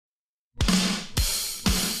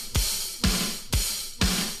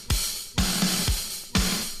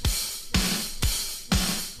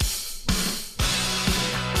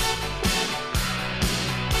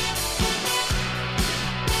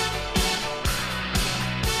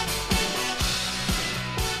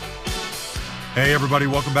Hey everybody,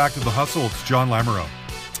 welcome back to The Hustle. It's John Lamoureux.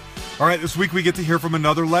 All right, this week we get to hear from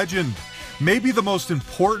another legend, maybe the most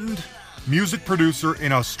important music producer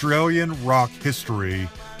in Australian rock history,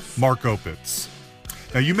 Mark Opitz.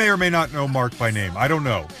 Now, you may or may not know Mark by name. I don't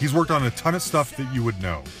know. He's worked on a ton of stuff that you would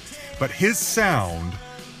know. But his sound,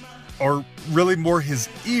 or really more his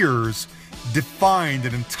ears, defined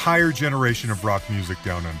an entire generation of rock music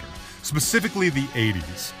down under, specifically the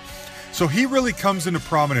 80s. So he really comes into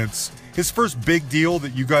prominence. His first big deal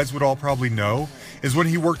that you guys would all probably know is when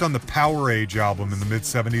he worked on the Power Age album in the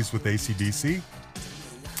mid-70s with AC/DC.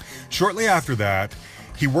 Shortly after that,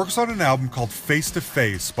 he works on an album called Face to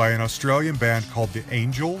Face by an Australian band called The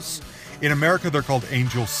Angels. In America, they're called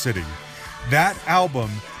Angel City. That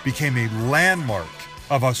album became a landmark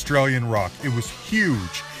of Australian rock. It was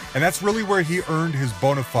huge, and that's really where he earned his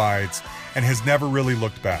bona fides and has never really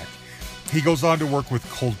looked back. He goes on to work with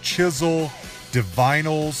Cold Chisel,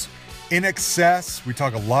 Divinals, In Excess. We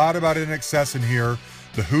talk a lot about In Excess in here.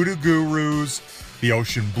 The Hoodoo Gurus, The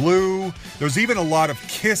Ocean Blue. There's even a lot of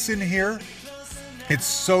Kiss in here. It's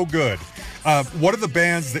so good. One of the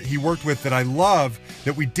bands that he worked with that I love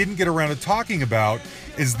that we didn't get around to talking about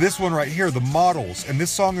is this one right here, The Models. And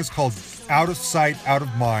this song is called Out of Sight, Out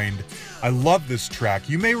of Mind. I love this track.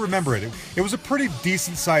 You may remember it. It was a pretty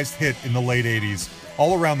decent-sized hit in the late 80s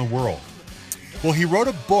all around the world. Well, he wrote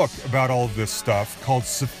a book about all of this stuff called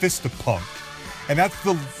Sophistopunk. And that's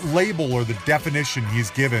the label or the definition he's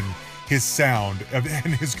given his sound and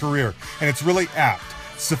his career. And it's really apt.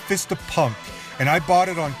 Sophistopunk. And I bought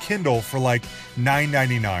it on Kindle for like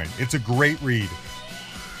 $9.99. It's a great read.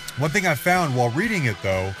 One thing I found while reading it,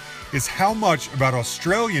 though, is how much about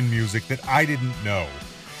Australian music that I didn't know.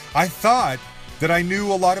 I thought that I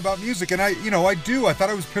knew a lot about music, and I do. I thought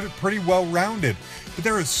I was pretty well-rounded. But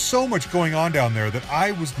there is so much going on down there that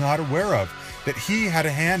I was not aware of, that he had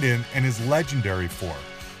a hand in and is legendary for.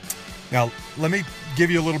 Now, let me give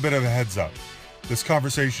you a little bit of a heads up. This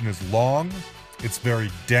conversation is long. It's very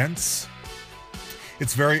dense.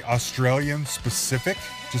 It's very Australian specific,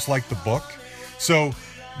 just like the book. So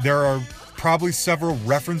there are probably several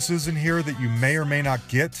references in here that you may or may not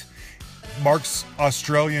get. Mark's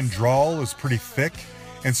Australian drawl is pretty thick,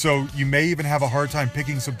 and so you may even have a hard time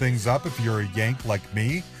picking some things up if you're a Yank like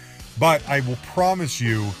me. But I will promise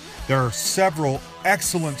you there are several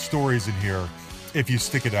excellent stories in here if you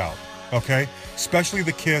stick it out, okay? Especially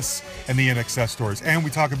the Kiss and the In Excess stories. And we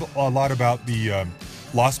talk a lot about the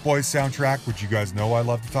Lost Boys soundtrack, which you guys know I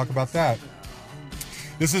love to talk about that.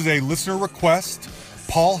 This is a listener request.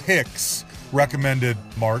 Paul Hicks recommended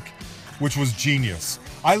Mark, which was genius.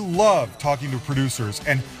 I love talking to producers,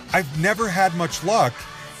 and I've never had much luck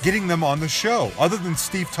getting them on the show. Other than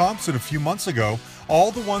Steve Thompson a few months ago,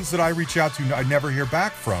 all the ones that I reach out to, I never hear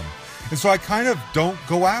back from. And so I kind of don't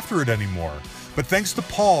go after it anymore. But thanks to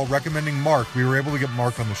Paul recommending Mark, we were able to get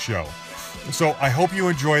Mark on the show. So I hope you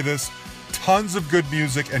enjoy this. Tons of good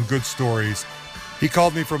music and good stories. He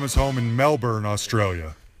called me from his home in Melbourne,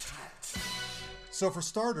 Australia. So for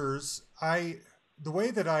starters,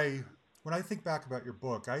 when I think back about your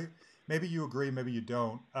book, maybe you agree, maybe you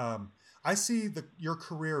don't. I see your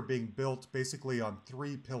career being built basically on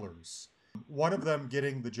three pillars. One of them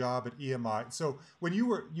getting the job at EMI. So when you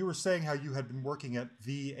were saying how you had been working at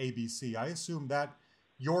the ABC, I assume that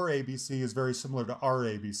your ABC is very similar to our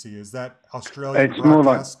ABC. Is that Australian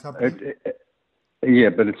broadcast company? Yeah,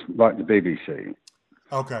 but it's like the BBC.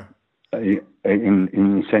 Okay. In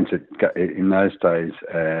the sense that in those days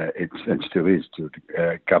it still is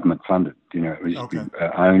government funded. It was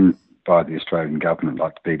owned by the Australian government,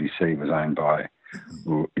 like the BBC was owned by.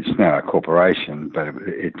 Well, it's now a corporation, but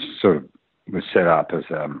it sort of was set up as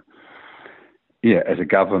a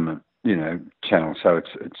government channel. So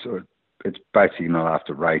it's basically not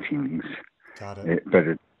after ratings. Got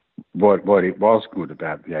it. What it was good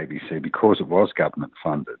about the ABC, because it was government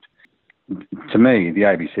funded. To me, the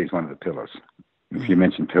ABC is one of the pillars. If you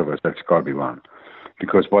mention pillars, that's got to be one.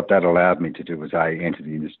 Because what that allowed me to do was, enter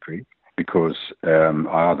the industry, because I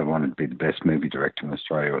either wanted to be the best movie director in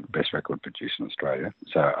Australia or the best record producer in Australia.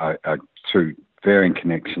 So I through varying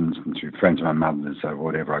connections and through friends of my mother's or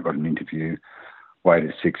whatever, I got an interview,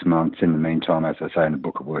 waited 6 months. In the meantime, as I say in the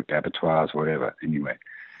book, I worked abattoirs, whatever, anyway.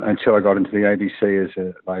 Until I got into the ABC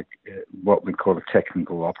as what we call a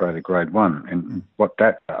technical operator grade 1. And what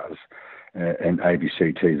that does, and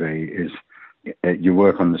ABC TV, is you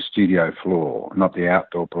work on the studio floor, not the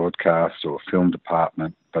outdoor broadcast or film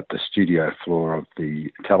department, but the studio floor of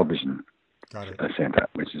the television centre,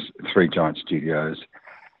 which is 3 giant studios.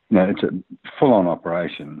 it's a full-on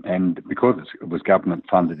operation, and because it was government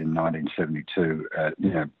funded in 1972,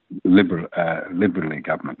 liberally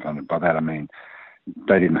government funded. By that I mean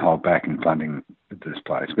they didn't hold back in funding this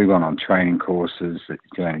place. We went on training courses that you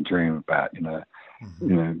can only dream about,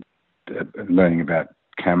 learning about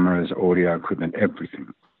cameras, audio equipment,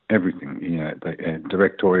 everything, the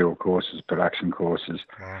directorial courses, production courses.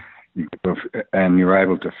 Wow. And you're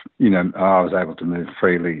able to, I was able to move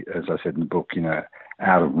freely, as I said in the book,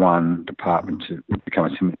 out of one department to become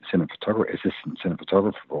a assistant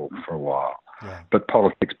cinematographer for a while. Yeah. But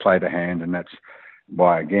politics played a hand, and that's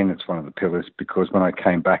why, again, it's one of the pillars, because when I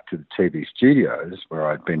came back to the TV studios where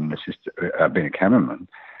I'd been a cameraman,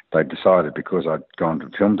 they decided, because I'd gone to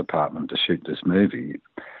the film department to shoot this movie,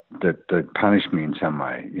 that they'd punish me in some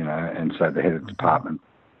way, and so the head of department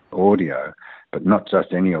audio, but not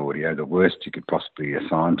just any audio, the worst you could possibly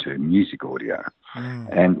assign to, music audio.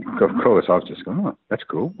 And of course I was just going, oh, that's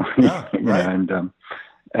cool. Yeah, right.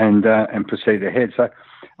 And proceed ahead. So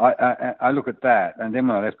I look at that, and then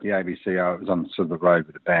when I left the ABC, I was on sort of the road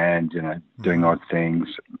with the band, doing odd things,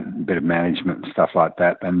 a bit of management and stuff like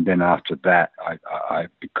that. And then after that, I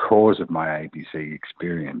because of my ABC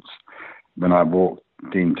experience, when I walked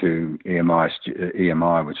into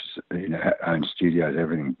EMI, which is owns studios,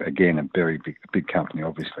 everything. Again, a very big company,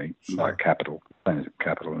 obviously, like Capitol, same as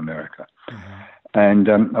Capitol America. And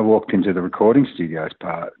I walked into the recording studios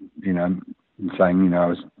part, saying, I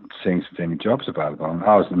was seeing if there's any jobs available. And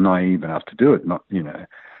I was naive enough to do it, not,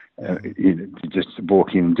 just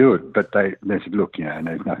walk in and do it. But they said, look, there's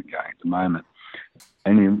nothing going at the moment.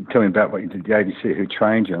 And you tell me about what you did, the ABC, who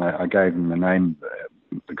trained you. And I gave him the name,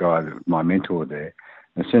 the guy, my mentor there.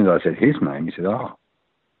 And as soon as I said his name, he said, oh,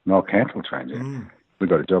 Noel Cantle trained you. We've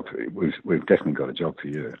got a job for you. We've definitely got a job for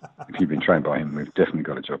you. If you've been trained by him, we've definitely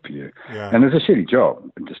got a job for you. Yeah. And it was a shitty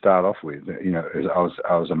job to start off with.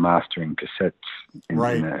 I was a mastering cassettes in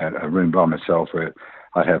a room by myself where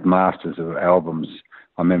I'd have masters of albums.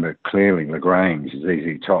 I remember clearly LaGrange,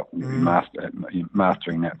 ZZ Top,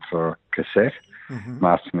 mastering that for cassette,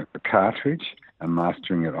 mastering it for cartridge, and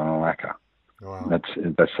mastering it on a lacquer. Wow. That's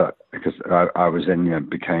because I was then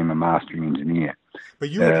became a mastering engineer. But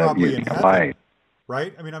you were probably in heaven,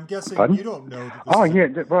 right? I mean, I'm guessing you don't know that this I knew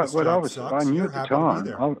at the time. I knew at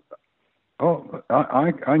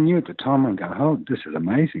the time. I'm going, oh, this is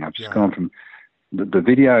amazing. I've just gone from the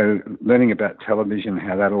video, learning about television,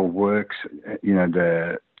 how that all works,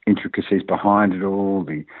 the intricacies behind it all,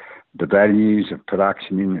 the values of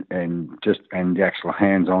production and the actual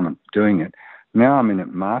hands-on of doing it. Now I'm in a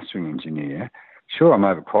mastering engineer. Sure, I'm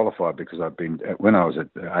overqualified because when I was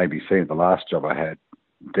at the ABC, the last job I had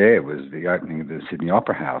there was the opening of the Sydney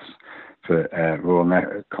Opera House for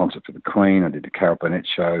Royal Concert for the Queen. I did the Carol Burnett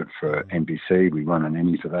show for NBC. We won an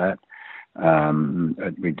Emmy for that.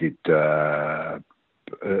 We did the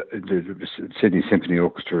Sydney Symphony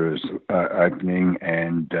Orchestra's opening,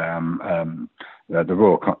 and the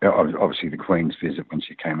Royal, obviously the Queen's visit when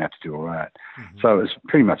she came out to do all that. So it was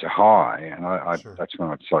pretty much a high, and that's when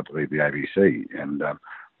I decided to leave the ABC, and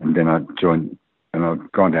then I joined, and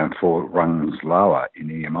I've gone down 4 rungs lower in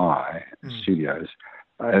EMI studios,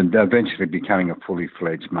 and eventually becoming a fully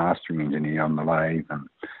fledged mastering engineer on the lathe and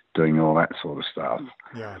doing all that sort of stuff.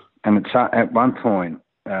 Yeah. And at one point,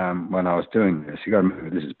 when I was doing this, you got to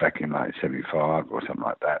remember this is back in like 75 or something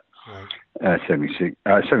like that. Right. 76,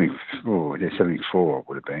 74, 74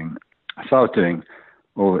 would have been. So I was doing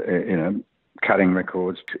all, cutting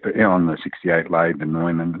records on the 68 lathe, the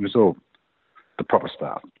Neumann. It was all the proper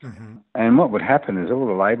stuff. And what would happen is all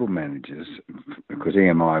the label managers, because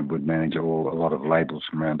EMI would manage a lot of labels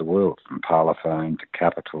from around the world, from Parlophone to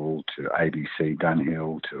Capitol to ABC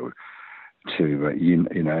Dunhill to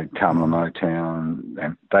Tamla Motown,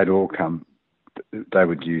 and they'd all come. They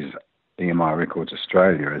would use EMI Records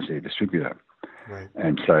Australia as their distributor, right.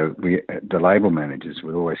 And so the label managers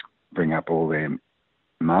would always bring up all their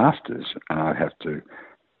masters, and I'd have to,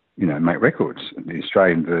 make records, the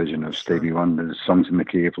Australian version of Stevie Wonder's Songs in the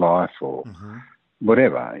Key of Life or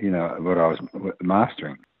whatever, what I was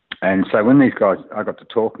mastering. And so when these guys, I got to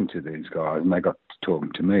talking to these guys, and they got to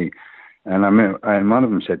talking to me. And and one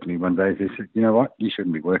of them said to me one day, he said, you know what, you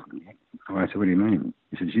shouldn't be working here. And I said, what do you mean?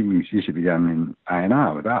 He said, you should be down in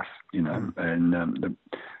A&R with us, and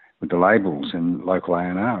with the labels and local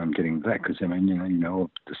A&R and getting that, because, you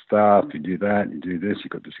know the staff, you do that, you do this,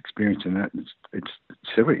 you've got this experience in that. It's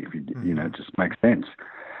silly, if it just makes sense.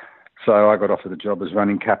 So I got offered the job as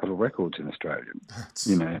running Capitol Records in Australia,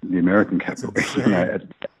 the American Capitol,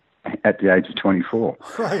 at the age of 24.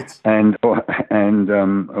 Right. And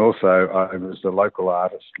also I was the local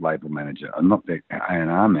artist label manager, not the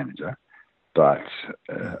A&R manager, But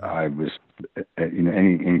I was,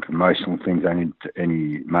 any promotional things,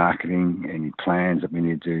 any marketing, any plans that we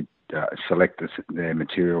need to select their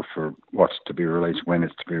material for what's to be released, when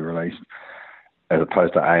it's to be released, as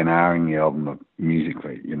opposed to A&Ring the album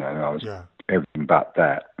musically. I was everything but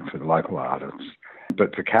that for the local artists.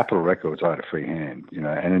 But for Capitol Records, I had a free hand,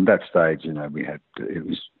 and in that stage, it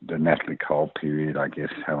was the Natalie Cole period, I guess,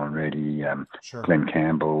 Helen Reddy, Glenn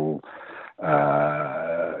Campbell,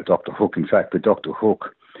 Dr. Hook. In fact, with Dr.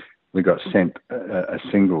 Hook, we got sent a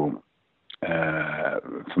single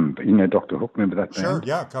from, Dr. Hook, remember that band? Sure,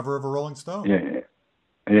 yeah, cover of a Rolling Stone. Yeah,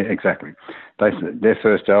 exactly. Their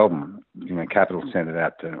first album, Capitol sent it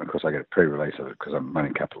out to, of course I get a pre-release of it because I'm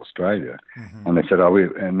running Capitol Australia, and they said,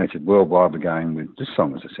 worldwide we're going with this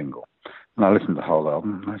song as a single. And I listened to the whole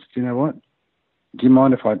album, and I said, you know what? Do you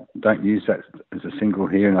mind if I don't use that as a single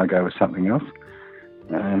here and I go with something else?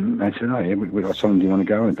 And they said, oh yeah, what song do you want to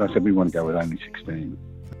go with? I said, we want to go with Only 16.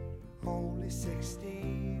 Only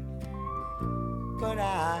 16, but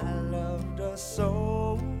I loved her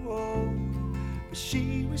so. But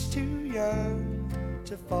she was too young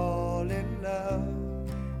to fall in love,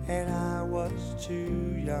 and I was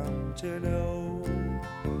too young to know.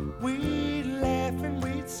 We'd laugh and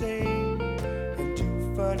we'd sing and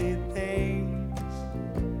do funny things,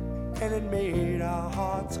 and it made our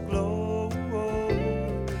hearts glow.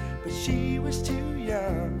 But she was too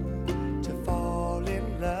young to fall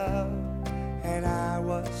in love, and I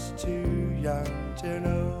was too young to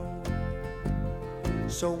know.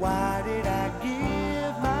 So why did I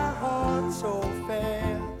give my heart so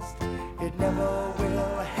fast? It never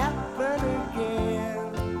will happen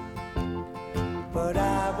again. But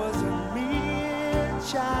I was a mere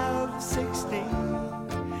child of 16.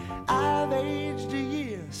 I've aged a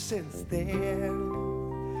year since then.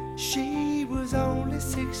 She was only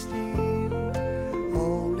 16,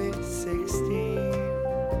 only 16.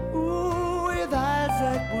 Ooh, with eyes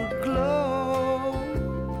that would glow.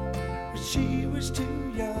 But she was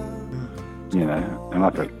too young. And I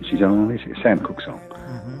thought, she's only a Sam Cooke song,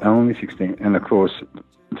 only 16. And of course,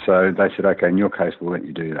 so they said, okay, in your case, we'll let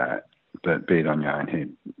you do that, but be it on your own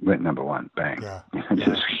head. Went number one, bang.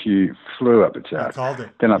 Just huge, flew up the chart. Called it.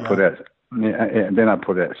 Then I put out, then I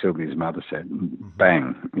put out Sylvia's Mother Said,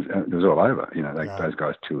 bang. It was all over. Those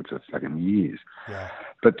guys toured for fucking years. Yeah.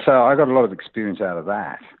 But I got a lot of experience out of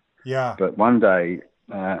that. Yeah. But one day,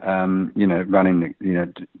 running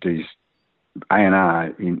these A&R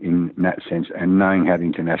in that sense, and knowing how the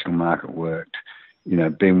international market worked,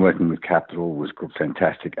 being working with Capitol was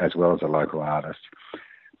fantastic, as well as a local artist.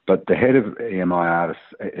 But the head of EMI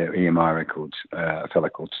Records, a fellow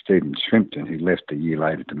called Stephen Shrimpton, who left a year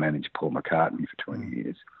later to manage Paul McCartney for 20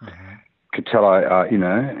 years, could tell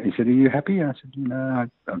he said, are you happy? I said,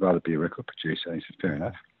 I'd rather be a record producer. He said, fair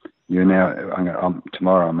enough. You're now.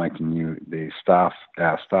 Tomorrow I'm making you our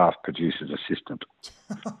staff producer's assistant.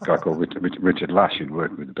 A guy called Richard Lush, who'd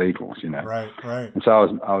worked with the Beatles, Right. And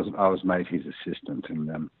so I was made his assistant,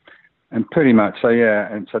 and pretty much so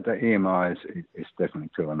and so the EMI is definitely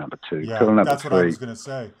pillar number 2. Yeah, pillar number that's 3. what I was going to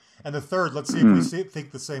say. And the third, let's see if we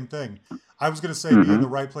think the same thing. I was going to say be in the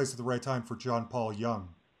right place at the right time for John Paul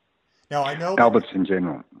Young. Now I know Alberts in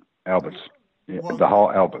general, Alberts. Yeah, well, the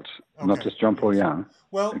whole Alberts, not just John Paul Young.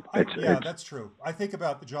 Well, that's true. I think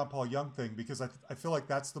about the John Paul Young thing because I feel like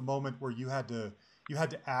that's the moment where you had to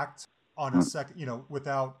act on a second,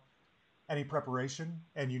 without any preparation,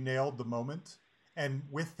 and you nailed the moment. And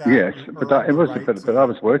with that, yes, but I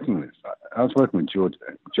was working with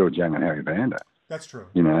George Young and Harry Banda. That's true.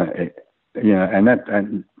 And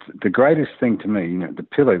the greatest thing to me, the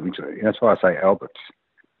pillar, that's why I say Alberts,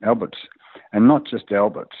 and not just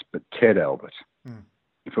Alberts, but Ted Albert.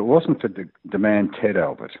 If it wasn't for the man Ted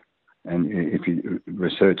Albert, and if you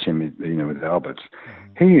research him, with Alberts,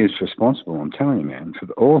 he is responsible, I'm telling you, man, for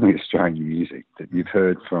all the Australian music that you've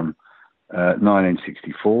heard from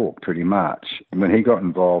 1964, pretty much. And when he got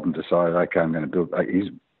involved and decided, okay, I'm going to build,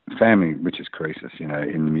 his family, Rich's Croesus, in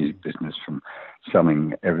the music business, from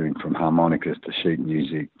selling everything from harmonicas to sheet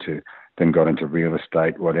music to then got into real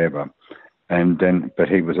estate, whatever. But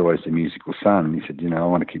he was always the musical son. He said, I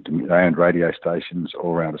want to keep they owned radio stations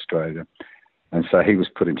all around Australia. And so he was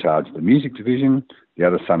put in charge of the music division, the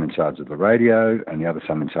other son in charge of the radio, and the other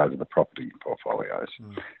son in charge of the property portfolios.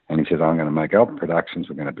 And he said, I'm going to make album productions,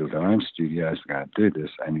 we're going to build our own studios, we're going to do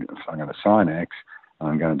this, and I'm going to sign acts, and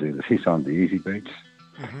I'm going to do this. He signed the Easy Beats.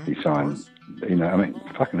 He signed,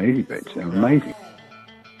 fucking Easy Beats. They're amazing.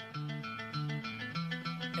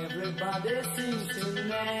 Everybody seems to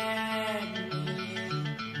nag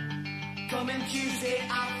me. Coming Tuesday,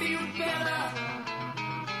 I feel better.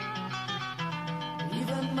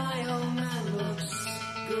 even my old man looks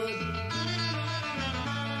good.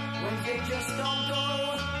 When they just don't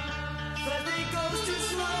go, but they goes too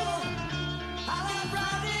slow. I'll have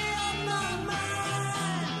Friday on my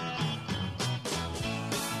mind.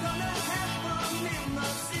 Gonna have fun in the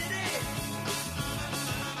city.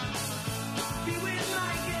 Be with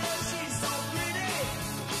my girl, she's so pretty.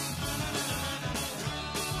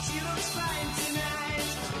 She looks fine tonight.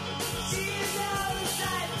 She is all a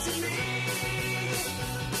sight to me.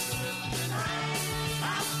 Tonight,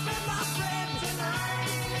 I'll spend my friend tonight.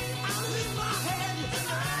 I'll lose my head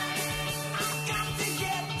tonight. I've got to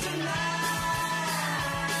get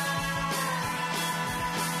tonight.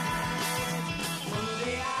 One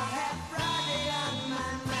day I'll have Friday on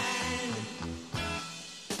my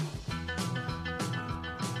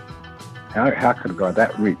mind. How could a guy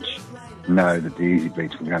that rich know that the Easy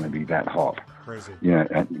Beats were going to be that hot? Crazy. You know,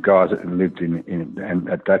 and guys that lived in and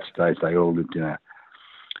at that stage they all lived in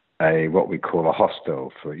a what we call a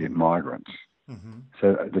hostel for migrants. Mm-hmm.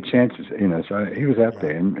 So the chances, you know, so he was out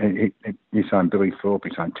there, and he signed Billy Thorpe,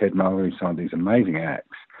 he signed Ted Muller, he signed these amazing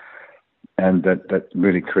acts, and that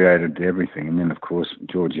really created everything. And then of course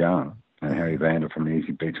George Young and Harry Vander from the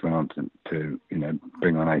Easy Beats went on to you know,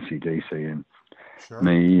 bring on AC/DC and Sure.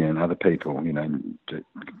 me and other people, you know.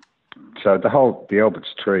 So the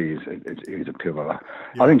Opitz tree is a pillar.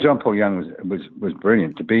 Yeah. I think John Paul Young was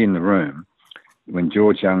brilliant to be in the room when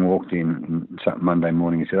George Young walked in some Monday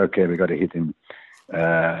morning. He said, "Okay, we got a hit in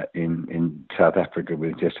South Africa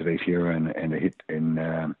with Yesterday's Hero and a hit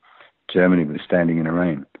in Germany with Standing in the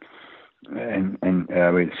Rain,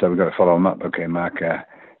 so we got to follow them up. Okay, Mark,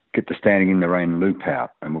 get the Standing in the Rain loop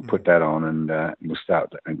out, and we'll put that on, and we'll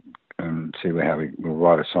start and see how we'll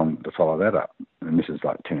write a song to follow that up." And this is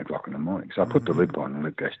like 10 o'clock in the morning. So I put the loop on, and the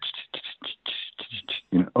loop goes,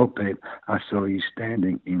 you know, "Oh, babe, I saw you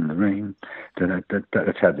standing in the rain."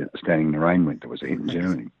 That's how the Standing in the Rain went. There was a hit in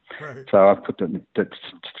Germany. Right. So I put the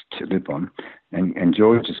loop on, and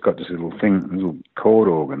George has got this little chord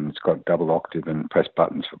organ. It's got double octave and press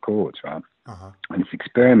buttons for chords, right? Uh-huh. And it's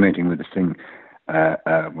experimenting with this thing,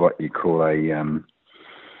 what you call a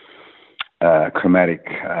chromatic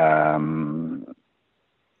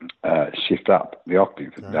shift up the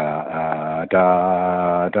octave. Okay. Da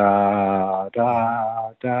da da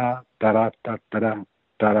da da da da da da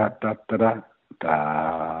da da da da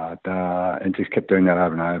da da, and just kept doing that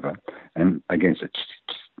over and over, and against it.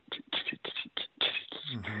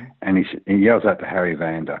 Mm-hmm. And he yells out to Harry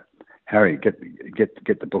Vander, "Harry, get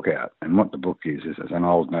the book out." And what the book is an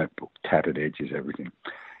old notebook, tattered edges, everything.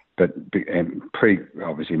 But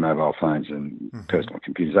obviously mobile phones and personal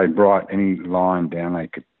computers, they'd write any line down they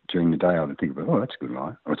could during the day. I would think about, "Oh, that's a good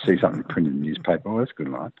line." I would see something printed in the newspaper, "Oh, that's a good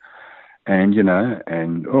line," and you know,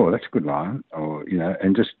 and "Oh, that's a good line," or you know,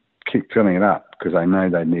 and just keep filling it up because they know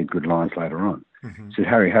they need good lines later on. Mm-hmm. So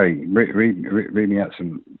Harry, read me out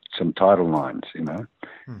some title lines, you know,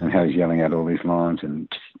 and Harry's yelling out all these lines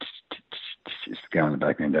and just go in the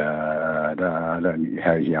background, da da da.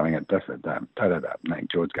 Harry's yelling at da da da da da. No,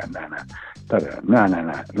 George going, "No, da da, no.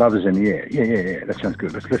 Love is in the air. Yeah. That sounds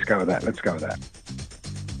good. Let's go with that. Let's go with that."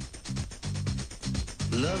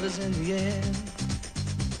 Love is in the air.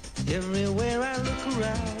 Everywhere I look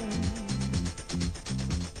around.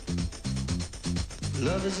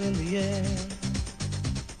 Love is in the air.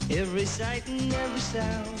 Every sight and every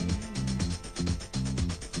sound.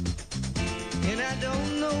 And I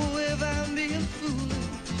don't know if I'm being foolish.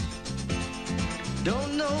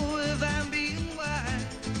 Don't know if I'm being wise.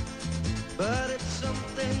 But it's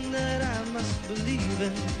something that I must believe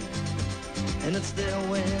in. And it's there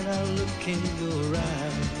when I look in your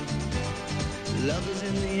eyes. Love is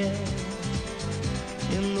in the air,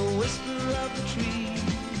 in the whisper of the tree.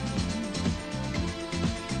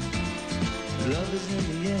 Love is in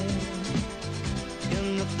the air, in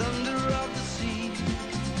the thunder of the sea.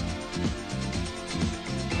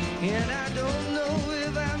 And I don't know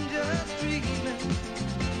if I'm just dreaming.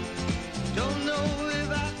 Don't know if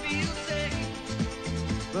I feel safe.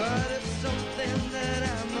 But it's something that I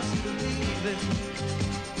must believe in.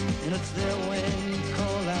 And it's there when you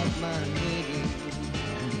call out my name.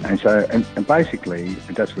 And so, and basically,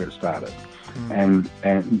 that's where it started. And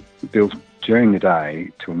built during the day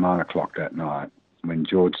till 9 o'clock that night, when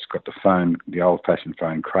George's got the phone, the old-fashioned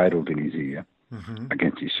phone, cradled in his ear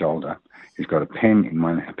against his shoulder. He's got a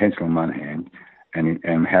pencil in one hand,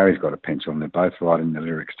 and Harry's got a pencil, and they're both writing the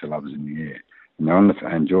lyrics to "Love Is in the Air." And they're on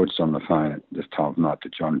and George's on the phone at this time of night to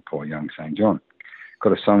John Paul Young, saying, "John,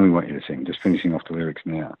 got a song we want you to sing. Just finishing off the lyrics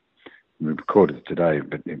now. We recorded it today,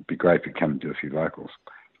 but it'd be great if you come and do a few vocals."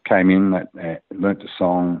 Came in, learnt the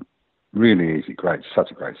song, really easy, great, such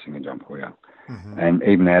a great singer, John Paul Young. and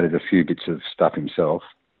even added a few bits of stuff himself,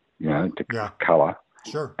 to colour.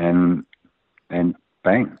 Sure. And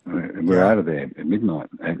bang, we're out of there at midnight.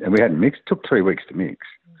 And we hadn't mixed. It took 3 weeks to mix,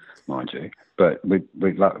 mind you. But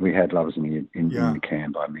we had Lovers in the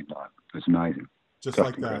can by midnight. It was amazing. Just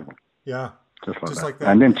like incredible. That. Yeah. Just like that.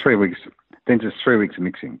 And then 3 weeks, just 3 weeks of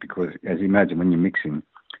mixing, because as you imagine, when you're mixing,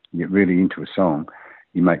 you get really into a song,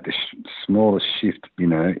 you make the smallest shift,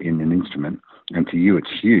 in an instrument, and to you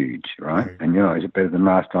it's huge, right? And, is it better than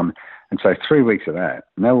last time? And so 3 weeks of that,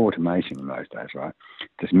 no automation in those days, right?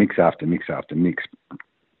 Just mix after mix after mix,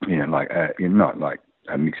 not like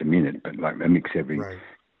a mix a minute, but like a mix every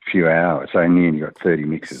few hours. So in the end, you got 30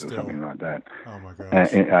 mixes or something like that. Oh my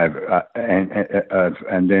gosh!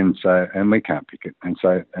 And we can't pick it. And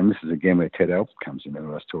this is again where Ted Albert comes in, that I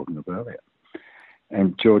was talking about earlier.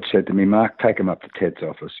 And George said to me, "Mark, take him up to Ted's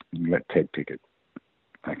office and let Ted pick it."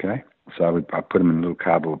 Okay. So I put him in a little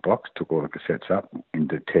cardboard box, took all the cassettes up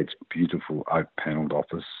into Ted's beautiful oak-panelled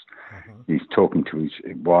office. He's talking to his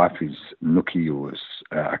wife, his Nookie, or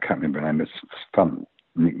I can't remember her name, it's some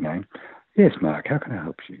nickname. "Yes, Mark, how can I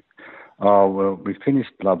help you?" "Oh, well, we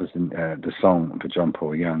finished Lovers in the song for John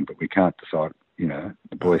Paul Young, but we can't decide, the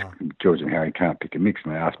boys, George and Harry, can't pick a mix,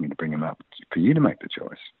 and they asked me to bring him up for you to make the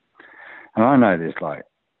choice." And I know there's like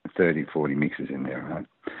 30, 40 mixes in there, right?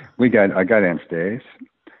 I go downstairs.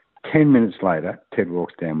 10 minutes later, Ted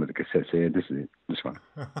walks down with the cassette. Said, "This is it, this one."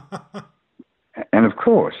 And of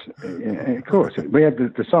course, we had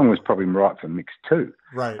the song was probably right for mix 2.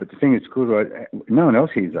 Right. But the thing is good, no one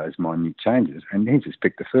else hears those minute changes, and he just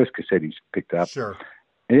picked the first cassette he's picked up. Sure.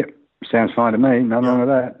 Yep, sounds fine to me. Nothing wrong with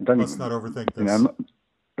that. Let's not overthink this.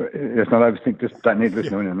 Let's not overthink this. Don't need to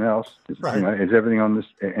listen to anything else. Right. Is everything on this?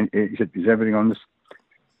 And he said, "Is everything on this?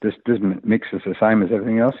 This mix is the same as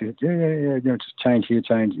everything else?" He said, yeah. Just change here,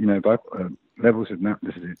 change, vocal levels. No,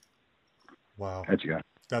 this is it. Wow. How'd you go?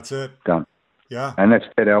 That's it. Done. Yeah. And that's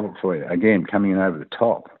Ted Albert for you. Again, coming in over the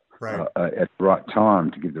top at the right time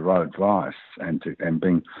to give the right advice and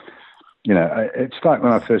being, it's like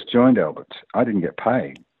when I first joined Albert's, I didn't get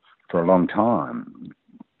paid for a long time.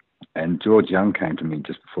 And George Young came to me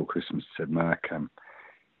just before Christmas and said, "Mark,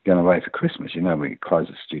 going away for Christmas. We close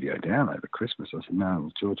the studio down over Christmas." I said, "No,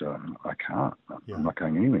 well, George, I can't. I'm not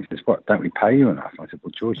going anywhere." He says, "What, don't we pay you enough?" I said,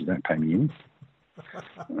 "Well, George, you don't pay me anything."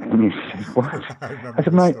 And he said, "What?" I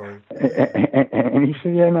said, "Mate," and he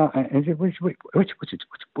said, "Yeah, no." And he said, "What's you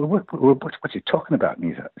talking about?" And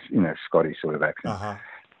he's, Scottish sort of accent.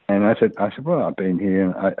 And I said, "Well, I've been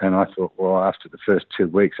here," and I thought, well, after the first 2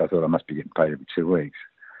 weeks, I thought I must be getting paid every 2 weeks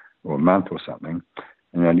or a month or something.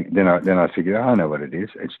 And then I figured, I know what it is.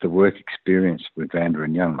 It's the work experience with Vander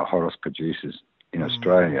and Young, the hottest producers in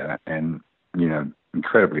Australia, and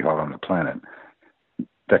incredibly hot on the planet.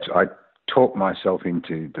 I talked myself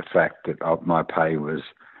into the fact that my pay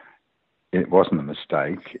it wasn't a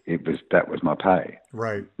mistake. That was my pay.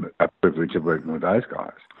 Right. A privilege of working with those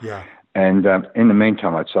guys. Yeah. And in the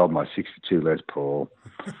meantime, I'd sold my 62 Les Paul.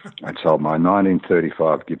 I'd sold my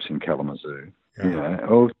 1935 Gibson Kalamazoo.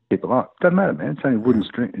 All people up. Doesn't matter, man. It's only wooden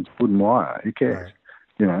string. It's wooden wire. Who cares?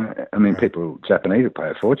 Right. People, Japanese will pay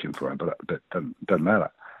a fortune for it, but doesn't matter.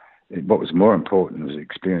 What was more important was the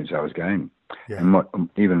experience I was gaining. Yeah. And what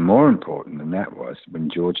even more important than that was when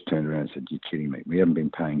George turned around and said, "You're kidding me. We haven't been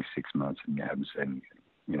paying 6 months and you haven't said anything."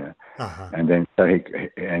 And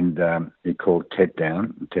then he called Ted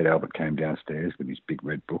down. And Ted Albert came downstairs with his big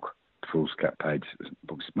red book, foolscap page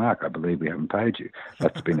books. "Mark, I believe we haven't paid you.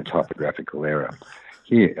 That's been a typographical error.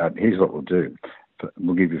 Here's what we'll do.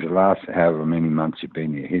 We'll give you the last however many months you've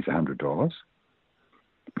been here. Here's $100.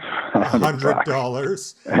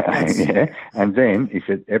 $100. Yeah. And then he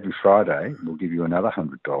said, every Friday we'll give you another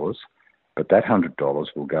 $100, but that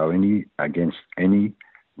 $100 will go against any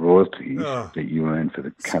royalties that you earn for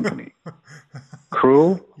the company."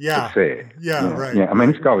 Cruel, but fair. Yeah, right. Yeah,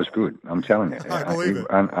 this guy was good. I'm telling you. I believe it.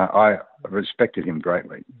 And I respected him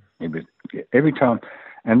greatly. He was every time.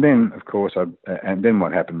 And then, of course, what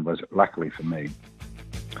happened was, luckily for me,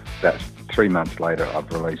 that 3 months later, I've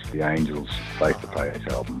released the Angels Face to Face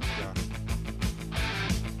album. Yeah.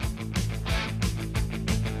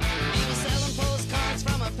 He was selling postcards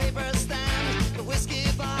from a paper stand, the whiskey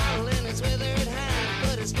bottle in his withered hand,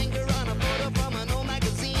 put his finger on a photo from an old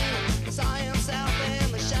magazine, saw himself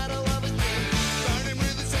in the shadow of a king, burned him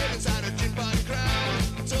with his head inside a gin pot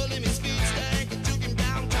crown, told him his feet stank and took him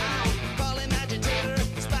downtown, call him agitator,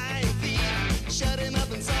 spy and thief, shut him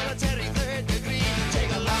up in solitary third degree.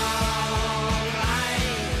 Take a long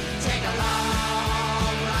ride, take a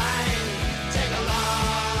long ride.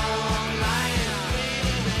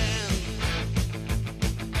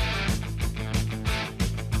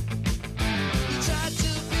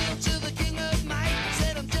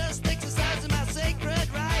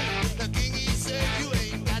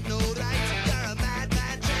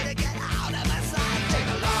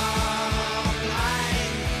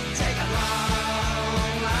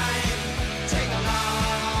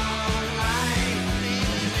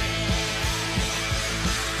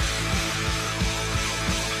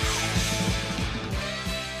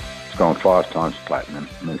 gone 5 times platinum,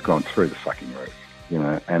 and it's gone through the fucking roof, you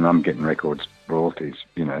know, and I'm getting records royalties,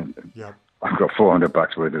 you know. Yep. I've got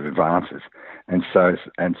 $400 worth of advances. And so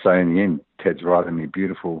in the end, Ted's writing me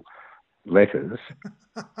beautiful letters.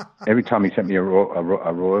 Every time he sent me a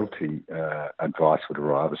royalty advice would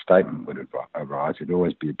arrive, a statement would arise, it'd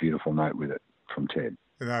always be a beautiful note with it from Ted.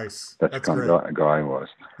 Nice. That's the kind of guy he was.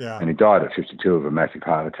 Yeah. And he died at 52 of a massive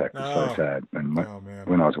heart attack. It was so sad. And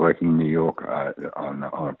when I was working in New York on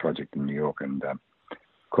a project in New York, and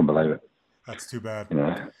couldn't believe it. That's too bad. You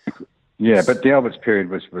know. Yeah, but the Opitz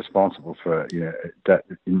period was responsible for, you know, that,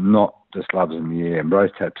 not just Loves in the Air, and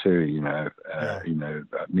Rose Tattoo, you know,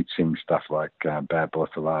 mixing stuff like Bad Boy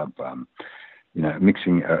for Love, you know,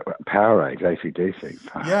 mixing Powerade, AC/DC.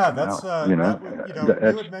 Yeah, that's, you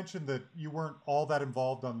had mentioned that you weren't all that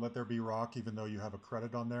involved on Let There Be Rock, even though you have a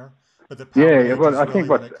credit on there, but the Powerade is I think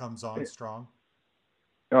when it comes on strong.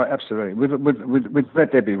 Oh, absolutely. With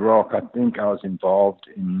Let There Be Rock, I think I was involved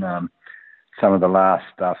in some of the last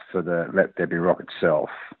stuff for the Let There Be Rock itself,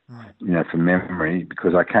 you know, from memory,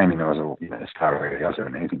 because I came in, I was a star radio, I was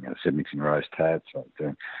doing anything. I said mixing Rose Tats, so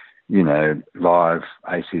doing, you know, live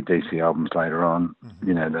AC/DC albums later on,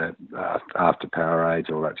 you know, the after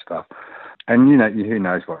Powerade, all that stuff. And, you know, who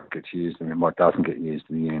knows what gets used and what doesn't get used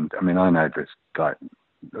in the end. I mean, I know that like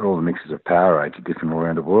all the mixes of Powerade are different all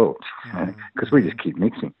around the world, because we just keep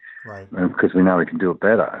mixing. Right. Because we know we can do it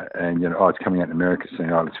better. And, you know, it's coming out in America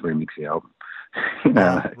saying, let's remix the album. You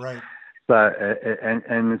know, right. So,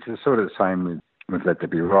 and it's sort of the same with Let There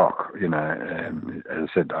Be Rock. You know, as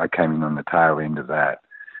I said, I came in on the tail end of that.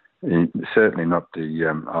 Certainly not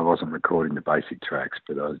the. I wasn't recording the basic tracks,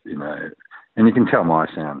 but I was, you know, and you can tell my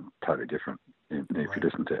sound totally different if you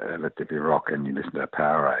listen to Let There Be Rock and you listen to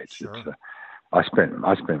Powerade. Sure. I spent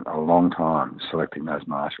a long time selecting those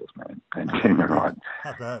Marshalls, man, and getting them right.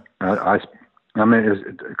 I bet. I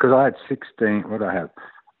mean, because I had 16. What did I have?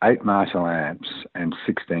 8 Marshall amps and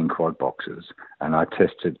 16 quad boxes, and I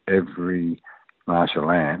tested every Marshall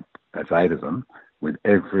amp, that's 8 of them, with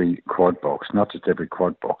every quad box, not just every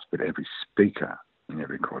quad box, but every speaker in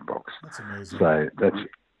every quad box. That's amazing. So that's,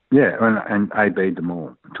 yeah, and A-B'd them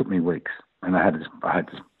all. It took me weeks, and I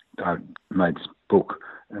made this book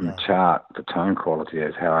and a chart for tone quality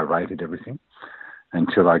as how I rated everything,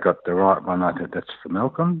 until I got the right one. I thought, that's for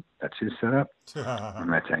Malcolm, that's his setup,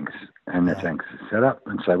 and that's Angus' setup.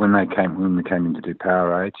 And so when we came in to do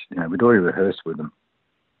Powerade, you know, we'd already rehearsed with them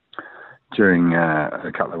during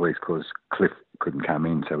a couple of weeks because Cliff couldn't come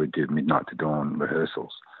in, so we'd do midnight to dawn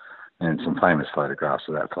rehearsals, and some famous photographs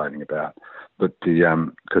of that floating about. But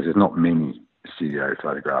because there's not many studio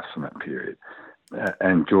photographs from that period.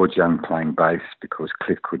 And George Young playing bass because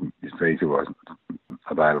Cliff his visa wasn't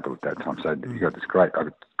available at that time. So you got this great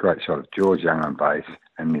shot of George Young on bass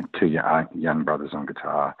and the 2 young brothers on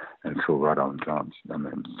guitar and Phil Rudd on drums. I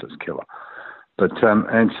mean, it's just killer. But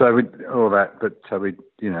and so we all that. But so we,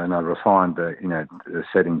 you know, and I refined the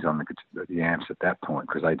settings on the amps at that point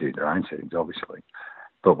because they do their own settings, obviously.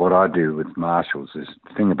 But what I do with Marshalls is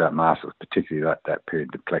the thing about Marshalls, particularly that period,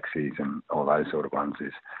 the Plexis and all those sort of ones,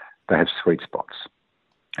 is they have sweet spots,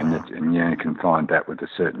 and you can find that with a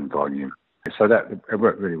certain volume. So that it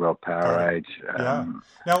worked really well. Powerade.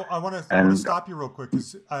 Now I want to stop you real quick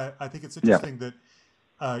because I think it's interesting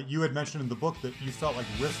that you had mentioned in the book that you felt like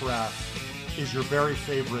Riff Raff is your very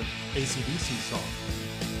favorite AC/DC song.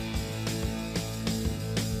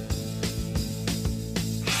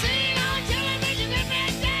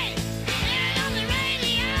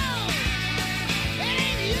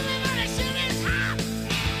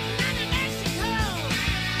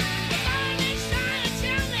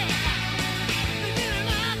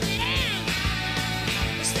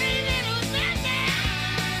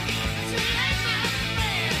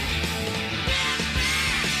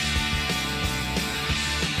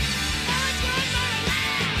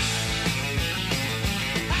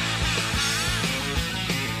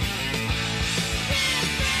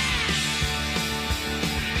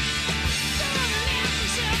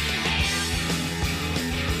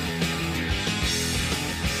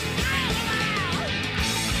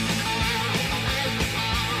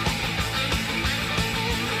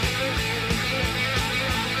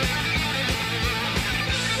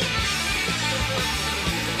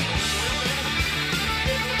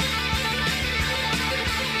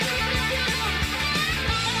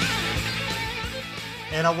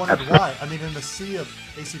 And I wondered why. I mean, in the sea of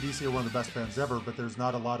AC/DC are one of the best bands ever, but there's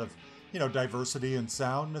not a lot of, diversity in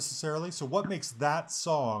sound necessarily. So what makes that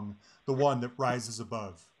song the one that rises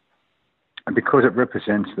above? Because it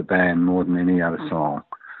represents the band more than any other song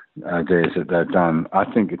that they've done. I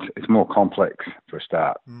think it's more complex for a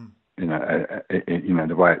start.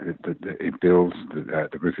 the way it builds,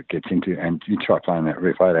 the riff it gets into, and you try playing that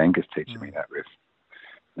riff. I had Angus teaching me that riff,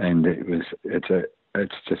 and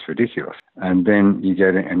it's just ridiculous. And then you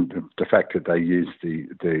get it, and the fact that they use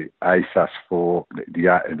the A sus4,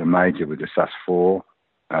 the major with the sus4.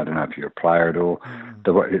 I don't know if you're a player at all.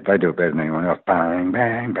 They do it better than anyone else. Bang,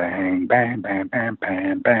 bang, bang, bang, bang, bang,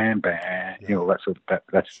 bang, bang, bang. Yeah. That sort of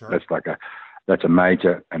that's a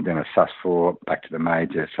major, and then a sus4 back to the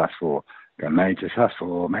major sus4. Go major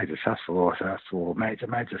sus4, major sus4, sus4, major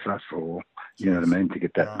sus4. You know what I mean? To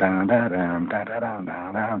get that down, down, down, down, down,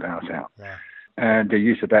 down, down, down sound. Yeah. And the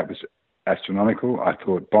use of that was astronomical. I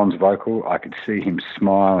thought Bond's vocal, I could see him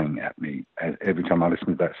smiling at me every time I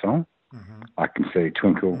listened to that song. Mm-hmm. I can see a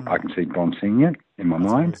twinkle. I can see Bond singing it in my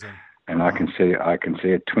mind, amazing. And I can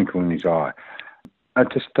see a twinkle in his eye.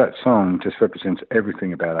 That song just represents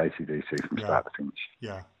everything about AC/DC from start to finish.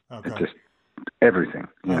 Yeah, okay. It's just everything.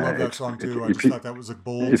 I love that song too. I just thought that was a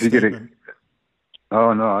bold statement.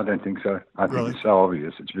 Oh no, I don't think so. I think it's so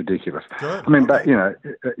obvious. It's ridiculous. Good. I mean, but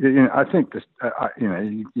I think this.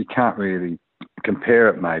 You can't really compare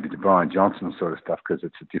it maybe to Brian Johnson sort of stuff because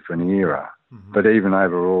it's a different era. Mm-hmm. But even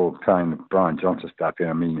overall, playing the Brian Johnson stuff, the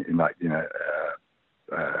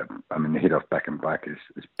hit off Back in Black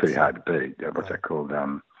is pretty hard to beat. What's that called?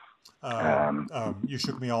 You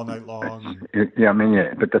Shook Me All Night Long.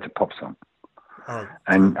 But that's a pop song.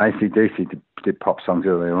 And AC/DC did pop songs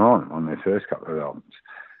earlier on their first couple of albums.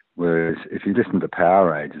 Whereas if you listen to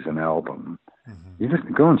Power Age as an album, you just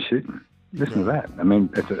go on shooting. Listen to that. I mean,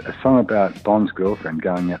 it's a song about Bond's girlfriend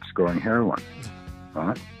going out scoring heroin,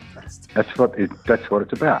 right? That's what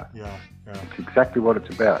it's about. Yeah. It's exactly what it's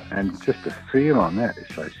about. And just the feel on that is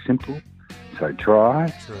so simple, so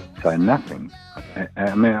dry, so nothing.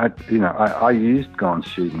 I mean, I used Gone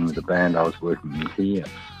Shooting with the band I was working with here,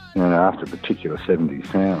 after a particular 70s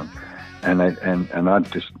sound. And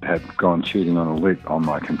I'd just have Gone Shooting on a loop on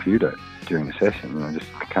my computer during the session, just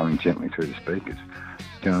coming gently through the speakers.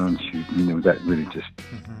 Gone Shooting, that really just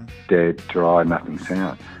dead, dry, nothing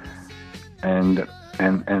sound. And I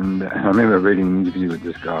remember reading an interview with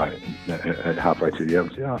this guy halfway through the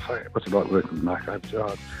album. Said, sorry, what's it like working with Mark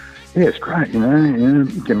Opitz? Yeah, it's great, getting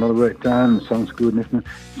a lot of work done, the song's good, and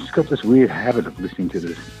he's got this weird habit of listening to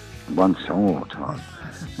this one song all the time.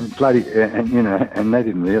 And and they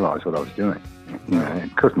didn't realise what I was doing.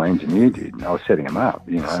 Of course my engineer did, I was setting him up,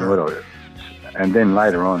 and then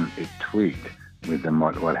later on it tweaked with them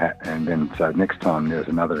what happened. And then so next time there was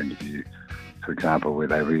another interview, for example, where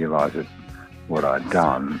they realised that what I'd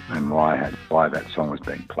done and why that song was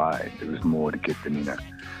being played. It was more to get them in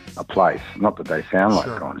a place. Not that they sound like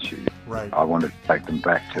Gone Shooting. Right. I wanted to take them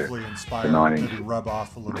back to rub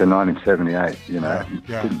off a little to 1978.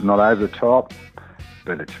 Not over the top,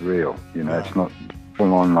 but it's real. It's not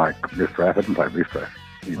full on like riff raff. I didn't play riff raff,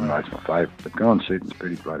 even though it's my favourite. But Gone Shooting's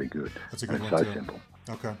pretty bloody good. That's a good one. It's so too. simple.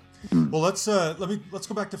 Okay. Well, let's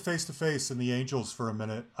go back to Face to Face and the Angels for a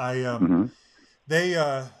minute.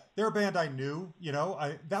 They're a band I knew.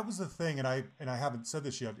 That was the thing, and I haven't said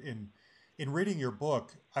this yet. In reading your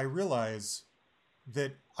book, I realize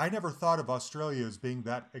that I never thought of Australia as being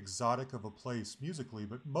that exotic of a place musically,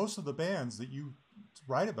 but most of the bands that you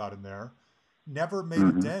write about in there never made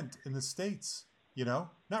a dent in the States.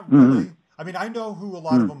 Not really. I mean, I know who a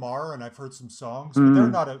lot of them are, and I've heard some songs, but they're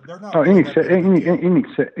not. INXS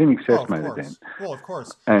made a dent. Well, of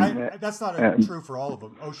course. And, that's not true for all of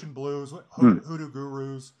them. Ocean Blues, Hoodoo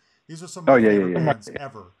Gurus. These are some of my favorite bands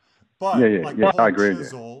ever. But Paul I agree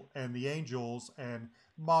Chisel and the Angels and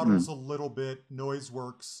Models a little bit,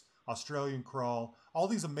 Noiseworks, Australian Crawl, all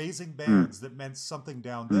these amazing bands that meant something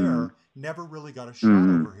down there never really got a shot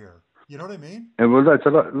over here. You know what I mean? Well, that's a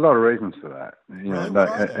lot of reasons for that.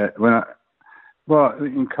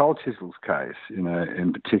 In Cold Chisel's case,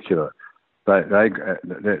 in particular, they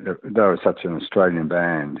were such an Australian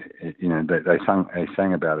band. They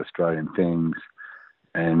sang about Australian things,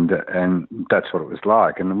 and that's what it was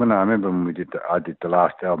like. And I remember when I did the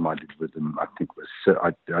last album I did with them, I think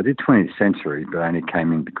I did 20th Century, but I only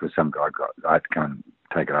came in because some guy I had to come and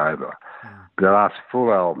take it over. But the last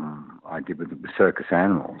full album I did with the Circus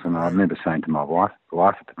Animals, and I remember saying to my wife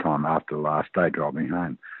at the time after the last day driving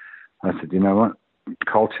home, I said, you know what?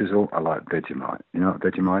 Cold Chisel, I like Vegemite. You know what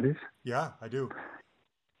Vegemite is? Yeah, I do.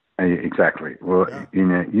 Exactly. Well,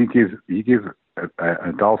 you give an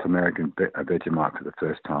adult American a Vegemite for the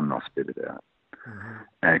first time, and I'll spit it out.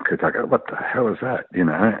 Because I go, what the hell is that?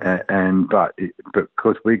 But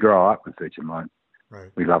because we grow up with Vegemite,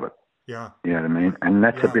 we love it. Yeah. You know what I mean? And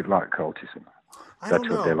that's a bit like Cold Chisel. That's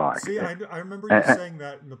what they're like. See, I remember you saying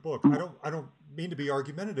that in the book. I don't mean to be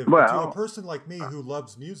argumentative, but to Well, a person like me who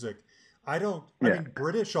loves music, I yeah. mean,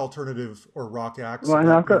 British alternative or rock acts Well, and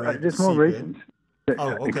get I've got very there's more seep reasons. in.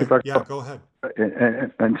 Oh, okay. Yeah, go ahead.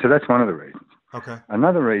 And so that's one of the reasons. Okay.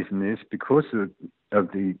 Another reason is because of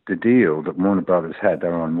the deal that Warner Brothers had. They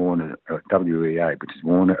were on Warner WEA, which is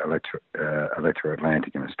Warner Electro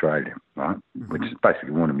Atlantic in Australia, right? Mm-hmm. Which is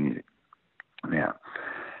basically Warner Music now.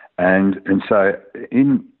 And so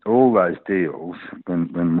in all those deals,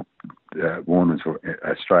 when Warner's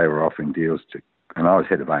Australia were offering deals to, and I was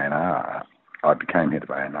head of A&R, I became head of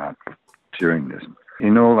A&R during this.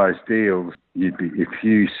 In all those deals, if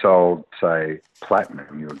you sold, say,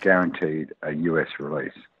 platinum, you were guaranteed a US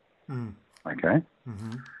release. Mm. Okay?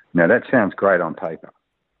 Mm-hmm. Now, that sounds great on paper.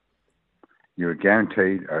 You were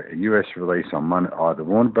guaranteed a US release on either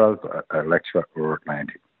Warner Brothers, Elektra, or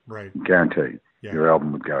Atlantic. Right. Guaranteed. Yeah. Your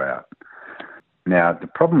album would go out. Now, the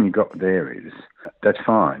problem you got there is, that's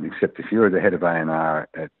fine, except if you're the head of A&R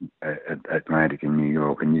at Atlantic in New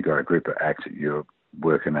York and you got a group of acts that you're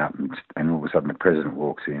working up and all of a sudden the president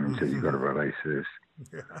walks in and says, you've got to release this.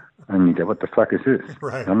 Yeah. And you go, what the fuck is this?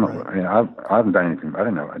 Right, I'm not, right. You know, I haven't done anything. I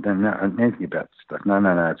don't know anything about this stuff.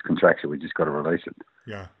 No, it's contractual. We just got to release it.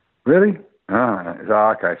 Yeah. Really? Oh,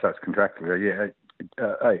 okay, so it's contractual. Yeah.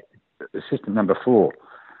 Hey, assistant number 4.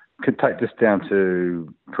 Could take this down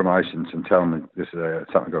to promotions and tell them that this is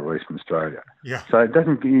something got released from Australia. Yeah. So it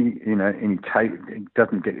doesn't get it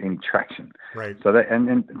doesn't get any traction. Right. So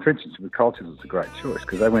and for instance with Cultures was a great choice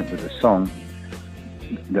because they went with a song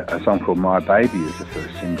called My Baby as the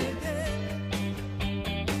first single.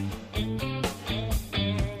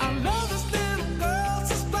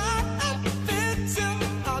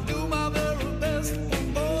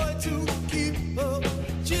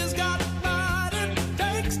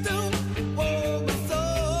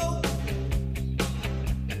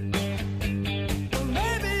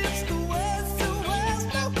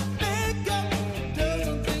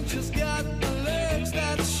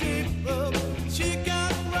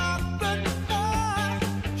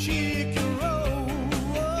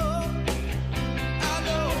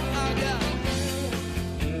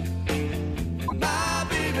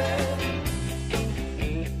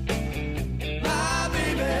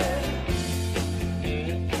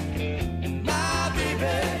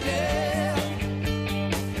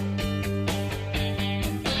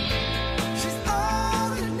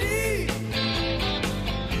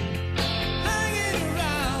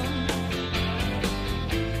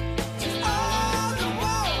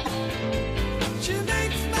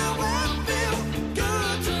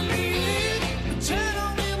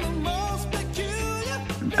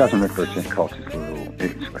 Doesn't represent Cultures at all.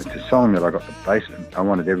 It's a song that I got the bass. I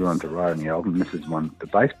wanted everyone to write on the album. This is one the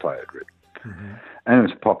bass player had written, mm-hmm. And it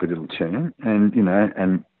was a poppy little tune. And you know,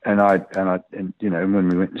 and you know, when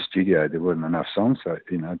we went in the studio, there wasn't enough songs, so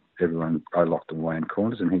you know, I locked them away in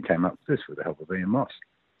corners, and he came up with this with the help of Ian Moss.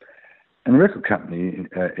 And the record company,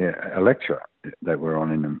 Elektra, that were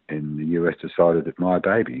on in the US, decided that My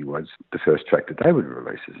Baby was the first track that they would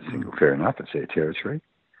release as a single. Mm-hmm. Fair enough, it's their territory.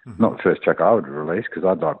 Mm-hmm. Not the first track I would release because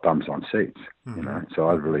I'd like bumps on seats, mm-hmm. you know. So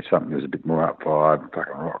I'd release something that was a bit more up vibe,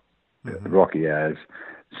 fucking rock, mm-hmm. rocky as,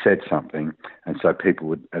 said something, and so people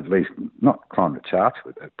would at least not climb the charts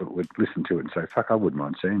with it, but would listen to it and say, "Fuck, I wouldn't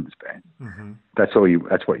mind seeing this band." Mm-hmm. That's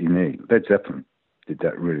what you need. Led Zeppelin did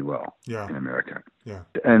that really well in America,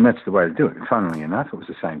 and that's the way to do it. And funnily enough, it was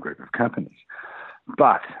the same group of companies.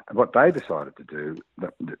 But what they decided to do,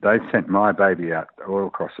 they sent My Baby out all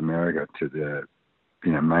across America to the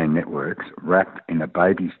main networks, wrapped in a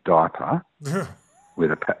baby's diaper with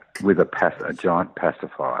a giant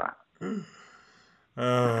pacifier.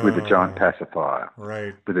 With a giant pacifier.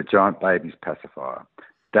 Right. With a giant baby's pacifier.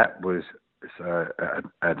 That was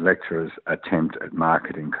Elektra's attempt at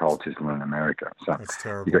marketing Cultures in America. So that's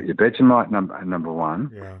terrible. You got your Vegemite number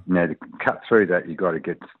 1. Yeah. Now to cut through that, you got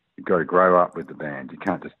to grow up with the band. You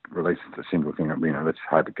can't just release it as a single thing. You know, let's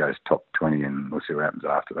hope it goes top 20 and we'll see what happens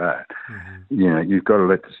after that. Mm-hmm. You know, you've got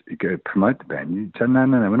to promote the band. You say, no,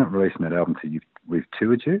 we're not releasing that album until we've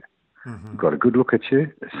toured you. Mm-hmm. We've got a good look at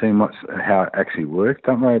you, seen how it actually works.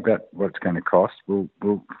 Don't worry about what it's going to cost. We'll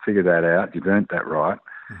figure that out. You've earned that right.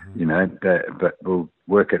 Mm-hmm. You know, but we'll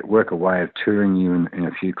work a way of touring you in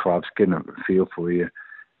a few clubs, getting a feel for you,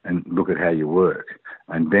 and look at how you work.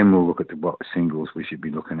 And then we'll look at what singles we should be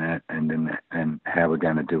looking at and how we're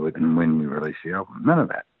going to do it and when we release the album. None of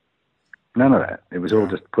that. It was all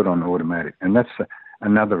just put on automatic. And that's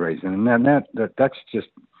another reason. And now that's just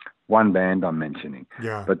one band I'm mentioning.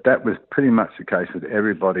 Yeah. But that was pretty much the case with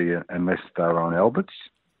everybody unless they were on Opitz.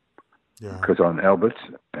 Yeah. Because on Albert,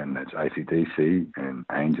 and it's AC/DC and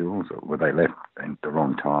Angels, well, they left at the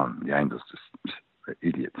wrong time. The Angels just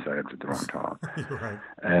idiots, they left at the wrong time. You're right.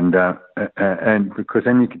 And because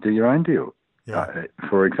then you could do your own deal. Yeah.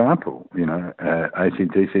 For example,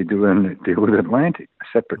 AC/DC do a deal with Atlantic,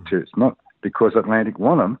 separate to it's not because Atlantic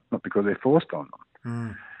want them, not because they're forced on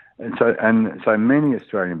them. And so many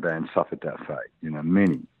Australian bands suffered that fate.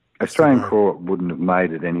 Many. Australian core wouldn't have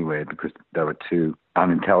made it anywhere because they were too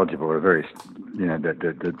unintelligible or very,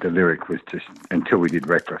 the lyric was just, until we did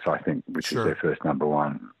Reckless, I think, which was their first number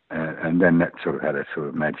one. And then that sort of had a sort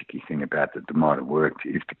of magic-y thing about it that might have worked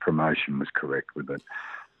if the promotion was correct with it.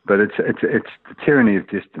 But it's the tyranny of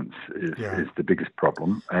distance is the biggest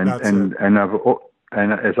problem. And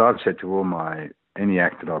as I've said to any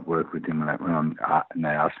act that I've worked with and they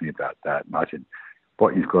ask me about that, and I said,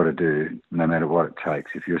 what you've got to do, no matter what it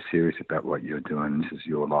takes, if you're serious about what you're doing, this is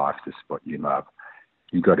your life, this is what you love,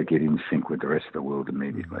 you've got to get in sync with the rest of the world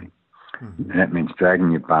immediately. Mm-hmm. And that means dragging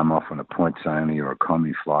your bum off on a points only or a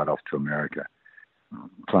comedy flight off to America,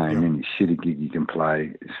 playing any shitty gig you can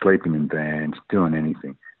play, sleeping in bands, doing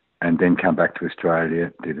anything, and then come back to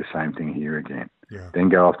Australia, do the same thing here again. Yeah. Then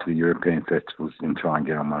go off to the European festivals and try and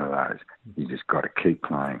get on one of those. You just got to keep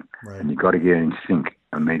playing, and you've got to get in sync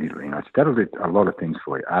immediately. And that'll do a lot of things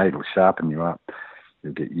for you. It'll sharpen you up.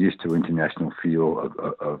 You'll get used to international feel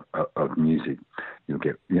of music. You'll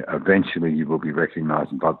get eventually you will be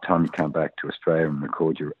recognised. And by the time you come back to Australia and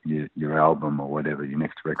record your album or whatever, your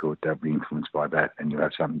next record, they'll be influenced by that, and you'll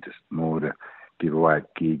have something just more to give away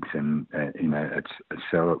at gigs and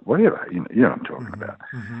sell it, whatever. You know what I'm talking about.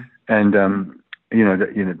 Mm-hmm. And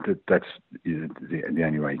that's the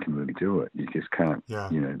only way you can really do it. You just can't,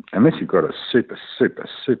 unless you've got a super, super,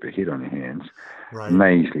 super hit on your hands. Right. And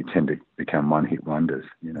they usually tend to become one-hit wonders.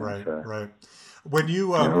 Right, so, right. When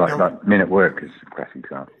you like Men at Work is a classic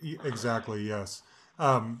example. Exactly, yes.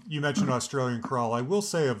 You mentioned Australian Crawl. I will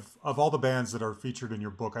say of all the bands that are featured in your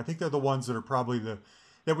book, I think they're the ones that are probably that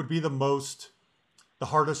would be the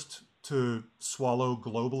hardest to swallow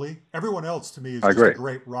globally. Everyone else to me is just a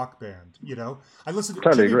great rock band. I listen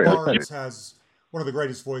to Jimmy Barnes has one of the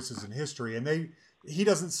greatest voices in history, and he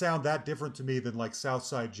doesn't sound that different to me than like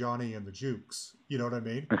Southside Johnny and the Jukes. You know what I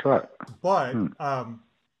mean? That's right. But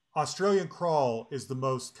Australian Crawl is the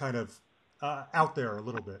most kind of out there a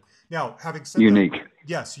little bit. Now, having said unique.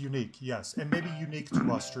 Yes, and maybe unique to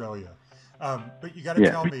Australia. But you got to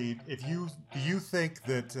tell me do you think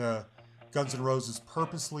that Guns N' Roses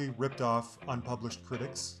purposely ripped off unpublished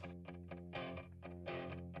critics?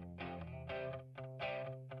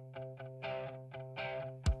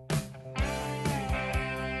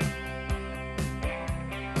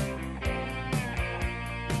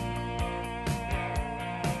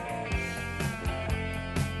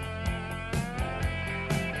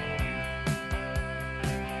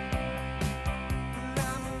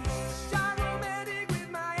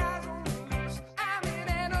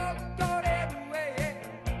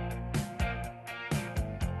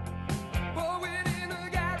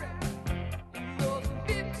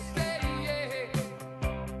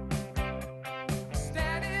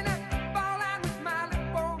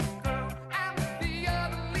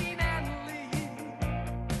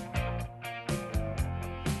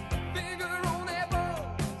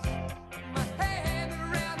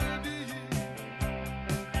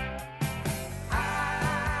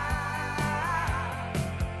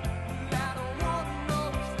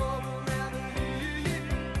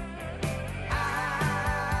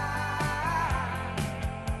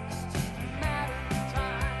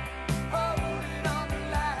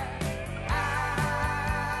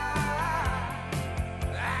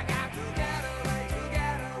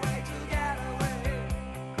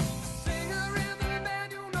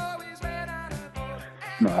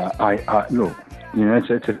 I look,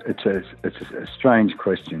 it's a strange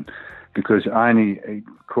question because I only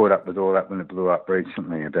caught up with all that when it blew up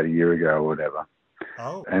recently, about a year ago or whatever.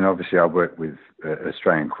 Oh. And obviously I worked with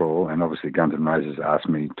Australian Crawl, and obviously Guns N' Roses asked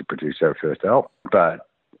me to produce our first album. But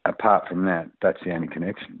apart from that, that's the only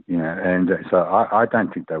connection, And so I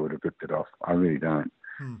don't think they would have ripped it off. I really don't.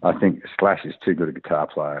 I think Slash is too good a guitar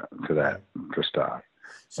player for that, for a start.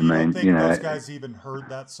 So you don't think those guys even heard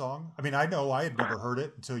that song? I mean, I know I had never heard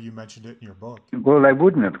it until you mentioned it in your book. Well, they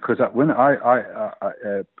wouldn't have, because when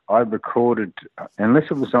I recorded, unless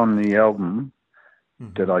it was on the album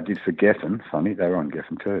that I did for Geffen. Funny, they were on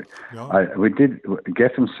Geffen too. Yeah.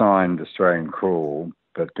 Geffen signed Australian Crawl,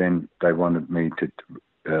 but then they wanted me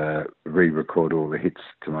to re-record all the hits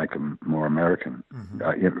to make them more American.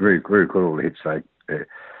 Re-record all the hits,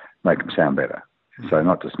 make them sound better. So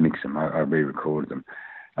not just mix them, I re-recorded them.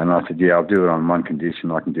 And I said, yeah, I'll do it on one condition.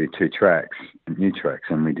 I can do 2 tracks, new tracks.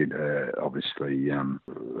 And we did, obviously,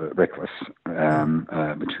 Reckless,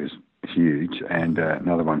 which was huge, and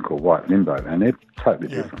another one called White Limbo. And they're totally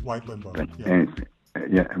different. White Limbo.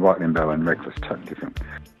 White Limbo and Reckless, totally different.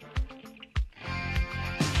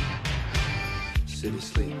 City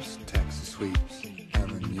sleeps, Texas sweeps,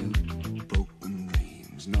 Avenue, broken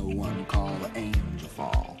dreams. No one call the angel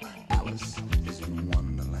fall. Alice is in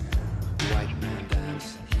Wonderland. White man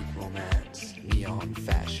dance, heat romance, neon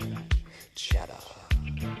fashion, chatter.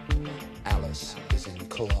 Alice is in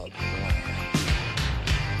club land.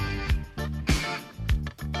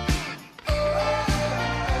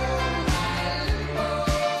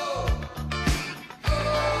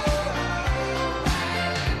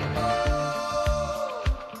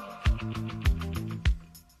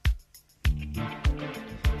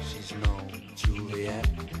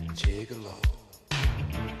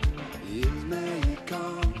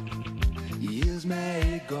 Years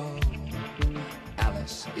may go.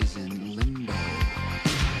 Alice is in limbo.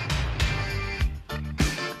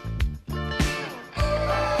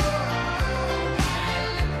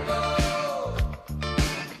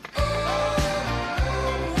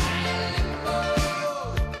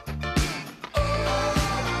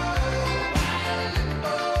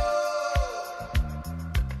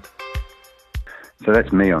 So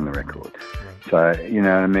that's me on the record. So, you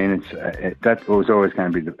know what I mean? That was always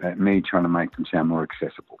going to be me trying to make them sound more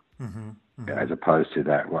accessible, as opposed to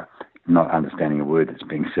that, not understanding a word that's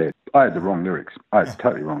being said. I had the wrong lyrics. I had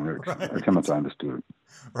totally wrong lyrics. That's how much I understood it.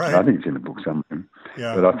 Right. I think it's in the book somewhere.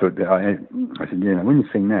 Yeah. But I thought, I said, you know, when you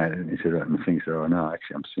sing that, and he said, and the thing said, oh, no,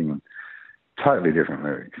 actually, I'm singing totally different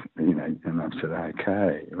lyrics, you know. And I said,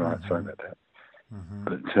 okay, right, sorry about that.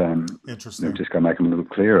 But interesting. We've just got to make them a little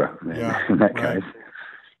clearer in that case.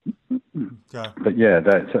 Okay. But yeah,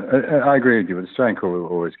 I agree with you. Australian Crawl was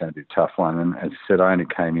always going to be a tough one, and as I said, I only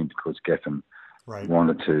came in because Geffen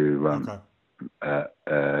wanted to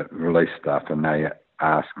release stuff, and they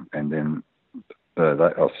asked, and then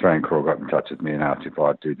the Australian Crawl got in touch with me and asked if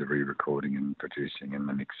I'd do the re-recording and producing and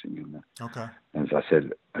the mixing. And as I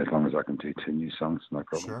said, as long as I can do 2 new songs, no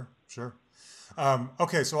problem. Sure.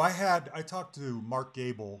 Okay, so I talked to Mark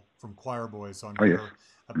Gable from Choir Boys on here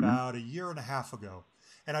about a year and a half ago.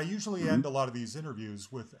 And I usually end a lot of these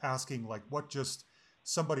interviews with asking, like, what just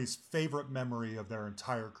somebody's favorite memory of their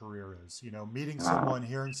entire career is. You know, meeting someone,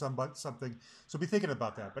 hearing something. So be thinking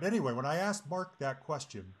about that. But anyway, when I asked Mark that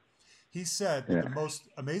question, he said that the most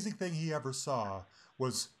amazing thing he ever saw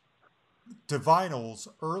was Divinals,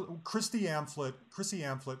 Chrissy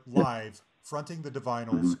Amphlett live fronting the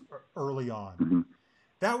Divinals early on.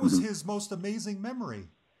 That was his most amazing memory.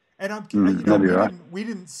 And we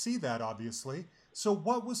didn't see that, obviously. So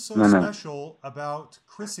what was so special about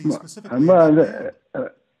Chrissy specifically? What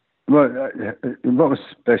was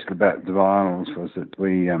special about the Vinyls was that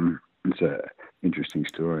it's an interesting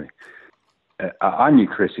story. I knew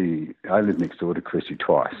Chrissy. I lived next door to Chrissy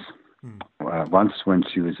twice. Once when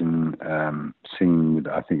she was in singing with,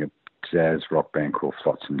 I think, a jazz rock band called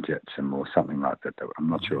Flotsam Jetsam or something like that. I'm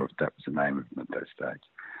not sure if that was the name of it at that stage.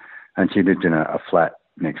 And she lived in a flat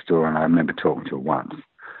next door, and I remember talking to her once.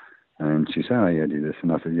 And she said, oh, yeah, do this.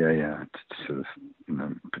 And I said, yeah, it's sort of, you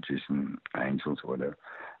know, producing Angels or whatever.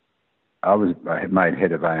 I had made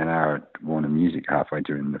head of A&R at Warner Music halfway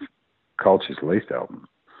during the Culture's Leaf album.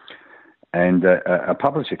 And a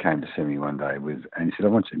publisher came to see me one day and he said, I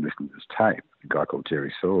want you to listen to this tape, a guy called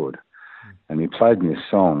Jerry Sword. And he played me a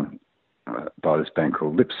song by this band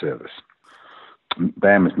called Lip Service. The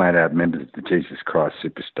band was made out of members of the Jesus Christ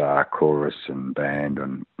Superstar chorus and band,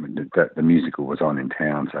 and the musical was on in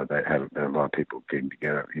town, so they had a lot of people getting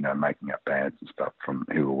together, you know, making up bands and stuff from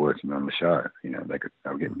who were working on the show. You know, they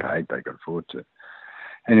were getting paid, they could afford to.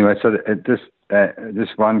 Anyway, so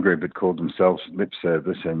this one group had called themselves Lip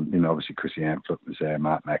Service, and, you know, obviously Chrissy Amphlett was there,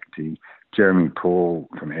 Mark McAtee, Jeremy Paul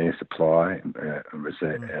from Air Supply was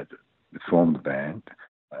there, formed the band.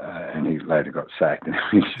 And he later got sacked and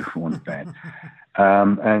he formed the band.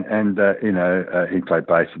 He played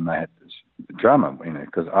bass and they had this drummer, you know,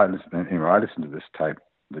 because I listened to this tape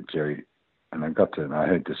that Jerry, and I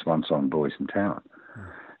heard this one song, Boys in Town.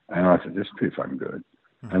 And I said, this is pretty fucking good.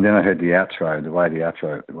 And then I heard the outro,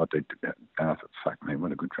 what they did, and I thought, fuck me,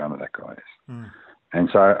 what a good drummer that guy is. And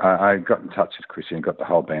so I got in touch with Chrissy and got the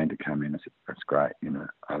whole band to come in. I said, that's great, you know,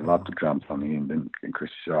 I love the drums on the end. And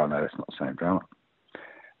Chrissy said, oh, no, that's not the same drummer.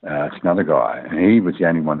 It's another guy, and he was the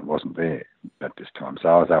only one that wasn't there at this time. So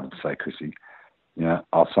I was able to say, Chrissy, you know,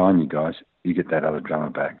 I'll sign you guys. You get that other drummer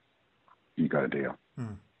back. You got a deal.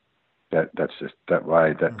 That's just that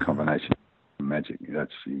way. That combination of magic.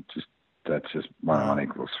 that's just one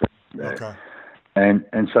equals three there. Okay.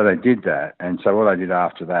 And so they did that. And so what I did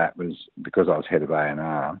after that was, because I was head of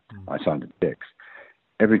A&R, I signed a text.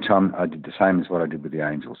 Every time I did the same as what I did with the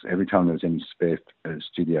Angels. Every time there was any spare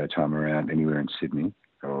studio time around anywhere in Sydney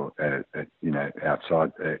or,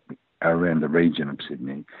 outside, around the region of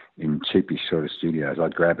Sydney, in cheapish sort of studios,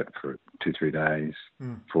 I'd grab it for 2-3 days,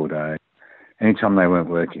 4 days. Anytime they weren't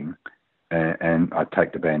working, and I'd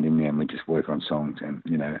take the band in there and we'd just work on songs. And,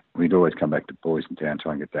 we'd always come back to Boys in Town,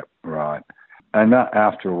 try and get that right. And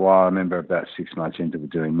after a while, I remember about 6 months into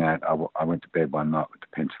doing that, I went to bed one night with the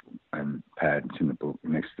pencil and pad, it's in the book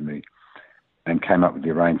next to me, and came up with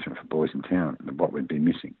the arrangement for Boys in Town, and what we'd be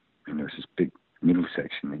missing. And there was this big middle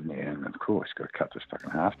section in there, and of course, got to cut this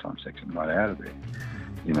fucking halftime section right out of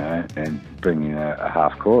there, and bring in a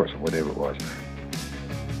half chorus or whatever it was.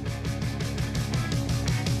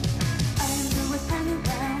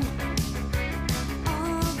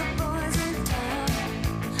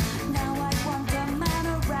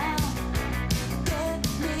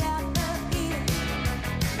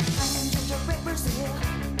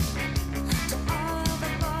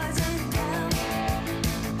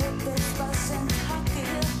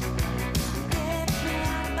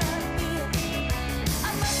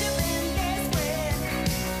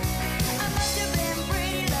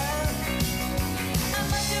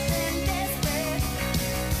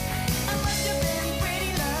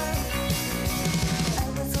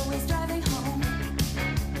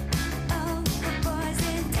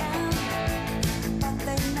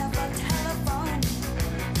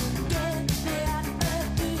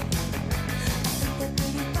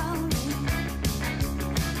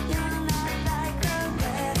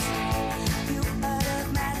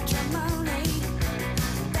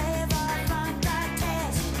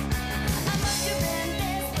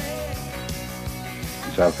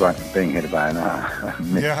 So I was like being head of A&R.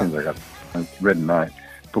 I read a note,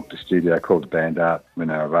 booked a studio, called the band up when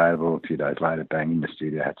they were available. A few days later, bang, in the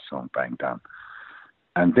studio, had the song, bang, done.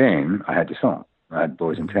 And then I had the song. I had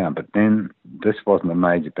Boys in Town. But then this wasn't a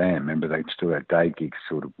major band. Remember, they still had day gigs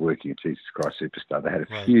sort of working at Jesus Christ Superstar. They had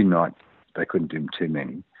a few nights. They couldn't do too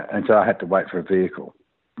many. And so I had to wait for a vehicle.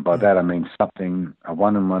 By that I mean something, a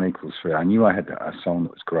 1 and 1 equals 3. I knew I had a song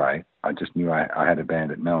that was great. I just knew I had a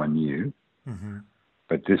band that no one knew. Mm-hmm.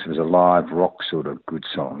 But this was a live rock sort of good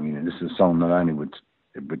song. This is a song that only would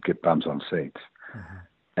get bums on seats. Mm-hmm.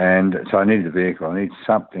 And so I needed a vehicle. I needed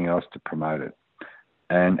something else to promote it.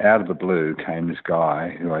 And out of the blue came this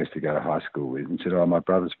guy who I used to go to high school with and said, my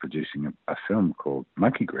brother's producing a film called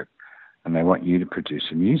Monkey Grip, and they want you to produce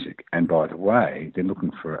some music. And by the way, they're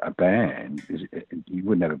looking for a band. You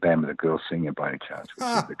wouldn't have a band with a girl singer by any chance.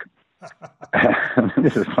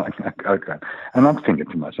 This is like, okay. And I'm thinking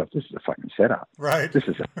to myself, this is a fucking setup. Right. This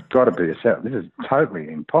has got to be a setup. This is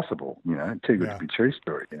totally impossible, too good to be true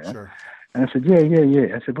story, Sure. And I said,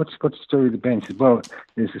 yeah. I said, what's the story of the band? He said, well,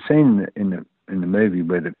 there's a scene in the movie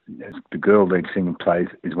where the girl lead singer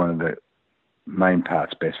is one of the main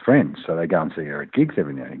part's best friends. So they go and see her at gigs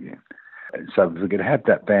every now and again. So if we could have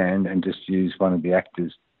that band and just use one of the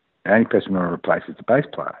actors, the only person we want to replace is the bass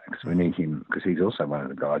player, because we need him, because he's also one of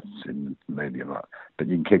the guys in the movie a lot. But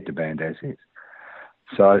you can keep the band as is.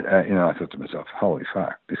 So, I thought to myself, holy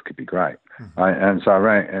fuck, this could be great. Mm-hmm. So I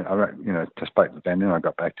rang, to spoke to the band, and I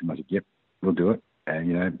got back to him. I said, yep, we'll do it.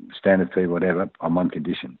 And, standard fee, whatever, on one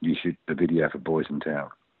condition. You shoot the video for Boys in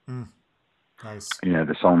Town. Mm. Nice.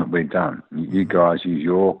 The song that we'd done. You guys use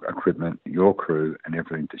your equipment, your crew, and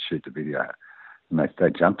everything to shoot the video. And they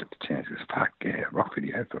jumped at the chance. It was, fuck, yeah, rock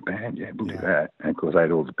video for a band, yeah, we'll do that. And, of course, they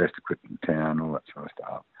had all the best equipment in town, all that sort of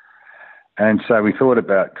stuff. And so we thought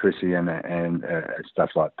about Chrissy and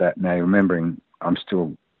stuff like that. Now, remembering I'm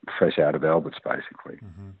still fresh out of Albert's, basically,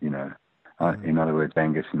 in other words,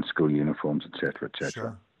 Angus in school uniforms, et cetera, et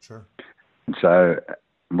cetera. Sure. And so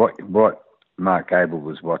what Mark Gable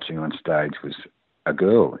was watching on stage was a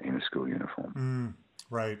girl in a school uniform.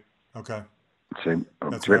 Right. Okay. So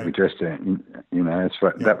That's we right. dressed her, that's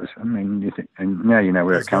right. Yeah. That was, you think, and now you know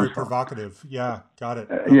where That's it comes very provocative. Yeah, got it.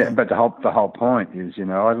 Okay. Yeah, but the whole point is, I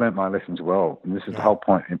learnt my lessons well, and this is the whole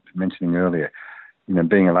point in mentioning earlier.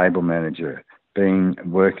 Being a label manager,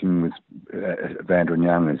 working with Vander and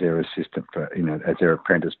Young as their assistant for, as their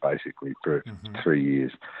apprentice basically for 3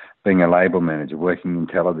 years. Being a label manager, working in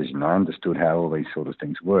television, I understood how all these sort of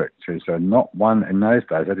things work. So not one, in those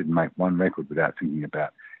days, I didn't make one record without thinking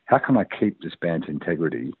about how can I keep this band's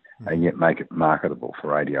integrity and yet make it marketable for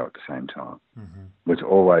radio at the same time. Was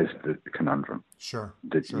always the conundrum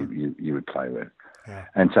that you would play with. Yeah.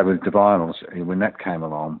 And so with the vinyls, when that came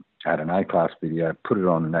along, I had an A-class video, put it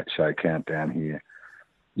on that show Countdown here,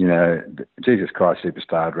 You know, Jesus Christ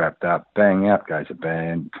Superstar wrapped up, bang, out goes a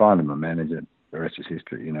band, find them a manager, the rest is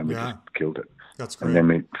history. You know, we just killed it. That's great. And then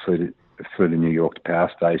we flew to New York to Power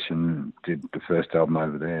Station, did the first album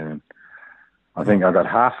over there, and I think I got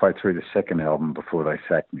halfway through the second album before they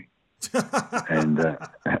sacked me. And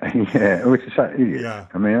yeah, which is so idiot. Yeah.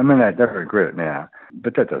 I mean, they regret it now,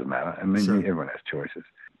 but that doesn't matter. I mean, everyone has choices.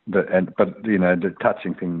 But you know, the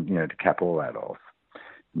touching thing, you know, to cap all that off,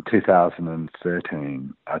 in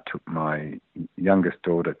 2013, I took my youngest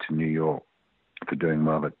daughter to New York for doing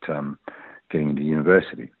well at getting into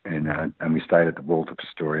university, and we stayed at the Waldorf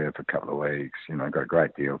Astoria for a couple of weeks. You know, I got a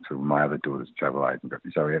great deal to my other daughter's travel agent.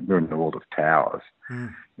 So we were in the Waldorf Towers. You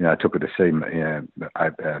know, I took her to see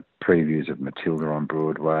previews of Matilda on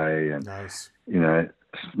Broadway, and you know,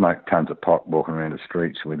 smoked tons of pot walking around the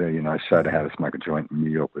streets with her. You know, showed her how to smoke a joint in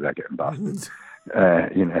New York without getting busted.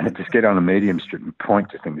 You know, just get on a medium strip and point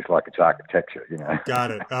to things like it's architecture, you know.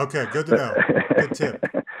 Got it. Okay, good to know. Good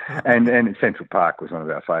tip. and Central Park was one of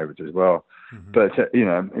our favourites as well. But you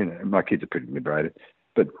know, my kids are pretty liberated.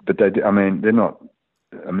 But they, I mean, they're not.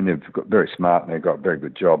 I mean, they've got very smart and they've got very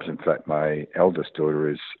good jobs. In fact, my eldest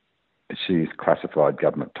daughter she's classified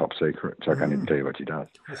government top secret, so I can't even tell you what she does.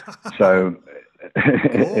 So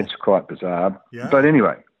it's quite bizarre. Yeah. But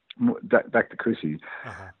anyway, back to Chrissy.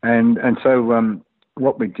 And so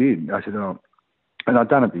what we did, I said, and I'd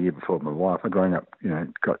done it the year before with my wife. I'd growing up, you know,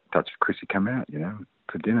 got in touch with Chrissy, come out, you know,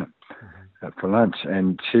 for dinner, for lunch.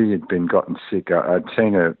 And she had been gotten sick. I'd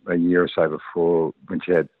seen her a year or so before when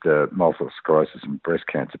she had multiple sclerosis and breast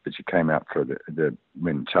cancer, but she came out for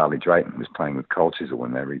when Charlie Drayton was playing with Cold Chisel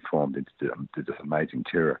when they reformed into this amazing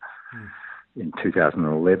terror. In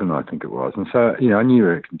 2011, I think it was. And so, you know, I knew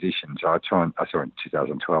her condition. So I saw her in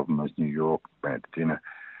 2012 and I was in New York, went out to dinner.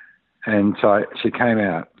 And so she came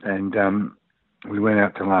out and we went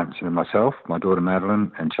out to lunch, and myself, my daughter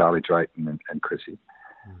Madeline, and Charlie Drayton and Chrissy,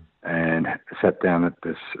 and sat down at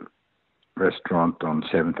this restaurant on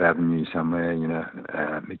 7th Avenue somewhere, you know,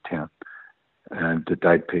 Midtown, that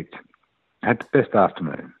they'd picked. Had the best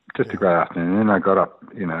afternoon, just a great afternoon. And then I got up,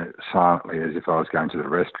 you know, silently as if I was going to the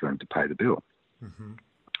restaurant to pay the bill.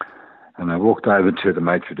 And I walked over to the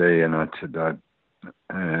maitre d' and I said,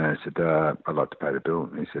 I'd like to pay the bill.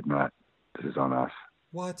 And he said, mate, this is on us.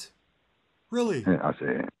 What? Really? Yeah, I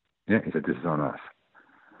said, yeah. He said, this is on us.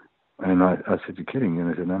 And I said, you're kidding?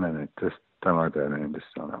 And I said, no, just don't worry about it, this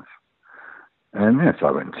is on us. And then so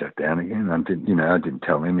I went and sat down again. I didn't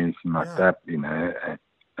tell him anything like that, you know.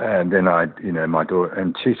 And then my daughter,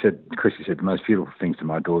 and Chrissy said the most beautiful things to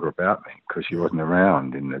my daughter about me, because she wasn't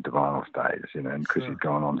around in the divinal stage, you know, and Chrissy had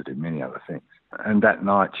gone on to do many other things. And that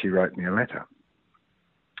night she wrote me a letter,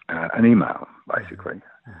 an email, basically,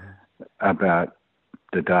 about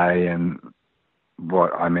the day and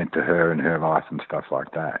what I meant to her and her life and stuff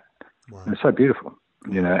like that. Wow. It was so beautiful,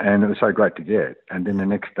 you know, and it was so great to get. And then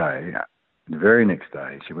the very next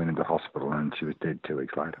day, she went into hospital and she was dead 2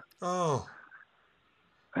 weeks later. Oh.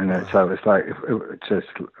 And so it's like it just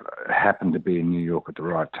happened to be in New York at the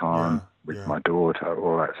right time with my daughter,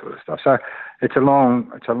 all that sort of stuff. So it's a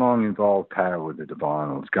long, involved tale with the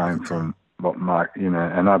divinals, going from what Mike, you know,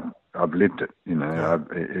 and I've lived it, you know.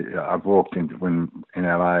 I've walked into in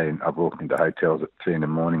LA, and I've walked into hotels at 3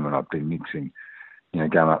 a.m. when I've been mixing, you know,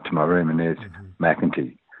 going up to my room, and there's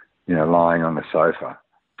McEntee, you know, lying on the sofa,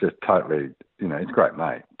 just totally, you know, he's a great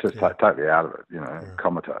mate, just totally out of it, you know,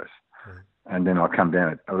 comatose. And then I come down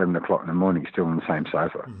at 11 o'clock in the morning, still on the same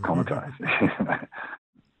sofa, comatose.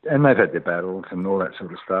 And they've had their battles and all that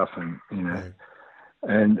sort of stuff, and you know,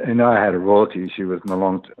 and I had a royalty issue with my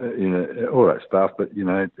you know, all that stuff, but you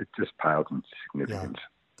know, it just pales in significance.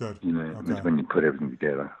 Yeah. Good. You know, when you put everything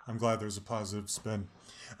together. I'm glad there's a positive spin.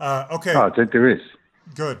 Okay. Oh, there is.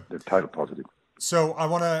 Good. The total positive. So I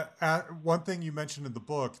want to add one thing you mentioned in the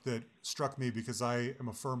book that struck me, because I am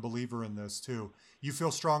a firm believer in this too. You feel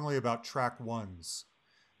strongly about track ones,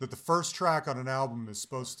 that the first track on an album is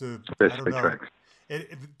supposed to, tracks.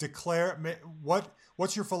 Declare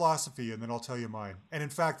what's your philosophy, and then I'll tell you mine. And in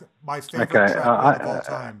fact, my favorite track of all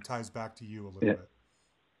time ties back to you a little bit.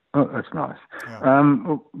 Oh, that's nice.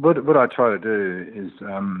 Yeah. What I try to do is,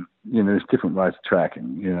 you know, there's different ways of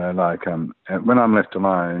tracking. You know, like when I'm left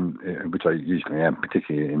alone, which I usually am,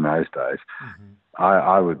 particularly in those days,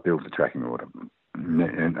 I would build the tracking order.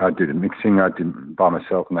 And I do the mixing. I did by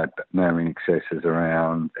myself, no excesses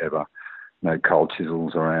around ever, no Cold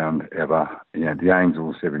Chisels around ever. You know, the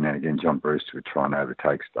Angels every now and again, John Brewster would try and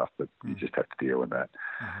overtake stuff, but you just have to deal with that.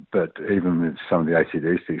 But even with some of the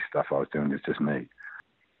AC/DC stuff I was doing, it's just me.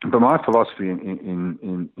 But my philosophy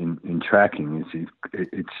in tracking is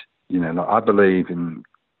it's, you know, I believe in,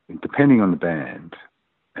 depending on the band,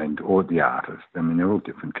 and or the artist. I mean, they're all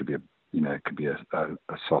different. Could be a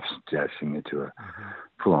soft jazz singer to a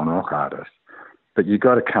full-on rock artist. But you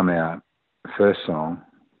got to come out the first song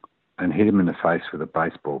and hit him in the face with a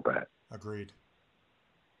baseball bat. Agreed.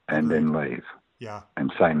 And then leave. Yeah.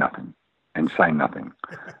 And say nothing.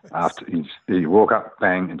 After you walk up,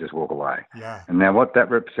 bang, and just walk away. Yeah. And now what that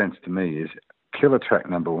represents to me is killer track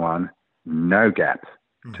number one, no gap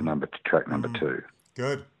to track number two.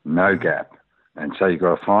 Good. No gap. And so you've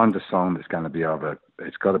got to find a song that's going to be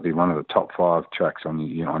it's got to be one of the top 5 tracks on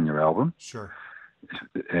your album. Sure.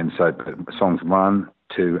 And so songs 1,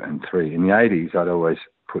 2, and 3. In the 80s, I'd always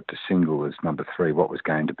put the single as number 3, what was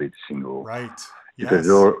going to be the single. Right. Yes.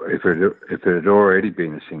 If it had already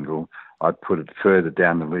been a single, I'd put it further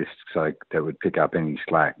down the list so that would pick up any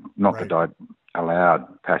slack. Not that I'd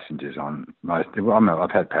allowed passengers on most.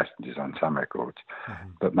 I've had passengers on some records,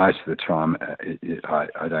 but most of the time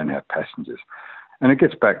I don't have passengers. And it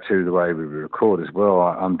gets back to the way we record as well.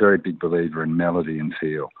 I'm a very big believer in melody and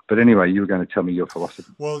feel. But anyway, you were going to tell me your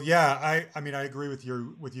philosophy. Well, yeah, I mean, I agree with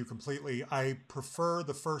you completely. I prefer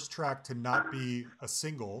the first track to not be a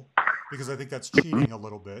single because I think that's cheating a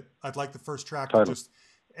little bit. I'd like the first track to just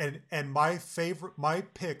and my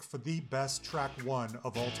pick for the best track 1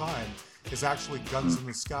 of all time is actually Guns in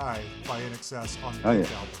the Sky by INXS on the album.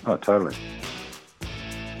 Oh, totally.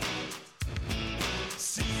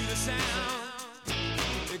 See the sound,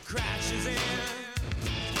 it crashes in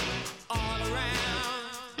all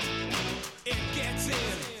around, it gets in.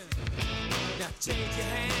 Now take your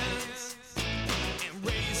hands and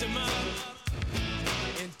raise them up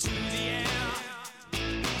into the air.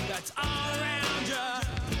 That's all around you.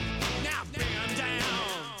 Now bring them down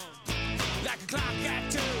like a clock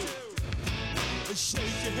at 2. Shake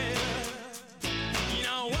your head, you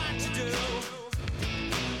know what to do.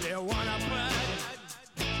 They wanna put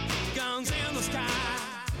guns in the sky.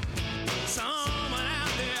 Someone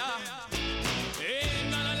out there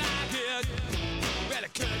ain't gonna like it, but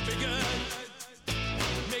it could be good.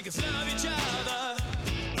 Make us love each other.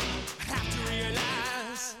 Have to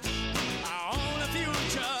realize our own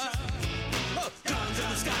future. Oh, guns in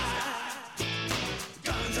the sky,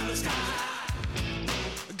 guns in the sky,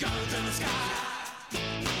 guns in the sky.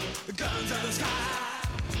 Guns in the sky,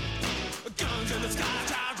 guns in the sky.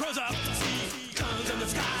 Child grows up to see guns in the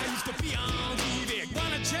sky. Used to be on TV.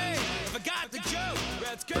 Wanna change? Forgot the joke.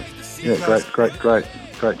 That's great to see. Yeah,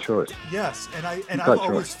 great choice. Yes, and I've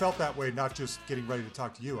always felt that way. Not just getting ready to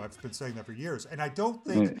talk to you. I've been saying that for years, and I don't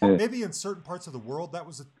think maybe in certain parts of the world that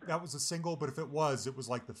was a single. But if it was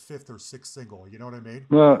like the 5th or 6th single. You know what I mean?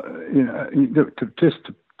 Well, just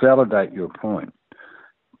to validate your point,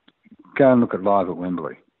 go and look at Live at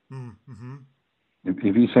Wembley. Mm-hmm.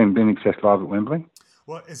 Have you seen INXS live at Wembley?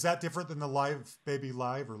 Well, is that different than the Live Baby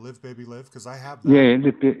Live or Live Baby Live? Because I have that.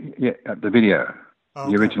 The video,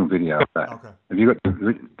 the original video of that. Okay. Have you got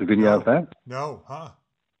the video of that? No, huh?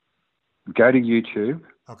 Go to YouTube.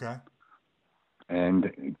 Okay.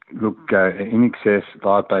 And look, INXS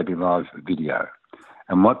Live Baby Live video.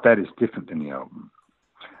 And what that is different than the album.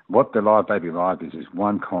 What the Live Baby Live is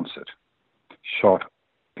one concert shot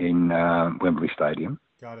in Wembley Stadium.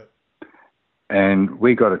 Got it. And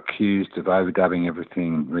we got accused of overdubbing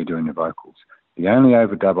everything and redoing the vocals. The only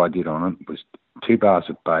overdub I did on it was 2 bars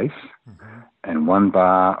of bass and 1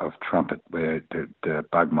 bar of trumpet where the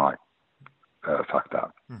bug mic fucked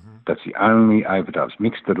up. That's the only overdubs.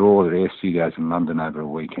 Mixed it all at Air Studios in London over a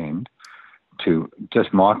weekend to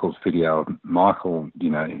just Michael's video. Michael,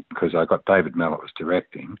 because I got David Mellett was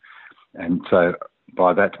directing. And so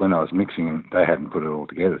by that, when I was mixing, they hadn't put it all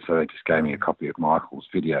together, so they just gave me a copy of Michael's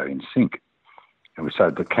video in sync. It was so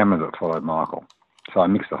the camera that followed Michael. So I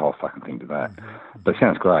mixed the whole fucking thing to that. But it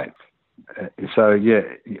sounds great. But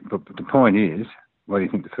the point is, what do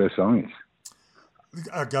you think the first song is?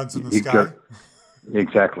 Guns in the Sky.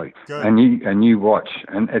 Exactly. Good. And you watch,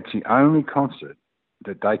 and it's the only concert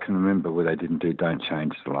that they can remember where they didn't do "Don't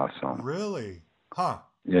Change" as the last song. Really? Huh.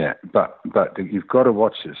 Yeah, but you've got to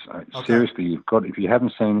watch this. Okay. Seriously, if you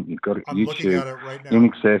haven't seen it, you've got to YouTube. Looking at it right now.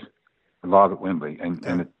 INXS live at Wembley, and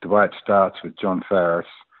the way it starts with John Farris,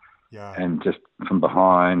 and just from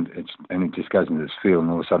behind, it just goes into this feel,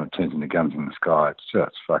 and all of a sudden it turns into Guns in the Sky.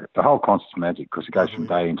 It's fuck it. The whole concert's magic because it goes from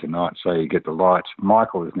day into night, so you get the lights.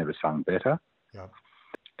 Michael has never sung better. Yeah.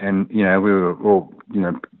 And, we were all,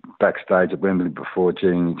 backstage at Wembley before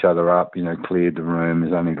geeing each other up, cleared the room.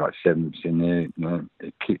 There's only like 7 of us in there,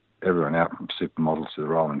 it kicked everyone out from supermodels to the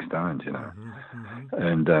Rolling Stones,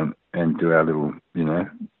 and do our little,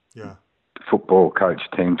 football coach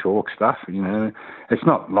team talk stuff, It's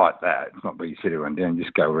not like that. It's not where you sit everyone down,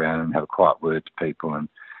 just go around and have a quiet word to people. And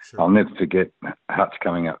I'll never forget Hutch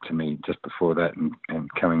coming up to me just before that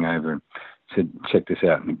and coming over and said, "Check this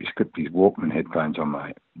out." And he's got these Walkman headphones on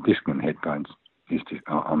my Discman headphones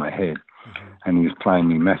on my head, and he was playing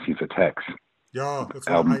me Massive Attacks. Yeah, that's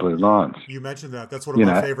album Blue Lines. You mentioned that. That's one of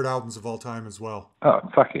my favorite albums of all time as well. Oh,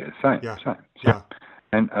 fuck yeah, same. Yeah.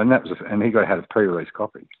 And that was and he had a pre-release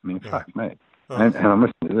copy. I mean, fuck me. And I'm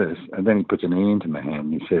listening to this, and then he puts an E into my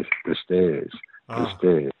hand, and he says, "The stairs, the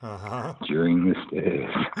stairs, during the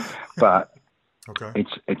stairs." But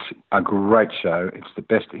it's a great show. It's the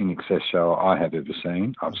best In Excess show I have ever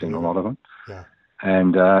seen. I've seen a lot of them. Yeah.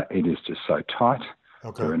 And it is just so tight.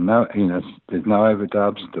 Okay. There are no, there's no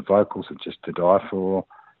overdubs. The vocals are just to die for.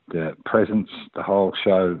 The presence, the whole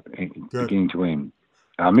show, beginning to end.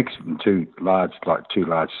 I mixed it in two large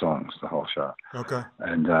songs. The whole show. Okay.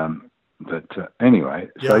 And anyway,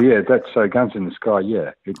 so Guns in the Sky.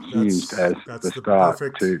 Yeah, it's used as the start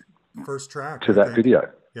to first track to that video.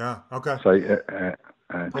 Yeah. Okay. So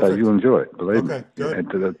you'll enjoy it. Believe me. Good.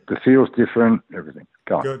 The feel's different. Everything.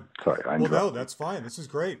 Go on. Good. Sorry, I no, that's fine. This is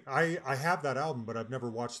great. I have that album, but I've never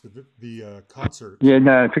watched the concert. Yeah,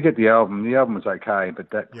 no, forget the album. The album was okay, but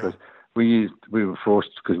because we were forced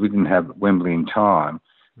because we didn't have Wembley in time,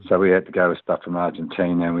 so we had to go with stuff from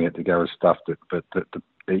Argentina, and we had to go with stuff but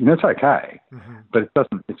it's okay, but it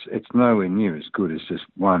doesn't. It's nowhere near as good as just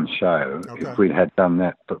one show. Okay. If we had done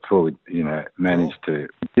that before we managed to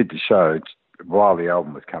did the show while the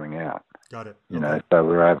album was coming out. Got it. So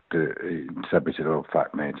we were able to. So we said, "Oh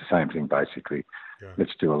fuck, man, it's the same thing basically. Yeah.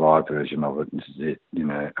 Let's do a live version of it." And this is it,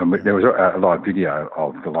 And there was a live video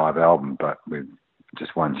of the live album, but with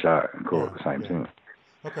just one show and call it the same thing.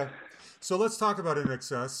 Okay, so let's talk about In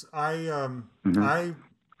Excess.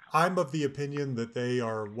 I'm of the opinion that they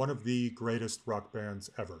are one of the greatest rock bands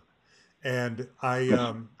ever, and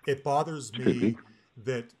it bothers me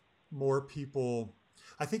that more people.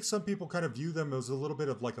 I think some people kind of view them as a little bit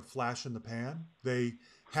of like a flash in the pan. They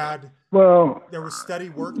had there was steady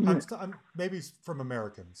work, maybe from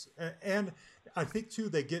Americans, and I think too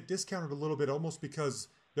they get discounted a little bit almost because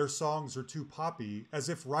their songs are too poppy, as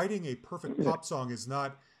if writing a perfect pop song is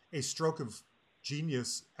not a stroke of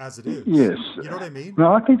genius as it is. Yes, you know what I mean?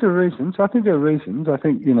 No, I think there are reasons. I think they're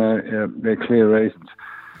clear reasons.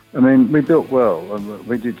 I mean, we built well.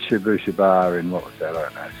 We did Shabu Shabar in, what was that, I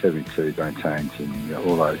don't know, 72, Don't Change, and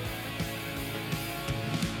all those.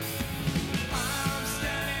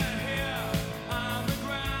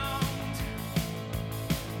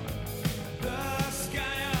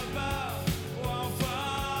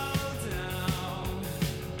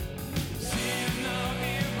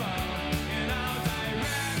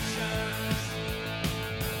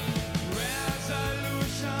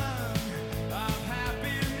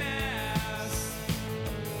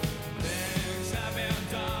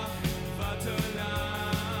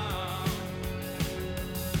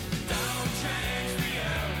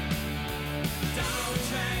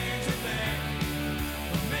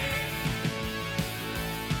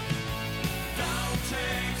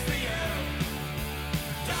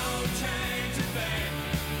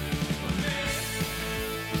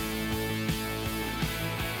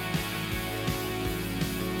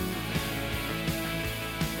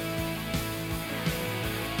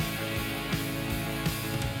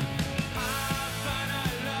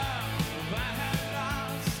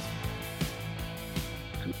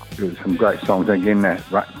 Some great songs again, that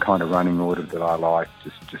kind of running order that I like,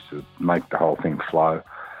 just to make the whole thing flow.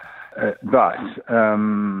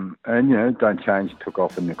 Don't Change took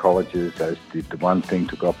off in the colleges, as did The One Thing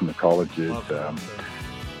took off in the colleges.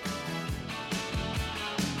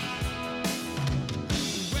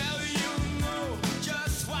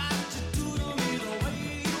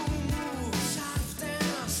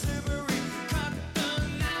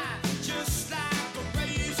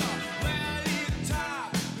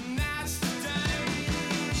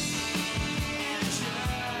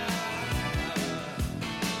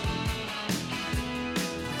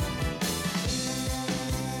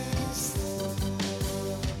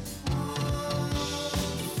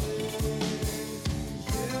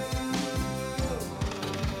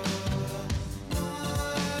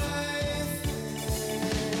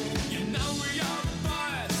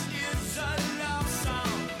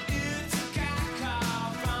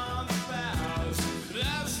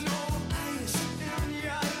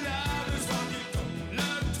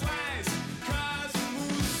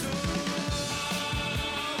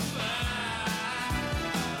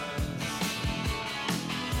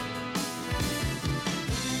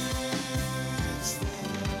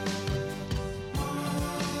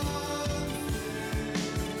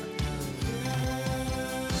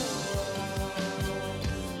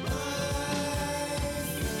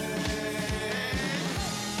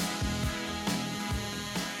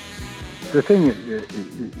 the thing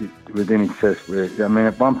with NXS, I mean,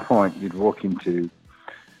 at one point you'd walk into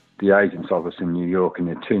the agent's office in New York and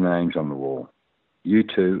there are two names on the wall,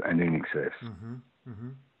 U2 and NXS,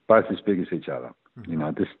 both as big as each other. You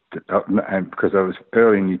know, and because I was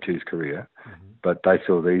early in U2's career, but they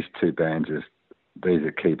saw these two bands as these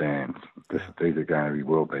are key bands. These are going to be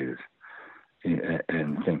world beaters.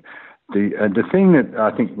 And thing. The thing that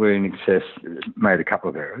I think where NXS made a couple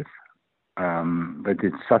of errors. They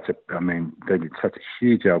did such a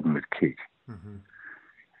huge album with Kick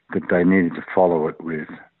that they needed to follow it with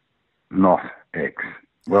not X.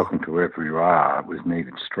 Welcome to Wherever You Are was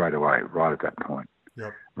needed straight away, right at that point,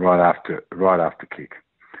 right after Kick,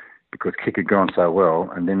 because Kick had gone so well,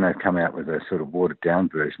 and then they've come out with a sort of watered down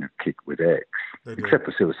version of Kick with X, except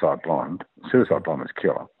for Suicide Blonde. Suicide Blonde was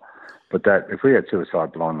killer, but that if we had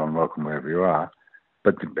Suicide Blonde on Welcome Wherever You Are.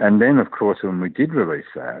 And then, of course, when we did release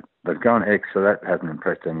that, they've gone X, so that hasn't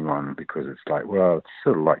impressed anyone because it's like, well, it's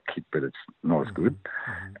sort of like Kick, but it's not as good.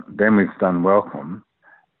 Then we've done Welcome,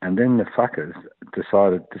 and then the fuckers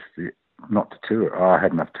decided not to tour. Oh, I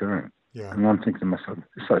had enough touring. Yeah. And I'm thinking to myself,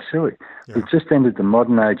 it's so silly. Yeah. We've just entered the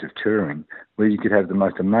modern age of touring where you could have the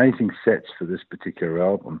most amazing sets for this particular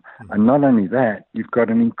album. And not only that, you've got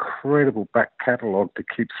an incredible back catalogue to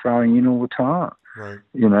keep throwing in all the time. Right.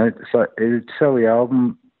 You know, so it'd sell the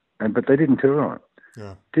album, but they didn't tour on it.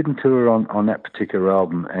 Yeah. Didn't tour on that particular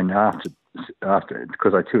album, and after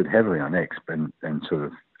because I toured heavily on X and sort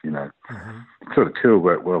of, you know, sort of tour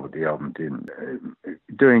worked well, but the album didn't.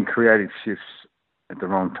 Doing creative shifts at the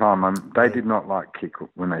wrong time. They did not like Kick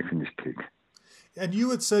when they finished Kick. And you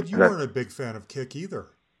had said you weren't a big fan of Kick either.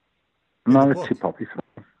 No, it's too poppy.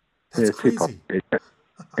 That's crazy.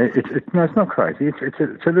 It's not crazy.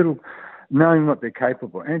 It's a little. Knowing what they're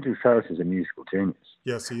capable, Andrew Farriss is a musical genius.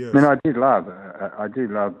 Yes, he is. I mean, I do love,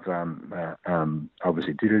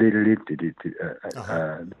 obviously,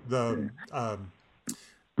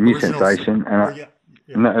 New Sensation, and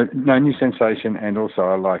New Sensation, and also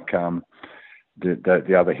I like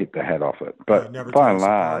the other hit they had off it. But by and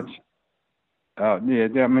large, I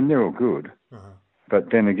mean they're all good. But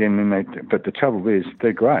then again, but the trouble is,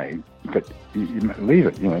 they're great, but you leave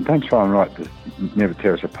it, you know, don't try and write the Never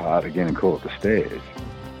Tear Us Apart again and call it The Stairs.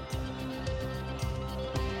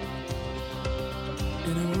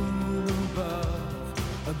 In a room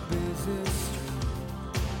above a busy street,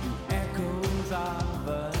 the echoes of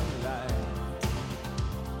the light,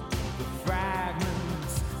 the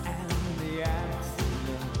fragments and the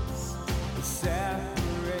accidents,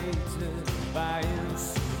 separated by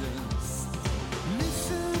incidents.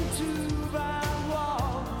 Listen to my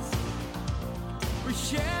walls. We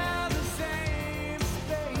share the same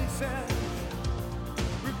spaces,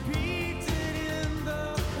 repeated in the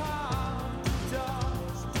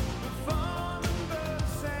corridors, performing the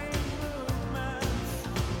same movements.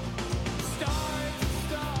 Story to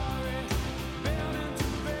story, building to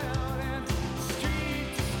building,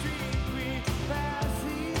 street to street, we pass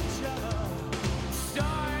each other.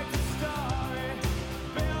 Story to story,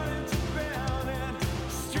 building to building,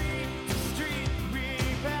 street to street, we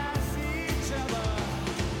pass each other.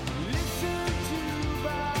 Listen to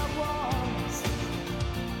our walls.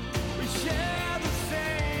 We share the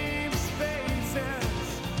same spaces,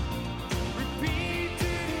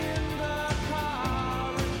 repeated in the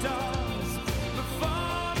corridors,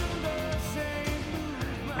 performing the same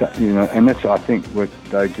movements. You know, and that's, I think, what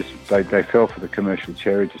they fell for the commercial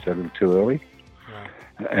cherry just a little too early.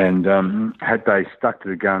 And had they stuck to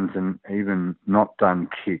the guns and even not done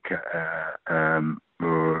Kick, and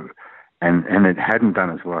it hadn't done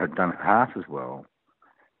as well, had done it half as well,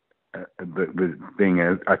 but with being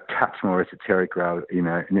a touch more esoteric rather, you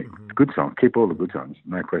know, and good song, keep all the good songs,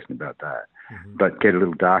 no question about that, but get a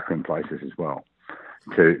little darker in places as well.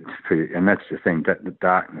 And that's the thing, that the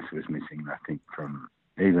darkness was missing, I think, from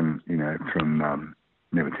even, you know, from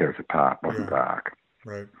Never Tear Us Apart, wasn't dark.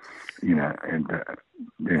 Right. You know, and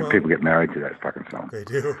people get married to that fucking song. They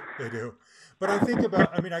do. But I think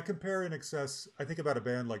about, I mean, I compare In Excess, I think about a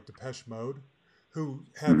band like Depeche Mode, who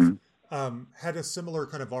have had a similar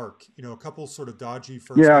kind of arc, you know, a couple sort of dodgy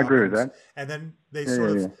first albums, I agree with that. And then they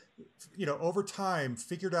sort of, you know, over time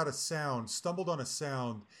figured out a sound, stumbled on a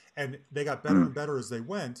sound, and they got better and better as they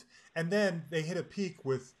went. And then they hit a peak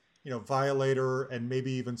with, you know, Violator and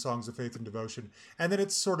maybe even Songs of Faith and Devotion. And then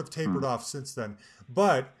it's sort of tapered off since then.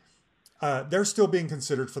 But they're still being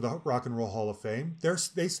considered for the Rock and Roll Hall of Fame.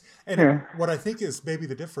 What I think is maybe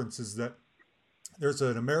the difference is that there's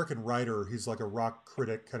an American writer, he's like a rock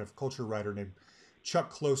critic, kind of culture writer named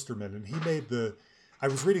Chuck Klosterman, and he made I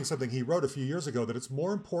was reading something he wrote a few years ago that it's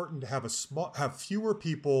more important to have fewer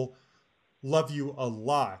people love you a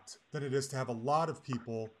lot than it is to have a lot of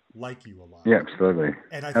people like you a lot. Yeah, absolutely.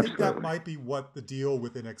 And I think absolutely. that might be what the deal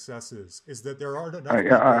with In Excess is that there aren't enough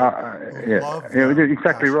people who love them you're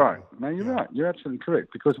exactly right. passionately. No, you're right. You're absolutely correct.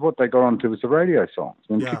 Because what they got onto was the radio songs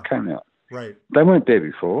when Kick came out. Right. They weren't there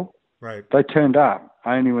before. Right. They turned up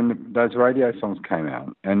only when those radio songs came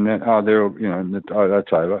out, and then, they're all,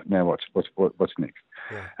 that's over. Now what's next?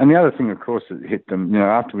 Yeah. And the other thing, of course, that hit them,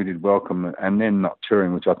 after we did Welcome and then not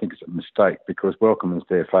touring, which I think is a mistake, because Welcome was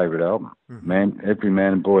their favourite album. Mm-hmm. Every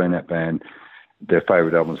man and boy in that band, their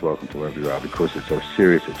favourite album is Welcome to Wherever You Are, because it's a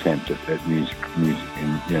serious attempt at music,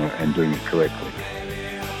 and doing it correctly.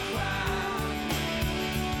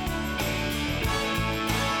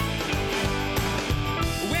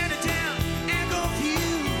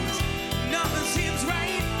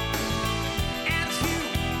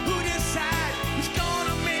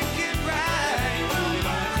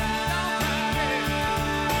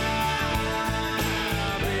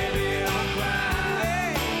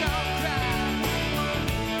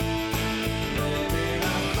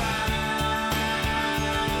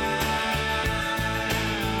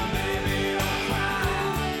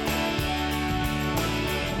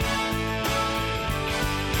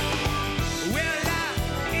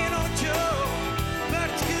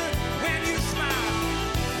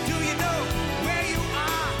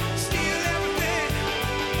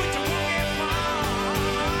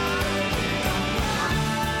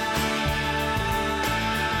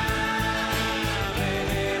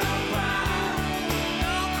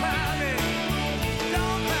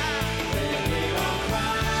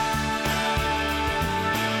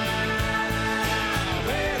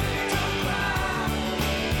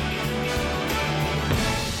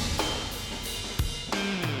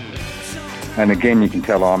 And again, you can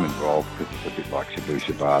tell I'm involved because it's a bit like Shabu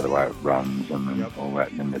Shabar, the way it runs and all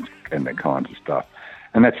that, and that kind of stuff.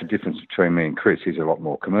 And that's the difference between me and Chris. He's a lot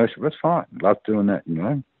more commercial. That's fine. Love doing that,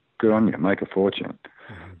 Good on you. Make a fortune.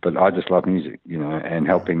 Mm-hmm. But I just love music, and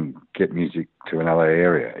helping get music to another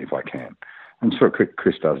area if I can. And sure,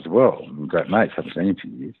 Chris does as well. We're great mates. Haven't seen him for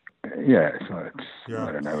years. Yeah, so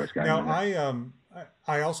I don't know what's going on. Now,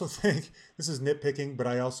 I also think, this is nitpicking, but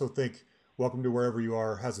I also think Welcome to Wherever You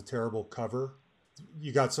Are has a terrible cover.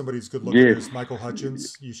 You got somebody who's good looking as Michael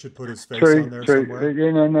Hutchence. You should put his face on there somewhere.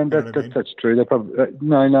 Yeah, that's true. They probably,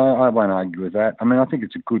 no, I won't argue with that. I mean, I think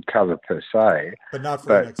it's a good cover per se. But not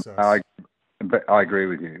for In Excess. But I agree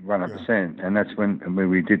with you 100%. Yeah. And that's when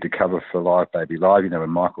we did the cover for Live Baby Live, when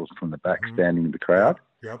Michael's from the back standing in the crowd.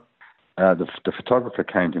 Yep. The photographer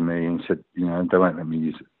came to me and said, they won't let me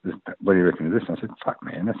use it. What do you reckon of this? And I said, fuck,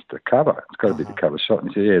 man, that's the cover. It's got to be the cover shot. And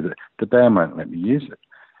he said, yeah, the band won't let me use it.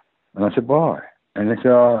 And I said, why? And they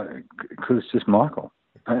said, because it's just Michael.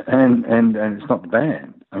 And it's not the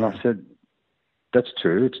band. And I said, that's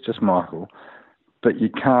true, it's just Michael. But you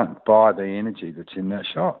can't buy the energy that's in that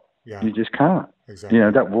shot. Yeah. You just can't. Exactly.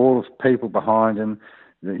 That wall of people behind him,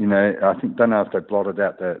 I don't know if they blotted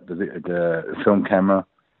out the film camera,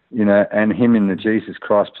 and him in the Jesus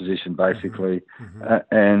Christ position, basically.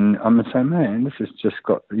 Mm-hmm. And I'm saying, man, this has just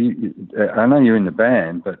got... I know you're in the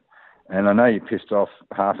band, and I know you're pissed off,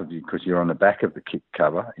 half of you, because you're on the back of the kit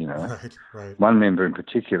cover, Right. One member in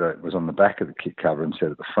particular was on the back of the kit cover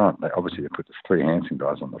instead of the front. They put the three handsome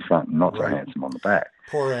guys on the front and not so handsome on the back.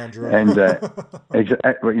 Poor Andrew. And,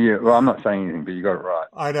 well, I'm not saying anything, but you got it right.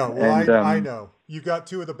 I know. Well, I know. You got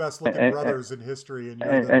two of the best looking brothers in history, and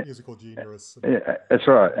you're the musical genius. Yeah, that's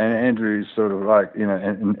right. And Andrew's sort of like,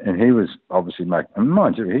 and he was obviously making, and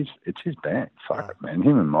mind you, it's his band. Fuck it, man.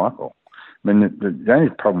 Him and Michael. I mean, the only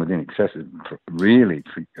problem with In Excess really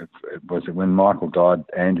was that when Michael died,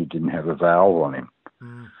 Andrew didn't have a valve on him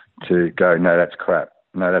to go, no, that's crap.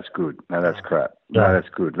 No, that's good. No, that's crap. No, that's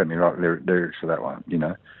good. Let me write lyrics for that one,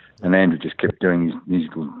 And Andrew just kept doing his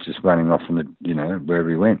musical, just running off from the, wherever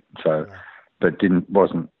he went. So, but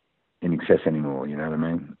wasn't In Excess anymore, you know what I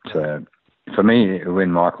mean? So, for me,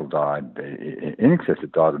 when Michael died, In Excess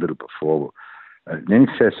had died a little before. In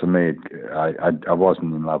Excess, for me, I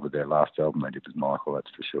wasn't in love with their last album they did with Michael,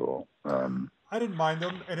 that's for sure. I didn't mind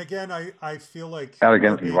them, and again, I feel like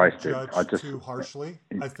arrogantly wasted. Too harshly.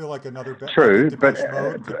 I feel like another band, true, but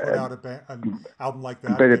put out an album like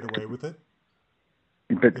that and get away with it.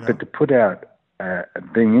 But to put out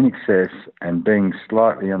being In Excess and being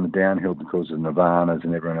slightly on the downhill because of Nirvana's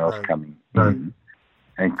and everyone else coming in,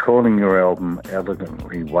 and calling your album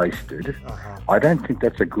elegantly wasted, I don't think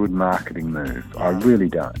that's a good marketing move. I really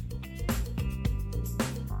don't.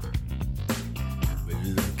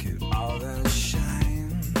 Look at all the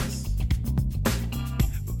shines.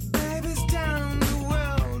 Baby's down the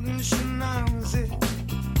world and she knows it.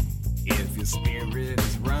 If your spirit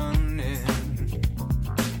is running,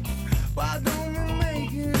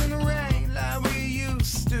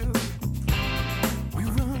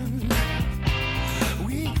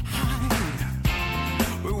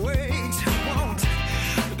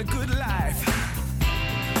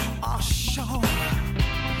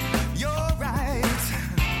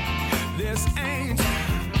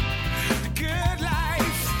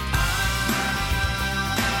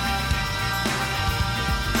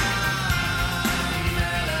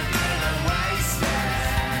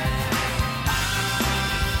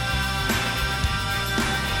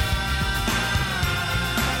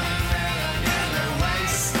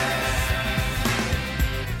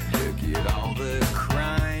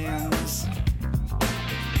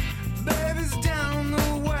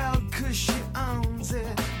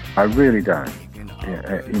 I really don't.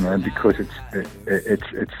 Yeah, because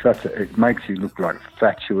it's such it makes you look like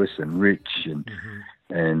fatuous and rich and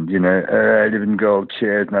I live in gold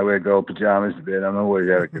chairs and I wear gold pajamas to bed. I'm always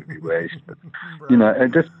out of the West. But,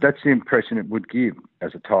 and that's the impression it would give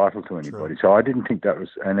as a title to anybody. So I didn't think that was,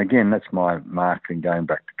 and again, that's my marketing going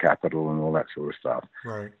back to Capital and all that sort of stuff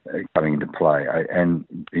coming into play.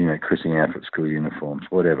 Chrissy Outfit school uniforms,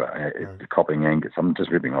 whatever, copying Angus. I'm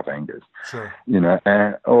just ripping off Angus. Sure.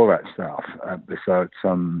 And all that stuff. So it's,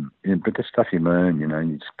 but the stuff you learn,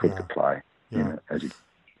 and you just put to play, as you.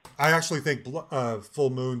 I actually think Full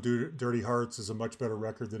Moon, Dirty Hearts is a much better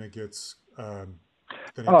record than it gets.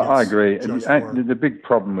 I agree. And the big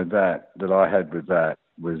problem with that I had with that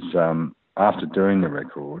was after doing the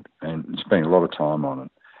record and spending a lot of time on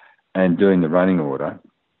it and doing the running order,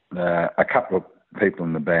 a couple of people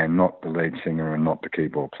in the band, not the lead singer and not the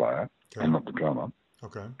keyboard player and not the drummer.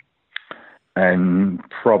 Okay. And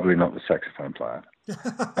probably not the saxophone player.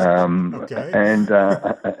 Okay. And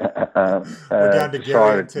we're down to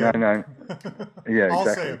Gary and Tim. No. Yeah, I'll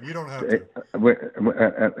exactly. say them. You don't have to.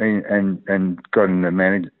 And got in the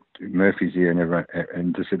manager Murphy's ear and everyone,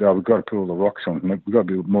 and just said, "Oh, we've got to put all the rock songs. We've got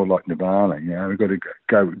to be more like Nirvana. We've got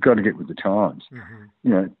to get with the times.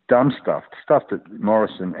 Dumb stuff that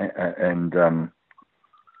Morrison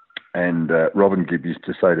and Robin Gibb used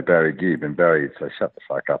to say to Barry Gibb, and Barry would say, "Shut the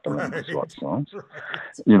fuck up and just write songs,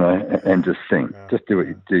 and just sing. Just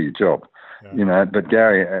do your job." But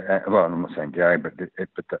Gary, well, I'm not saying Gary, but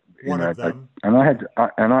one of them. And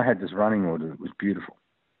I had this running order that was beautiful,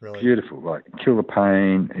 beautiful, like Kill the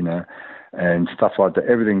Pain, and stuff like that.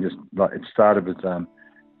 Everything just like it started with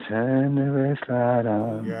 "Turn the red light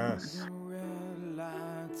on." Yes.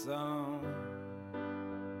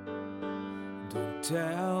 Don't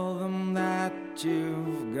tell them that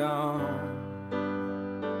you've gone.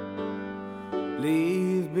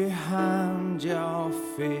 Leave behind your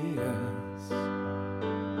fears.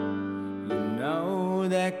 You know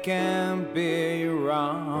that can't be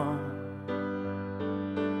wrong.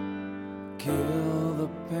 Kill the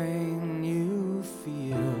pain you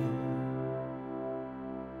feel.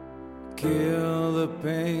 Kill the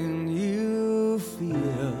pain you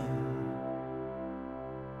feel.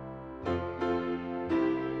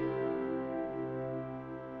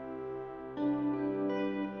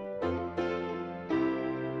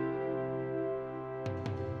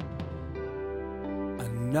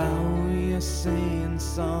 Now you're saying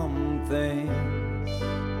some things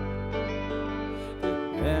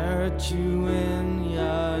that hurt you in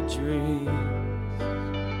your dreams.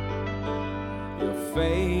 Your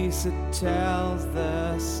face, it tells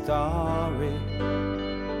the story.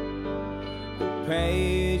 The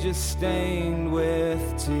page is stained with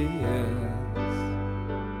tears.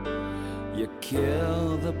 You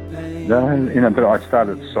kill the pain. But I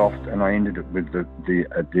started soft and I ended it with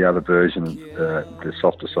the other version of the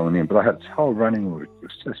softer song in the end. But I had this whole running order. It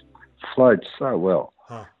was just flowed so well.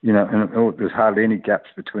 And there's hardly any gaps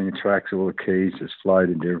between the tracks. All the keys just flowed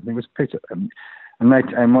into everything. It was a piece of,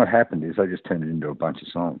 and what happened is they just turned it into a bunch of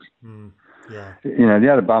songs. Yeah. The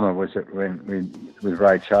other bummer was that with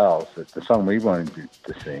Ray Charles, that the song we wanted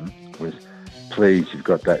to sing was "Please, You've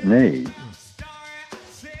Got That Need."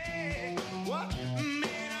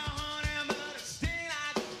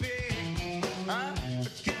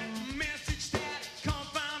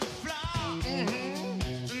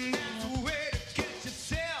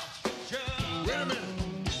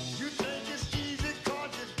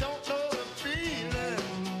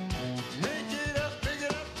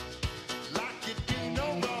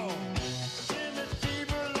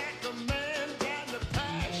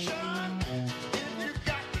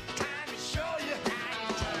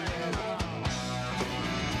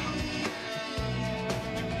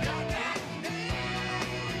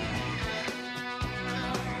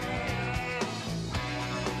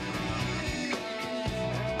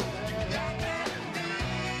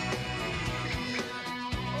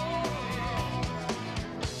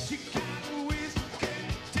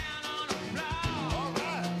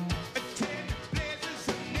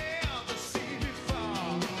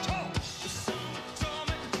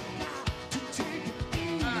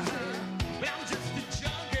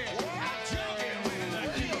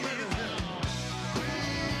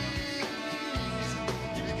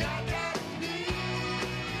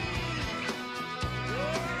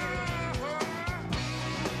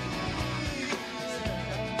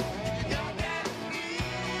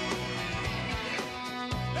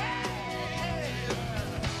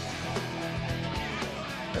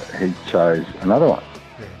 He chose another one.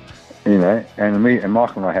 And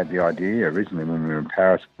Michael and I had the idea originally when we were in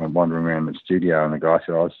Paris, wandering around the studio, and the guy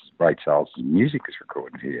said, "Oh, Ray Charles' music is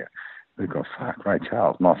recorded here." We go, "Fuck, Ray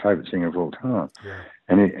Charles, my favourite singer of all time." Yeah.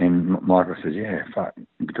 And Michael says, "Yeah, fuck, it'd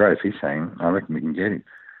be great if he's sang. I reckon we can get him."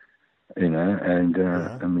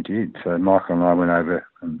 And we did. So Michael and I went over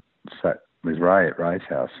and sat with Ray at Ray's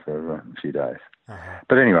house for a few days. Uh-huh.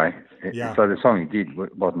 But anyway, Yeah. so the song he did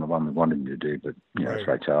wasn't the one we wanted him to do, but Right. it's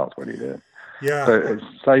Ray Charles, what he did. Yeah.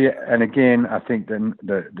 So yeah, and again, I think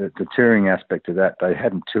the touring aspect of that, they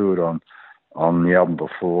hadn't toured on the album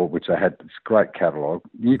before, which they had this great catalogue.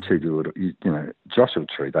 You two do it, Joshua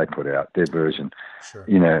Tree, they put out their version, Sure.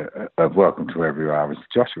 of Welcome to Wherever You Are was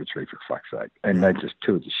Joshua Tree, for fuck's sake. And they just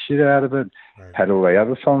toured the shit out of it, Right. had all the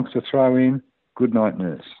other songs to throw in. Good Night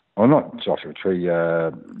Nurse. Or not Joshua Tree,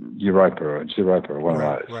 Europa or one of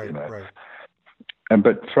those. Right.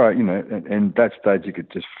 But throw, and that stage you could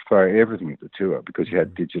just throw everything at the tour because you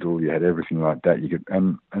had digital, you had everything like that. You could,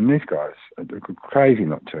 and these guys are crazy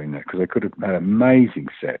not doing that because they could have had an amazing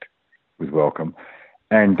set with Welcome,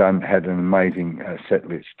 and had an amazing set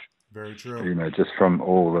list. Very true. Just from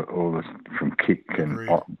all the from Kick and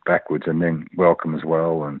Agreed. backwards, and then Welcome as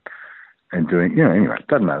well, and doing, anyway, it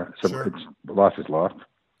doesn't matter. So Sure. life is life.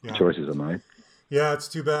 Yeah. Choices are made. Yeah, it's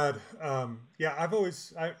too bad. I've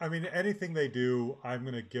always, I mean, anything they do, I'm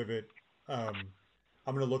going to give it, I'm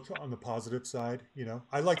going to look on the positive side,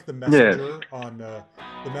 I like The Messenger on, The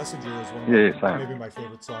Messenger is one of maybe my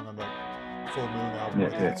favorite song on the Full Moon album. I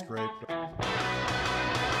think it's great.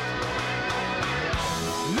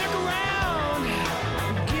 Look around,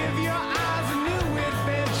 give your eyes a new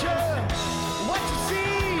adventure. What you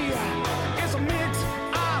see is a mix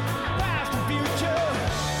of past and future.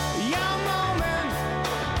 Your moment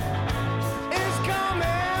is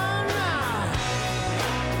coming.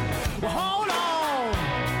 Well, hold on.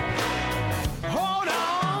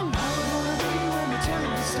 I don't wanna be when the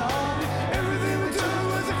children start. Everything we do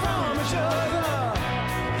is from each other.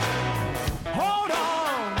 Hold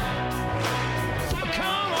on.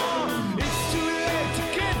 Come on, it's too late to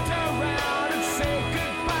get around and say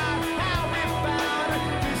goodbye. How we found it.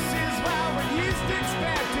 This is what we least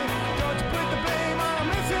expected. Don't you put the blame on a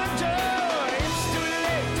messenger. It's too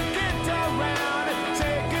late to get around and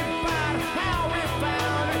say goodbye. How we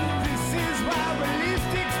found it. This is what we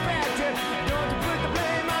least expected. Don't you put the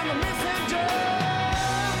blame on the messenger.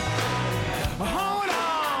 Hold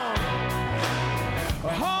on.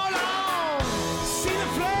 Hold on, see the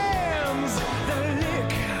flames that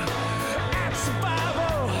lick at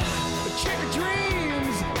survival, check your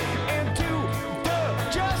dreams into the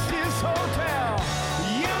Justice Hotel.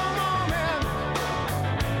 Your moment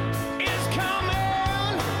is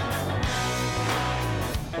coming.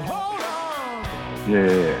 Hold on.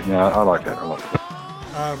 Yeah. No, I like that.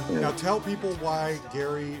 Now tell people why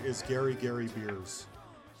Gary is Gary Beers.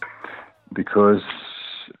 Because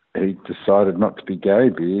he decided not to be Gary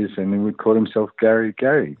Beers, and he would call himself Gary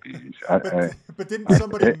Beers. But didn't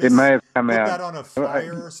somebody it may have come put out that on a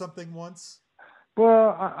flyer or something once?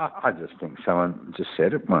 Well, I just think someone just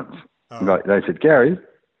said it once. Oh. Like they said, Gary,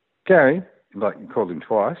 like you called him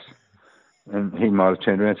twice, and he might have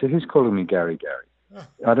turned around and said, "Who's calling me Gary?"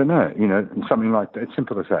 I don't know, something like that. It's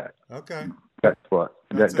simple as that. Okay. That's what.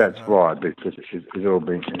 That's why. Because it's all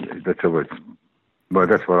been. That's always. Well,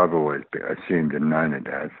 that's what I've always assumed and known it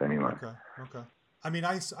as. Anyway. Okay. I mean,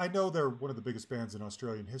 I know they're one of the biggest bands in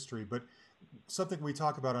Australian history, but something we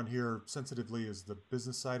talk about on here sensitively is the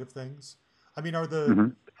business side of things. I mean, are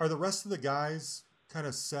the rest of the guys kind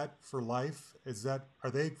of set for life? Are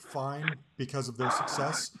they fine because of their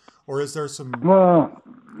success, or is there some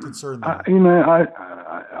concern there?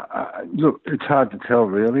 Look, it's hard to tell,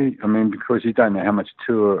 really. I mean, because you don't know how much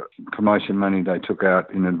tour promotion money they took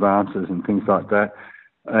out in advances and things like that.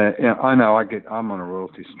 I know I'm on a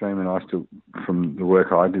royalty stream, and I still, from the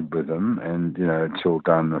work I did with them, and it's all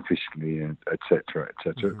done officially, and et cetera,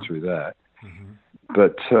 through that. Mm-hmm.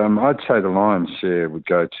 But I'd say the lion's share would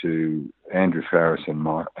go to Andrew Farris and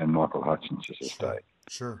Michael Hutchins' estate.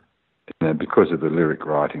 Sure. Because of the lyric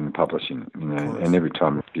writing and publishing, and every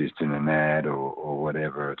time it's used in an ad or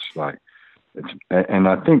whatever, and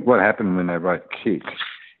I think what happened when they wrote Kick,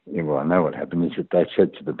 well, I know what happened, is that they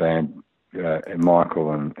said to the band,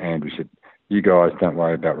 Michael and Andrew said, "You guys don't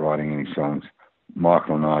worry about writing any songs.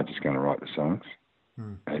 Michael and I are just going to write the songs."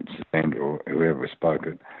 It's Andrew or whoever spoke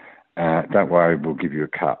it. Don't worry, we'll give you a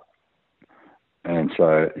cut. And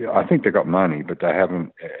so I think they got money, but they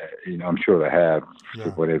haven't, I'm sure they have, for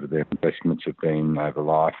whatever their investments have been over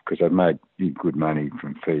life, because they've made good money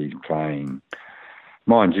from fees playing.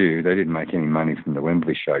 Mind you, they didn't make any money from the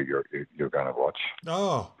Wembley show you're going to watch.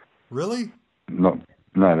 Oh, really? Not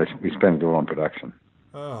No, we spent it all on production.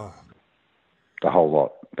 Oh, The whole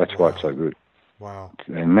lot. That's why it's so good. wow.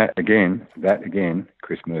 And that again,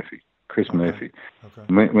 Chris Murphy. Chris Murphy.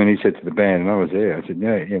 Okay. When he said to the band, and I was there, I said,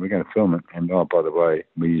 yeah, we're going to film it. And, oh, by the way,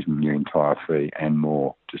 we're using your entire fee and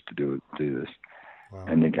more just to do this. Wow.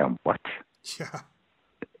 And they're going, what? Yeah.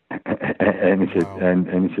 And he said, Wow.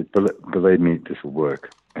 and he said, believe me, this will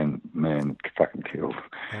work. And man, it fucking killed.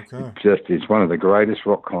 Okay. It's one of the greatest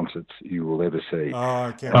rock concerts you will ever see. Oh,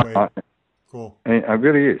 I can't wait. Cool. And it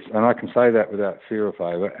really is. And I can say that without fear or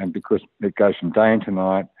favour. And because it goes from day into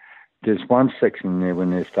night, there's one section there when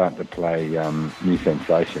they're starting to play New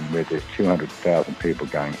Sensation where there's 200,000 people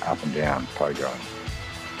going up and down Pogo.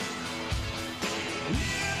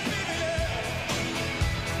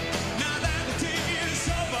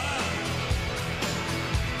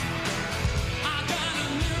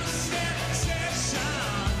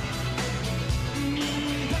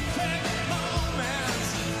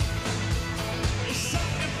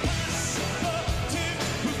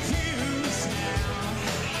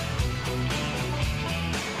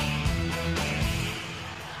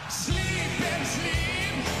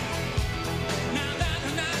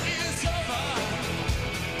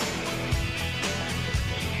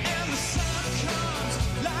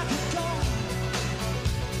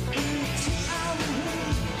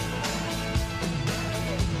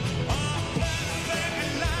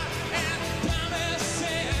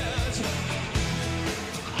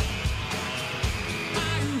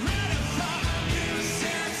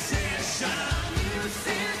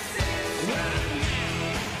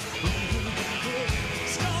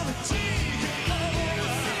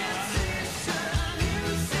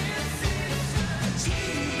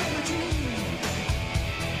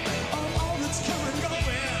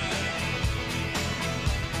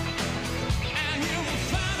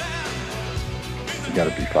 You got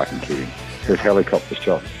to be fucking kidding. There's helicopter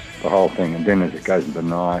shots, the whole thing, and then as it goes into the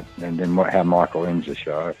night, and then how Michael ends the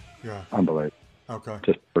show. Yeah. Unbelievable. Okay.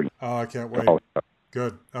 Just brilliant. Oh, I can't wait.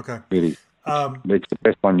 Good. Okay. Really. It's the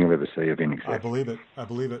best one you'll ever see of any I believe it.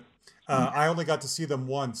 I only got to see them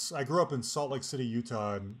once. I grew up in Salt Lake City,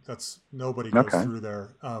 Utah, and nobody goes through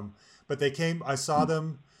there. But they came. I saw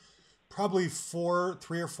them probably 3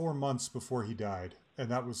 or 4 months before he died, and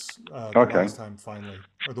that was the last time finally,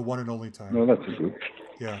 or the one and only time. Well, that's good.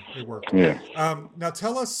 Yeah, it worked. Yeah. Now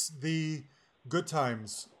tell us the Good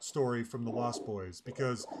Times story from the Lost Boys,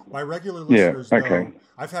 because my regular listeners know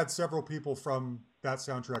I've had several people from that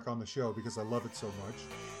soundtrack on the show because I love it so much.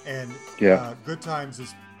 And Good Times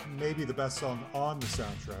is maybe the best song on the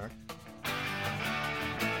soundtrack.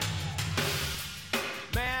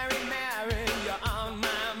 Mary, Mary, you're on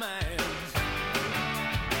my mind.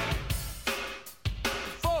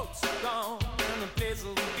 Folks are gone and the place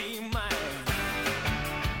will be mine.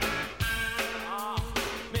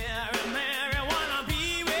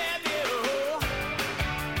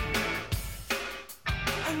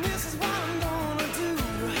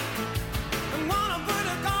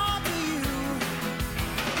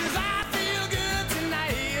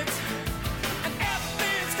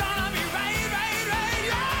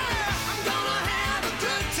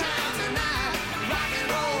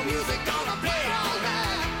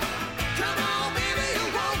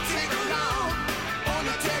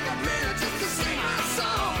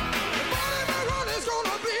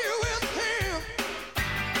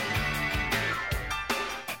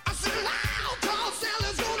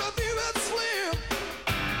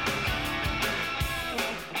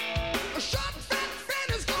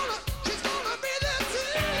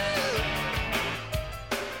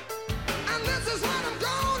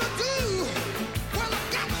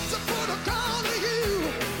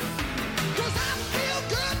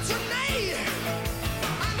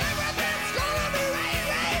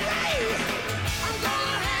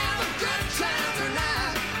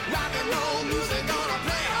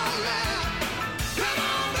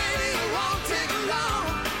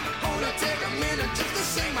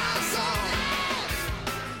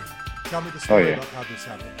 Tell me the story about how this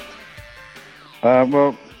happened.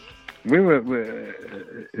 Well, we were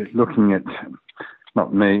looking at,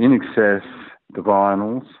 not me, In Excess, the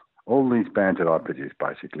Vinyls, all these bands that I produced,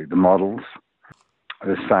 basically. The Models,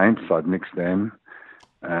 the Saints, I'd mixed them.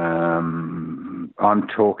 I'm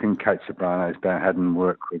Talking, Kate Sobrano's band, hadn't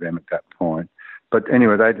worked with them at that point. But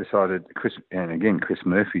anyway, they decided, Chris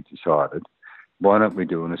Murphy decided, why don't we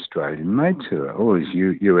do an Australian-made tour? All these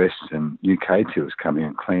US and UK tours come in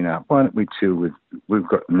and clean up. Why don't we tour with, we've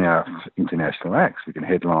got now international acts. We can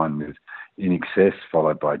headline with In Excess,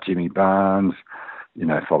 followed by Jimmy Barnes,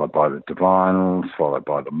 followed by the Divinyls, followed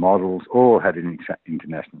by the Models, all had an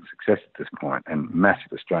international success at this point, and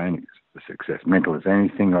massive Australians. the success. Mental as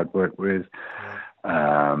Anything I'd worked with,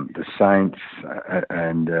 the Saints,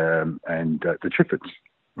 and the Triffids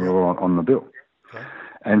were all on the bill. Okay.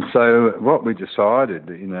 And so what we decided,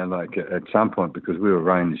 like at some point, because we were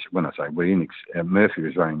running, when I say we, Murphy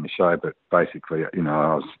was running the show, but basically, I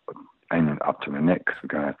was aiming up to my neck because we're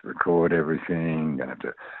going to have to record everything, going to have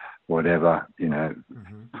to whatever,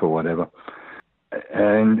 for whatever.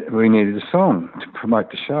 And we needed a song to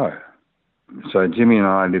promote the show. So Jimmy and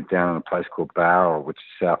I lived down in a place called Bowral, which is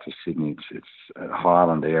south of Sydney. It's a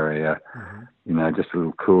highland area, just a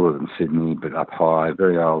little cooler than Sydney, but up high,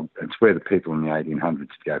 very old. It's where the people in the 1800s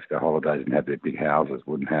go for their holidays and have their big houses,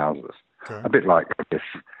 wooden houses. Okay. A bit like, I guess,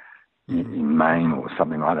 in Maine or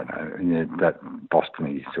something, I don't know, that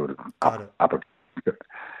Boston-y sort of upper.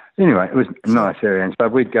 Anyway, it was a nice area. And so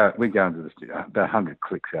we'd go into the studio, about 100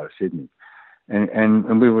 clicks out of Sydney.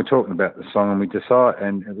 And we were talking about the song, and we decided,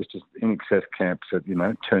 and it was just In Excess Camp said,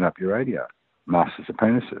 turn up your radio. Masters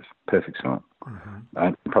Apprentices, perfect song.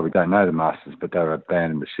 I probably don't know the Masters, but they were a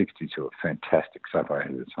band in the 60s who were fantastic, so far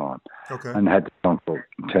ahead of the time. Okay. And they had the song called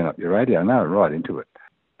Turn Up Your Radio, and they were right into it.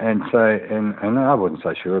 And so, and I wasn't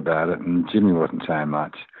so sure about it, and Jimmy wasn't saying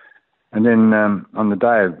much. And then on the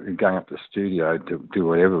day of going up to the studio to do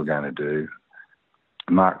whatever we were going to do,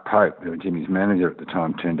 Mark Pope, who was Jimmy's manager at the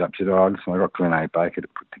time, turned up and said, listen, I got Glenn A. Baker to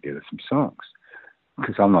put together some songs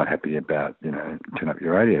because I'm not happy about, turn up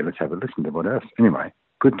your radio. Let's have a listen to what else. Anyway,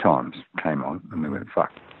 Good Times came on and we went,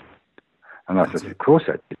 fuck. And I said, of course,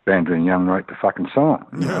 that Vander and Young wrote the fucking song.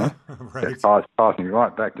 Right. That passed me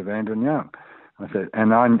right back to Vander and Young. I said, and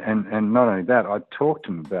not only that, I talked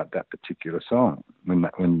to him about that particular song when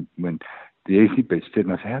the Easy Beats did,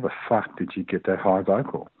 and I said, how the fuck did you get that high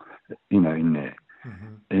vocal, in there?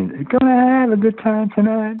 And you're gonna have a good time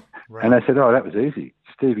tonight. Right. And I said, that was easy.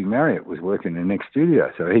 Stevie Marriott was working in the next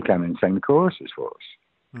studio, so he came in and sang the choruses for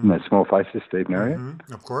us. Small Faces, Steve Marriott.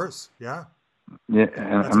 Of course, yeah. Yeah,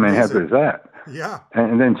 and I mean, how good is that? Yeah.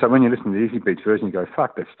 And then, so when you listen to the Easy Beats version, you go,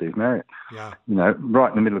 fuck, that's Steve Marriott. Yeah. Right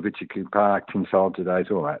in the middle of Itchy Park, Tin Soldier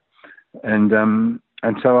Days, all that. And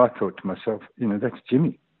so I thought to myself, that's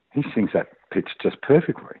Jimmy. He sings that pitch just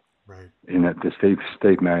perfectly. Right. The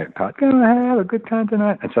Steve Marriott part, gonna have a good time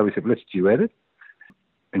tonight. And so we said, let's duet it.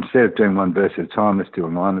 Instead of doing one verse at a time, let's do a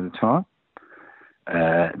line at a time.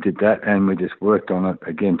 Did that, and we just worked on it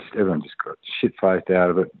again. Everyone just got shit-faced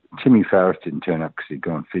out of it. Timmy Farris didn't turn up because he'd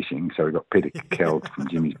gone fishing, so we got Peter Kell from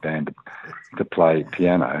Jimmy's band to play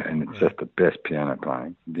piano, and it's just the best piano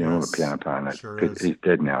playing. All the piano playing. Sure he's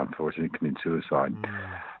dead now, unfortunately. He committed suicide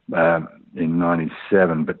in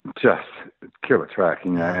 '97, but just killer track,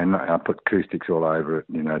 and I put acoustics all over it,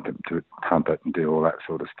 to pump it and do all that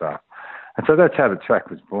sort of stuff. And so that's how the track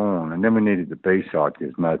was born. And then we needed the B-side,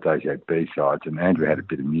 because in those days you had B-sides, and Andrew had a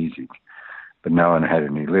bit of music, but no one had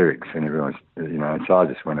any lyrics. And everyone was, so I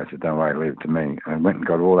just went and said, don't worry, leave it to me. And I went and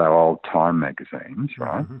got all our old Time magazines,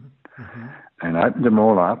 right? And I opened them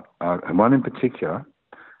all up, and one in particular,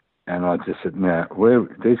 and I just said, now,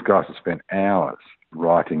 these guys have spent hours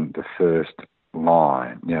writing the first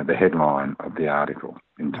line, the headline of the article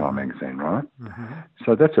in Time magazine, right?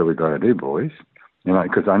 So that's what we've got to do, boys.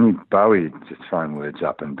 Because I knew Bowie just thrown words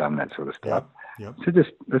up and done that sort of stuff. Yep. So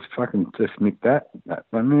let's fucking just nick that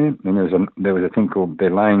 1 minute. And there was a thing called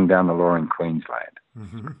They're Laying Down the Law in Queensland.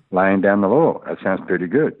 Laying Down the Law. That sounds pretty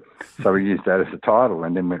good. So we used that as a title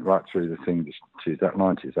and then went right through the thing, just choose that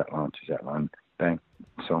line, choose that line, choose that line. Bang,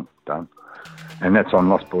 song, done. And that's on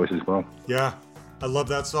Lost Boys as well. Yeah, I love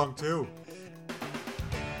that song too.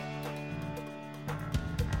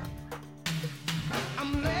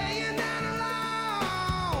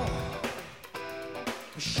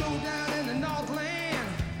 Showdown in the Northland,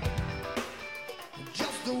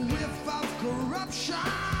 just a whiff of corruption.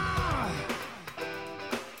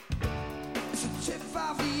 It's a tip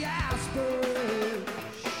off the iceberg,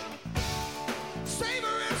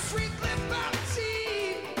 savoring sweet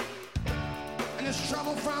liberty, and there's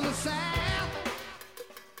trouble from the south,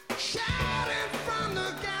 shouting from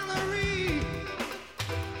the gallery.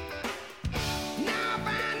 Now I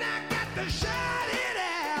got to shut it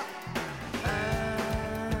out.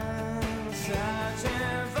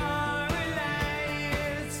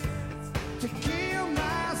 To kill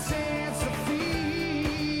my sense of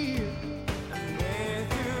fear, and make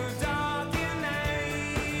through darker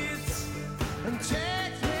nights, and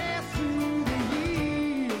take me through the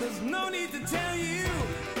years. There's no need to tell you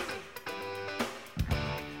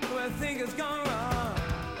where things gone wrong.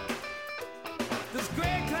 There's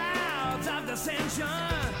gray clouds of dissension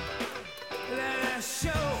that show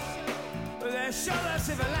the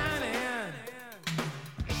silver lining.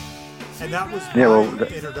 And that was my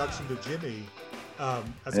introduction to Jimmy.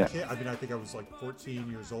 As a kid, I mean, I think I was like 14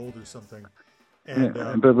 years old or something. And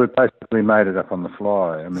but we basically made it up on the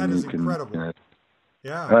fly. I mean, that is you can, incredible. You know,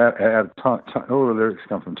 Yeah. all the lyrics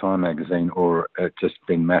come from Time magazine, or it's just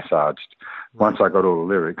been massaged. Once I got all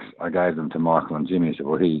the lyrics, I gave them to Michael and Jimmy. I said,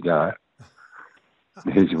 "Well, here you go.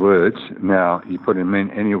 Here's your words. Now you put them in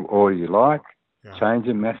any order you like, change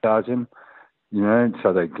them, massage them, you know,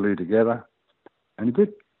 so they glue together." And he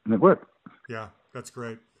did, and it worked. Yeah, that's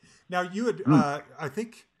great. Now you had, I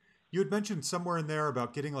think you had mentioned somewhere in there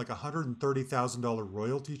about getting like $130,000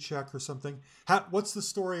 royalty check or something. What's the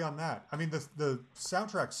story on that? I mean, the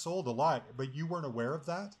soundtrack sold a lot, but you weren't aware of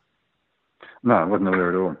that? No, I wasn't aware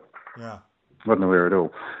at all. Yeah. Wasn't aware at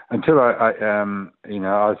all until I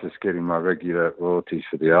was just getting my regular royalties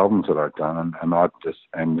for the albums that I'd done,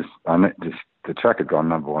 and the track had gone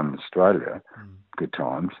number one in Australia, Good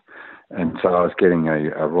Times, and so I was getting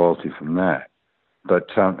a royalty from that.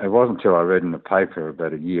 But it wasn't until I read in the paper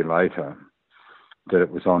about a year later that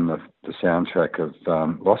it was on the soundtrack of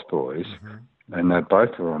Lost Boys, and they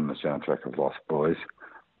both were on the soundtrack of Lost Boys,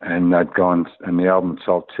 and they'd gone, and the album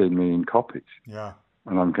sold 2 million copies. Yeah.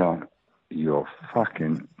 And I'm going, "You're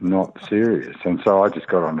fucking not serious." And so I just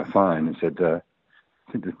got on the phone and said, "I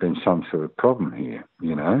think there's been some sort of problem here,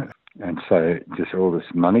 you know." And so just all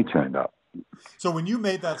this money turned up. So when you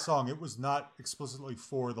made that song, it was not explicitly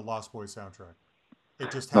for the Lost Boys soundtrack. It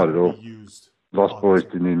just happened to be used. Lost Boys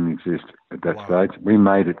didn't even exist at that stage. We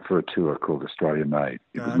made it for a tour called Australia Made.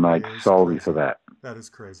 It was made solely for that. That is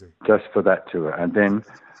crazy. Just for that tour. And then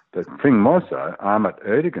the thing was, though, Ahmet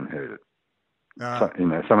Erdogan heard it. So, you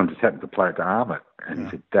know, someone just happened to play it to Ahmet, and he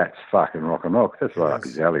said, "That's fucking rock and roll." That's right up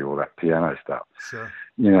his alley, all that piano stuff. Sure.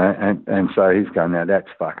 You know, and so he's going, "Now that's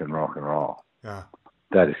fucking rock and roll. Yeah.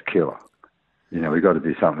 That is killer. You know, we've got to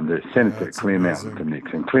do something to send it to Clear Mountain to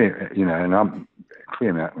mix and clear, you know, and I'm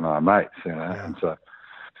Clear Mountain and my mates, you know, and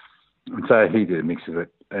so he did a mix of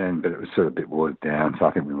it, but it was sort of a bit watered down. So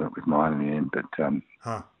I think we went with mine in the end. But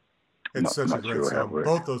it's such a great song.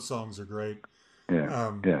 Both those songs are great.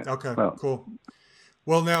 Yeah. Okay. Well, cool.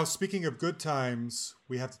 Well, now speaking of good times,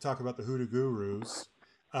 we have to talk about the Hoodoo Gurus.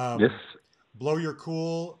 Yes. Blow Your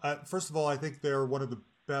Cool. First of all, I think they're one of the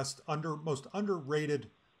most underrated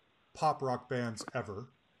pop rock bands ever.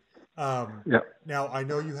 Now I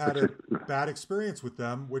know you had a bad experience with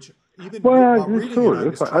them, which even while reading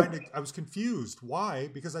it, I was confused. Why?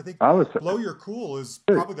 Because I think Blow Your Cool is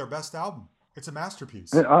probably their best album. It's a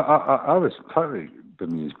masterpiece. I was totally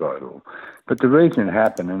bemused by it all. But the reason it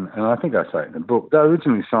happened, and I think I say it in the book, they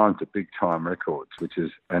originally signed to Big Time Records,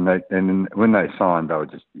 and when they signed, they were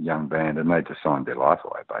just a young band, and they just signed their life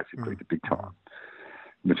away, basically, to Big Time,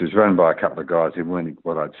 which was run by a couple of guys who weren't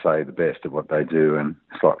what I'd say the best at what they do and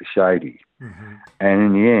slightly shady. Mm-hmm. And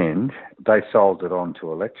in the end, they sold it on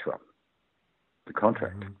to Elektra, the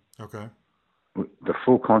contract. Mm-hmm. Okay. The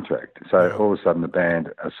full contract. So all of a sudden the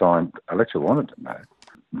band assigned, Elektra wanted them, mate,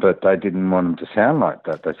 but they didn't want them to sound like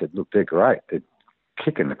that. They said, "Look, they're great. They're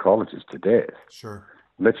kicking the colleges to death. Sure.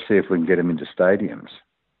 Let's see if we can get them into stadiums."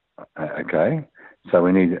 Okay. So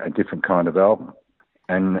we need a different kind of album.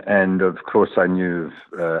 And of course they knew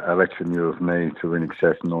of, Elektra knew of me through In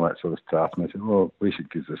Excess and all that sort of stuff. And they said, "Well, we should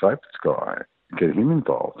give this Opitz guy, get him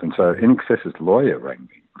involved." And so In Excess's lawyer rang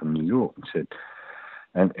me from New York and said,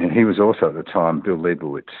 and he was also at the time, Bill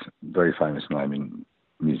Leibowitz, very famous name in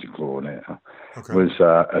music law now, was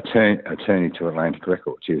attorney to Atlantic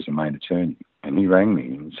Records. He was the main attorney. And he rang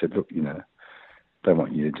me and said, "Look, you know, they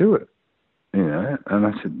want you to do it." You know, and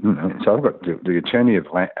I said, so I've got the attorney of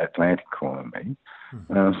Atlantic calling me.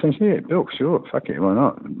 And I said, "Yeah, Bill, sure, fuck it, why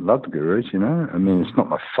not? Love the Gurus, you know. I mean, it's not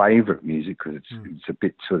my favourite music because it's a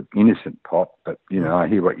bit sort of innocent pop, but, you know, I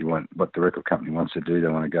hear what the record company wants to do. They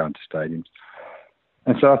want to go into stadiums."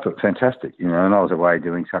 And so I thought, fantastic, you know, and I was away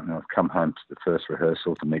doing something. I've come home to the first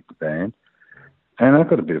rehearsal to meet the band, and I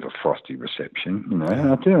got a bit of a frosty reception, you know, and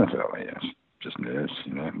I thought, "Oh, yeah, just nerves,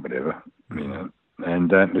 you know, whatever, you know." And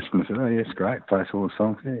listeners said, "Oh, yeah, it's great, play us all the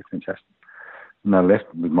songs, yeah, fantastic." And I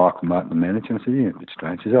left with Michael Martin, the manager, and I said, "Yeah, a bit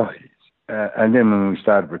strange." He said, "Oh, yes." And then when we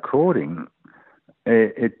started recording,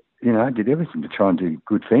 you know, I did everything to try and do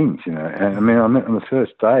good things, you know. And I mean, on the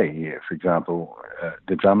first day, for example,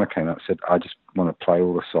 the drummer came up and said, "I just want to play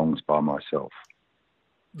all the songs by myself."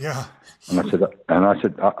 Yeah. And I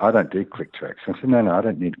said, I don't do click tracks. I said, no, I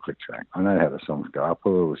don't need a click track. I know how the songs go. I'll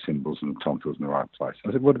put all the cymbals and the tom fills in the right place.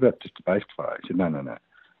 I said, "What about just a bass player?" He said, no. "And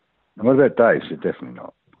what about Dave?" He said, "Definitely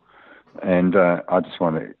not." And I just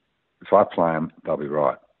want to, if I play them, they'll be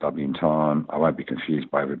right. They'll be in time. I won't be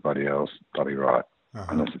confused by everybody else. They'll be right.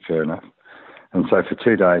 And I said, fair enough. And so for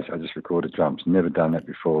 2 days, I just recorded drums. Never done that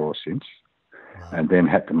before or since. and then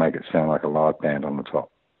had to make it sound like a live band on the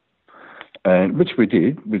top. And which we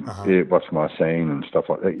did with What's My Scene and stuff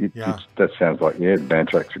like that. That sounds like, the band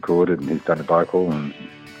track's recorded and he's done a vocal and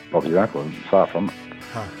Bob's your uncle, and far from it.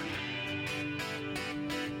 Huh.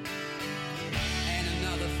 And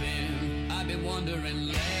another thing I've been wondering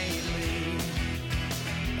lately.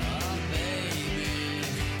 Oh, baby,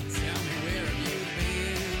 tell me where have you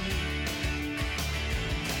been?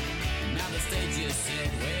 Now the stage is set,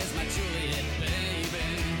 where's my Juliet, baby?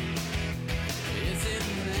 Is it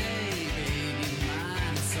maybe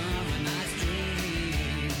mine summer night's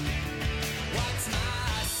dream? What's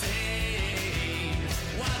my scene?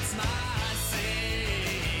 What's my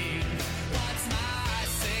scene? What's my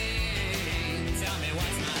scene? Tell me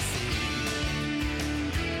what's my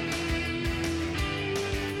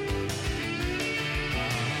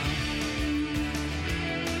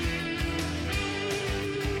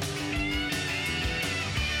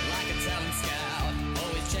like a talent scout,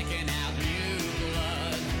 always checking out new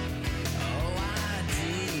blood. Oh, I do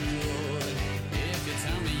good if you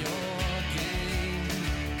tell me your game.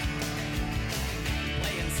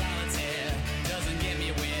 Playing solitaire doesn't get me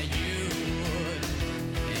where you would.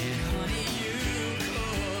 And honey, you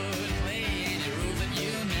could play any rules that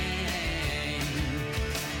you name.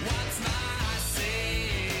 What's my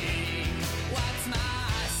scene? What's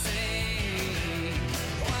my scene?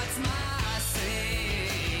 What's my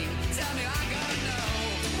scene? Tell me, I gotta know.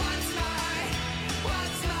 What's my?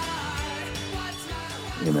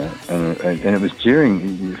 And it was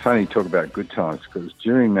during, it's funny you talk about good times, because it was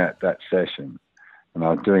during that session, and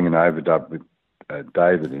I was doing an overdub with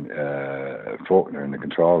David Faulkner in the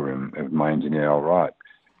control room, with my engineer, all right,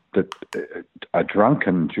 that a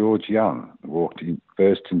drunken George Young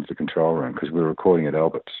burst into the control room, because we were recording at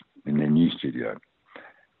Opitz in their new studio.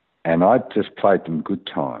 And I just played them Good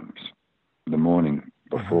Times the morning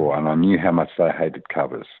before, and I knew how much they hated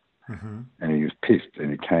covers. And he was pissed,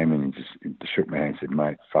 and he came in and he shook my hand and said,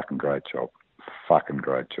 "Mate, fucking great job.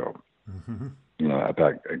 You know,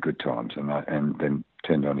 about Good Times." And then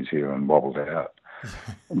turned on his heel and wobbled out,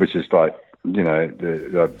 which is like, you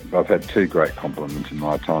know, I've had two great compliments in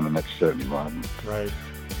my time, and that's certainly one of them. Right.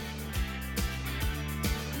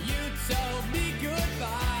 You told me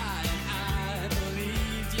goodbye and I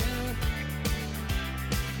believed you.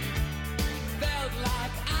 Felt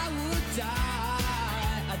like I would die.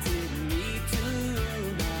 I didn't need to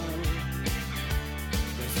know.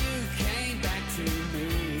 'Cause you came back to me.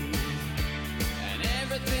 And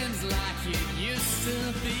everything's like it used to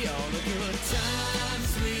be. All the good times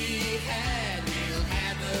we had, we'll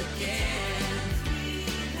have again.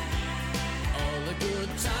 All the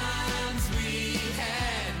good times we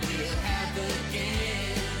had, we'll have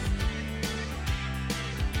again.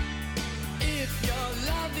 If your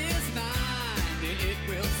love is mine, then it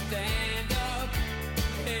will stand up,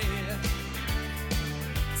 yeah.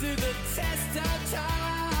 To the test of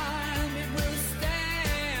time, it will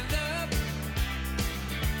stand up.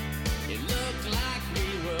 It looked like we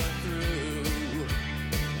were through,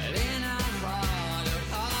 but in our heart of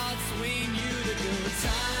hearts we knew the good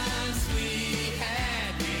times we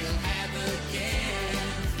had, we'll have again.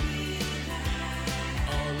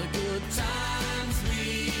 All the good times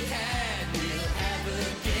we had, we'll have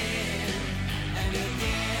again and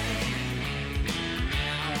again.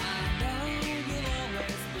 Now I know you'll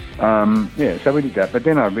always be. Yeah, so we did that. But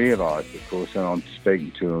then I realised, of course, and I'm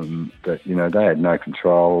speaking to them, that, you know, they had no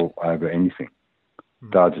control over anything.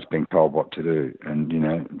 They were just being told what to do. And, you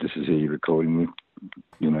know, this is who you're recording with,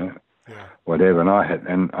 you know, whatever.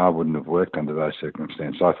 And I wouldn't have worked under those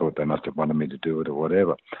circumstances. I thought they must have wanted me to do it or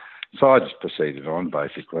whatever. So I just proceeded on,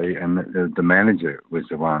 basically. And the manager was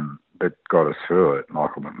the one that got us through it,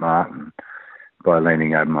 Michael McMartin, by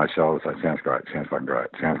leaning over my shoulder saying, "Sounds great, sounds fucking great,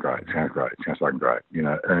 sounds great, sounds great, sounds fucking great," you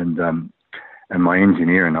know. And my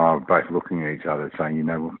engineer and I were both looking at each other saying, you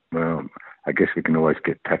know, well, I guess we can always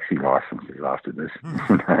get taxi licenses after this,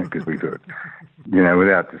 you know, because we thought, you know,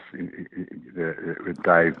 without this, with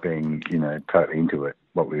Dave being, you know, totally into it,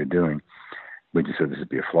 what we were doing, we just thought this would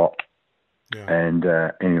be a flop. Yeah. And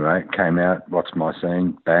anyway, it came out, What's My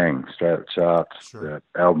Scene, bang, straight up charts, Sure. the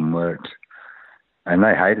album worked, and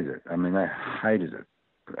they hated it. I mean, they hated it.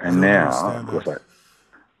 And now, of course,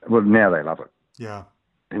 now they love it. Yeah.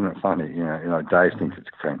 Isn't it funny? You know, Dave thinks it's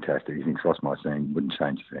fantastic. He thinks What's My Scene wouldn't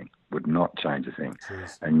change a thing, would not change a thing.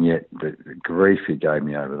 Jeez. And yet, the grief he gave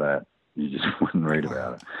me over that, you just wouldn't read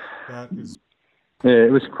about it. That is. Yeah,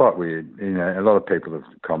 it was quite weird. You know, a lot of people have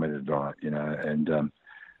commented on it, you know, and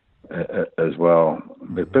as well.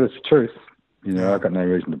 But it's the truth. You know, I've got no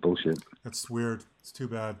reason to bullshit. That's weird. It's too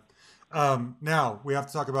bad. Now, we have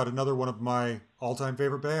to talk about another one of my all-time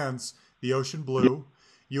favorite bands, The Ocean Blue.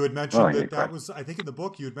 You had Oh, mentioned yeah, that great. was, I think in the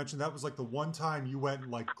book, you had mentioned that was like the one time you went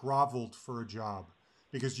and like groveled for a job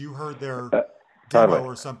because you heard their demo Totally,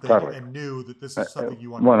 or something totally. and knew that this is something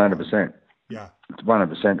you wanted to One work hundred on. percent. Yeah.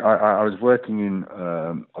 100%. I was working in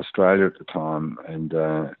Australia at the time, and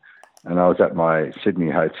I was at my Sydney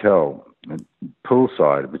hotel,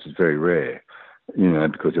 poolside, which is very rare,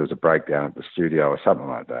 because there was a breakdown at the studio or something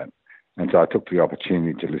like that. And so I took the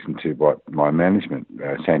opportunity to listen to what my management,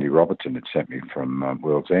 Sandy Robertson, had sent me from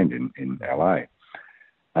World's End in LA.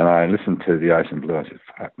 And I listened to the Ocean Blue. I said,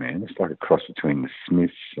 fuck, man, it's like a cross between the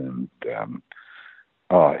Smiths and...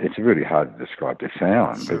 it's really hard to describe the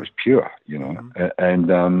sound, but it was pure,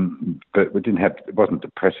 but it wasn't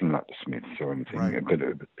depressing like the Smiths or anything, Right. but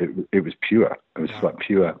it was pure. It was like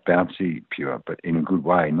pure, bouncy, pure, but in a good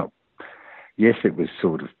way. Yes, it was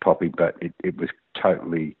sort of poppy, but it was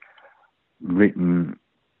totally written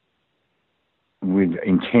with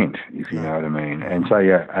intent, if you know what I mean. And so,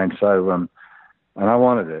 and I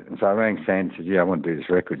wanted it. And so I rang Sandy and said, I want to do this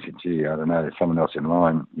record. She said, gee, I don't know, there's someone else in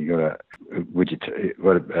line. You got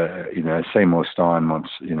to, Seymour Stein wants,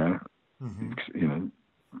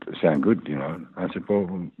 sound good, I said,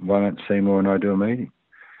 well, why don't Seymour and I do a meeting?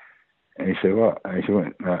 And he said, what? And he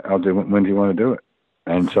said, well, I'll do it. When do you want to do it?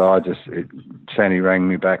 And so Sandy rang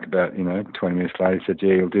me back about, 20 minutes later. He said,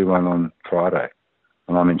 you'll do one on Friday.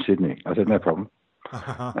 And I'm in Sydney. I said, no problem.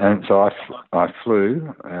 And so I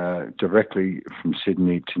flew directly from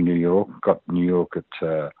Sydney to New York, got to New York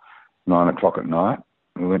at 9 o'clock at night.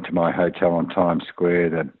 We went to my hotel on Times Square,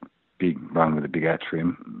 that big one with a big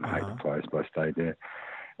atrium. I hate the place, but I stayed there.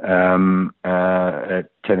 At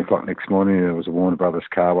 10 o'clock next morning, there was a Warner Brothers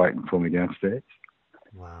car waiting for me downstairs.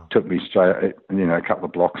 Wow. Took me straight, a couple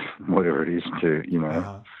of blocks, whatever it is, to,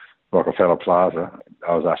 Rockefeller Plaza.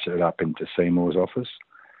 I was ushered up into Seymour's office.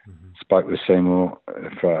 Spoke with Seymour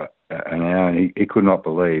for an hour, and he could not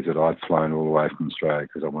believe that I'd flown all the way from Australia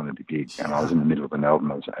because I wanted to gig, and I was in the middle of an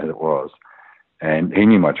album as it was. And he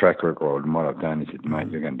knew my track record and what I've done. He said, mate,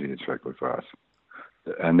 you're going to do this record for us.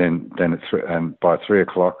 And then by 3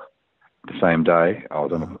 o'clock the same day, I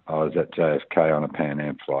was at JFK on a Pan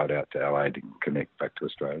Am flight out to LA to connect back to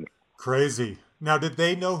Australia. Crazy. Now, did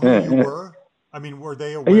they know who you were? I mean, were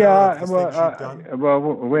they aware of the things you've done? Well,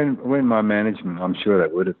 when my management, I'm sure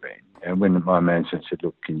they would have been. And when my management said,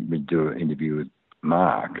 look, can we do an interview with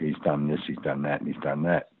Mark? He's done this, he's done that, and he's done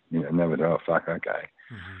that. And they were, oh, fuck, okay.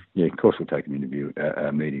 Yeah, of course we'll take an interview,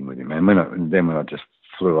 a meeting with him. And when I just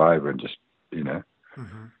flew over and just,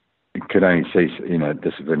 could only see,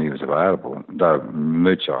 this when he was available. They were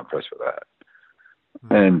mucho impressed with that.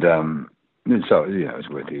 And so, it was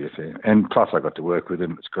worth the affair. And plus I got to work with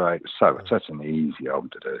him. It's great. It's such an easy album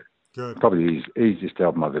to do. Good. Probably the easiest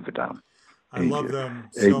album I've ever done. I love them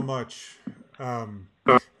so much.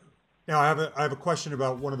 Now, I have a question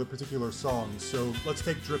about one of the particular songs. So let's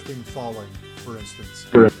take Drifting Falling, for instance.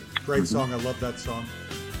 Great song. I love that song.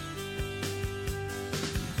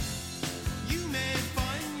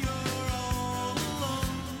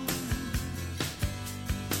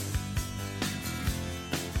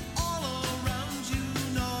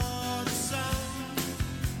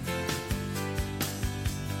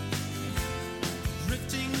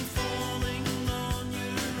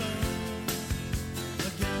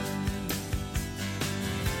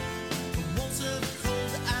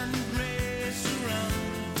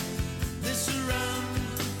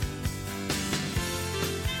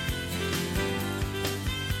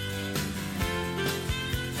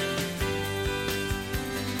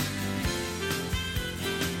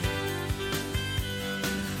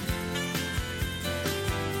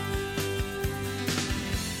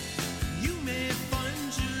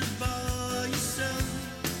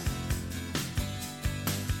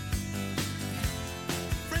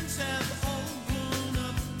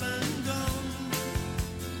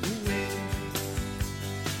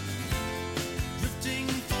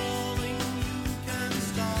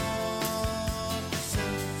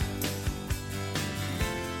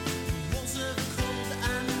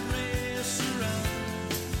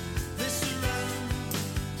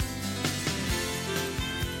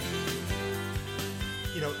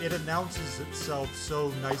 It announces itself so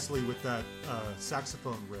nicely with that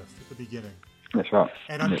saxophone riff at the beginning. That's right.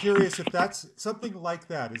 And I'm curious if that's something like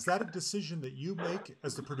that. Is that a decision that you make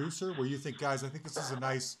as the producer where you think, guys, I think this is a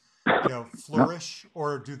nice, flourish?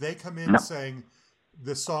 Or do they come in saying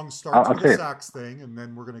the song starts with a sax thing and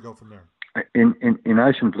then we're going to go from there? In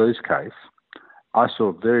Ocean Blues case, I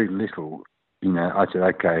saw very little. I said,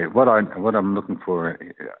 okay, what I'm looking for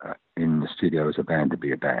in the studio is a band to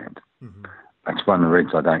be a band. That's one of the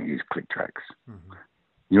reasons I don't use click tracks.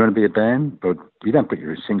 You want to be a band, but you don't put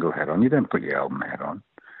your single hat on. You don't put your album hat on.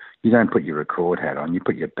 You don't put your record hat on. You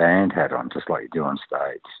put your band hat on, just like you do on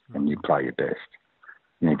stage, and you play your best.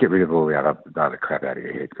 Get rid of all the other crap out of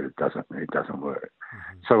your head, because it doesn't work.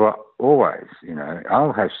 So always,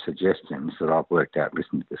 I'll have suggestions that I've worked out,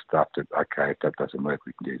 listen to the stuff that, okay, if that doesn't work,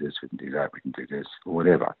 we can do this, we can do that, we can do this, or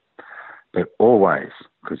whatever. But always,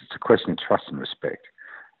 because it's a question of trust and respect,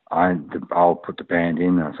 I'll put the band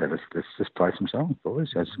in and I'll say, let's just play some songs,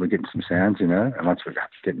 boys. We're getting some sounds, and once we're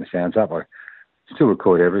getting the sounds up, I still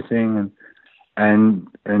record everything, and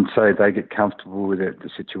so they get comfortable with it, the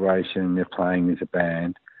situation, they're playing as a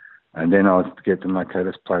band, and then I'll get them, okay,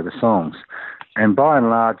 let's play the songs. And by and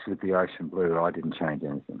large, with the Ocean Blue, I didn't change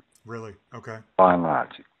anything. Really? Okay. By and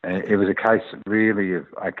large. And it was a case really of,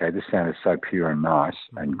 okay, this sound is so pure and nice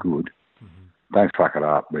and good, don't fuck it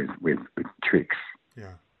up with tricks.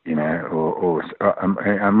 Yeah. And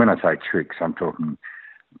when I say tricks, I'm talking,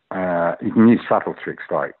 you can use subtle tricks,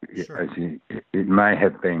 like sure. it may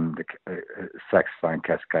have been the saxophone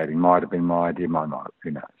cascading, might have been my idea, might not,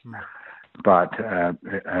 who knows. But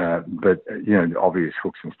obvious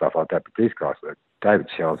hooks and stuff like that. But these guys, David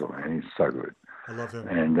Shelzel, man, he's so good. I love him.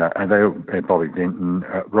 And Bobby Vinton,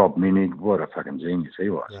 Rob Minig, what a fucking genius he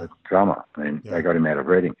was, a drummer. They got him out of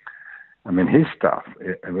Reading. I mean, his stuff.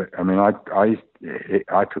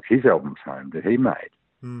 I took his albums home that he made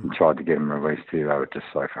and tried to get them released here. They were just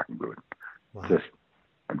so fucking good. Wow. Just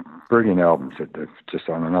brilliant albums that are just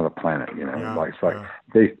on another planet. His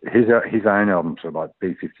own albums are like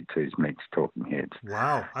B-52s meets Talking Heads.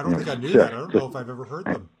 Wow, I don't think I knew that. I don't know if I've ever heard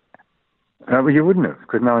them. Well, you wouldn't have,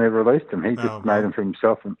 because no one ever released them. He just made them for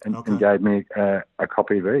himself and gave me a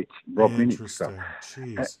copy of each. Rob Minig stuff.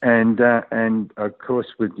 Jeez. And of course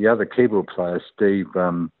with the other keyboard player, Steve.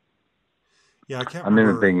 I can't remember. I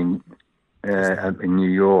remember being in New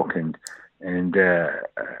York and I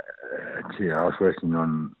was working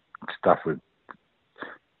on stuff with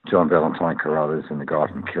John Valentine Carruthers and the guy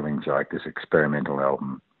from Killing Joke, this experimental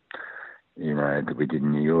album, that we did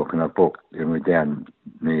in New York. And we're down,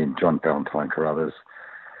 me and John Valentine Carruthers,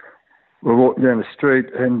 we walked down the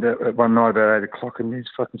street, and one night about 8:00, and there's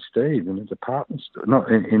fucking Steve in a department store, not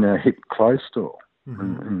in a hip clothes store.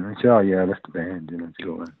 And he said, I left the band, did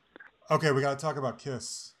all that. Okay, we got to talk about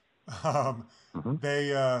Kiss.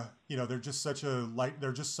 They, they're just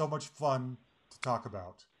they're just so much fun to talk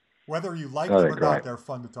about. Whether you like them or not, they're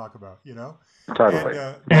fun to talk about, Totally.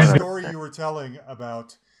 And the story you were telling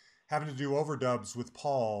about having to do overdubs with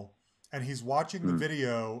Paul, and he's watching the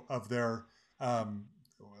video of their,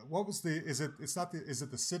 is it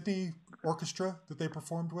the Sydney Orchestra that they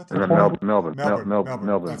performed with? Melbourne. That's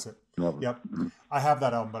it. Melbourne. Yep. I have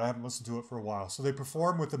that album, but I haven't listened to it for a while. So they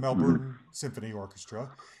perform with the Melbourne Symphony Orchestra,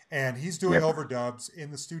 and he's doing overdubs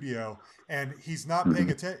in the studio, and he's not paying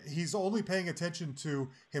attention. He's only paying attention to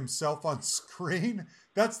himself on screen.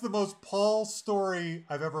 That's the most Paul story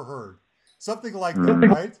I've ever heard. Something like that,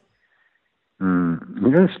 right?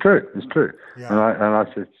 It's true. It's true. Yeah. And I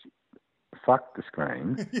said, fuck the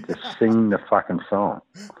screen. Just sing the fucking song.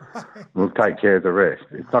 We'll take care of the rest.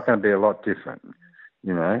 It's not going to be a lot different,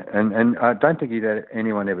 And I don't think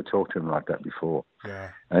anyone ever talked to him like that before. Yeah.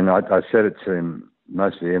 And I said it to him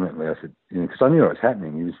most vehemently. I said, because I knew what was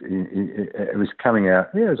happening. It was coming out.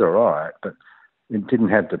 Yeah, it was all right, but it didn't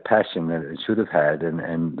have the passion that it should have had,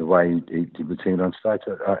 and the way he would sing it on stage.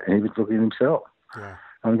 And he was looking at himself. Yeah.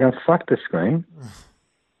 I'm going, fuck the screen.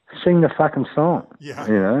 Sing the fucking song. Yeah.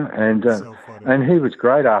 And so funny. And he was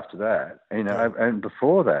great after that. And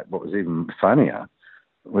before that, what was even funnier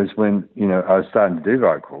was when, I was starting to do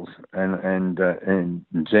vocals and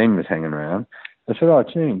Gene was hanging around. I said, oh,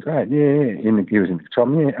 Gene, great, yeah. He was in the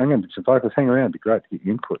control. Yeah, I'm going to do some vocals, hang around, it'd be great to get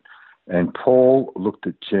your input. And Paul looked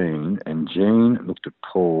at Gene, and Gene looked at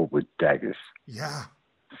Paul with daggers. Yeah.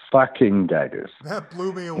 Fucking daggers. That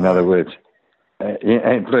blew me away. In other words,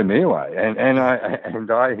 it blew me away, and I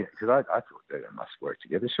because I thought they must work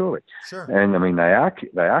together, surely. Sure. And I mean, they are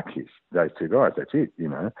Kiss, those two guys. That's it,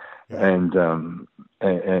 Yeah. And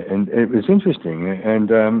it was interesting, and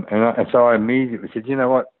so I immediately said, you know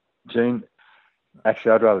what, Gene,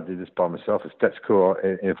 actually, I'd rather do this by myself. If that's cool,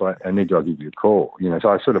 if I need to, I'll give you a call. So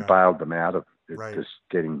I sort of bailed them out of it, just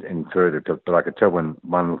getting any further, but I could tell when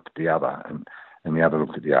one looked at the other and the other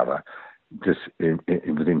looked at the other, just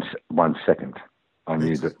within 1 second. I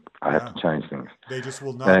knew that I had to change things. They just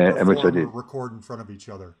will not perform which I did. or record in front of each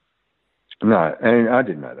other. No, and I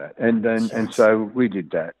didn't know that. And so we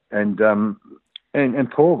did that. And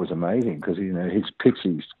Paul was amazing because, his pitch,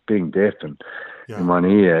 he's being deaf and in one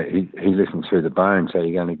ear, he listens through the bone. So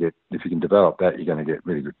you're going to get, if you can develop that, you're going to get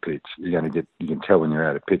really good pitch. You can tell when you're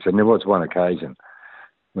out of pitch. And there was one occasion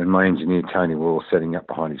when my engineer Tony Wall setting up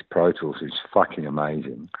behind his Pro Tools, who's fucking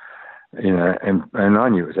amazing. You know, and I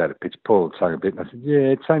knew it was out of pitch. Paul had sung a bit, and I said, "Yeah,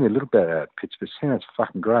 it's only a little bit out of pitch, but it sounds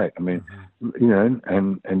fucking great." I mean, you know,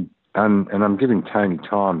 and I'm giving Tony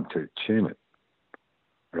time to tune it,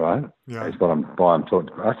 right? Yeah. That's what I'm talking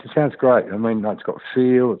about. I said, "Sounds great." I mean, it's got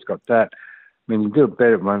feel, it's got that. I mean, you do a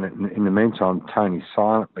better one. In the meantime, Tony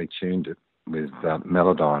silently tuned it with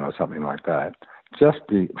Melodyne or something like that. Just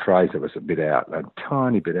the phrase that was a bit out, a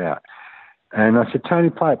tiny bit out. And I said, "Tony,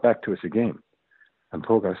 play it back to us again." And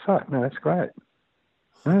Paul goes, "Fuck, no, that's great.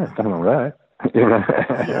 No, nothing wrong with that." You know?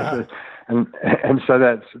 Yeah. and so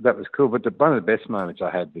that was cool. But one of the best moments I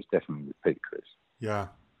had was definitely with Peter Criss. Yeah.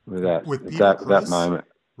 With Peter that Criss? moment.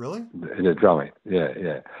 Really? The drumming,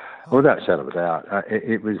 yeah. Oh. Without a shadow of a doubt.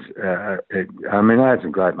 It was, I mean, I had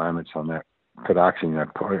some great moments on that production. You know,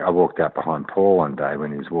 I walked out behind Paul one day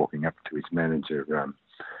when he was walking up to his manager,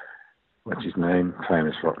 what's his name?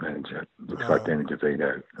 Famous rock manager. Looks like Danny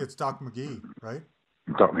DeVito. It's Doc McGee, right?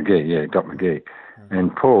 Doc McGee.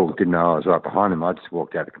 And Paul didn't know I was right behind him. I just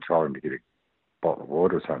walked out the control room to get a bottle of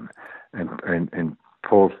water or something. And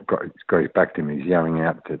Paul got his back to me. He's yelling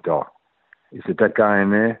out to Doc. He said, "That guy in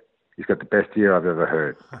there, he's got the best ear I've ever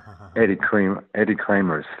heard. Eddie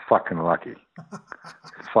Kramer is fucking lucky.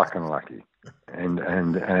 Fucking lucky." And I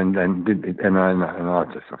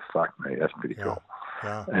just thought, "Fuck me, that's pretty cool."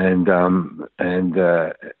 Yeah. And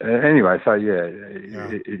anyway, so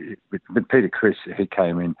with Peter Criss, he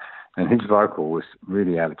came in, and his vocal was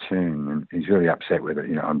really out of tune, and he's really upset with it.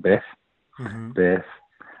 You know, I'm Beth. Beth,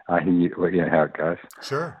 I hear you, well, you know how it goes.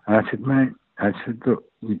 Sure. And I said, "Mate," I said, "Look,"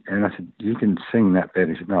 and I said, "You can sing that better."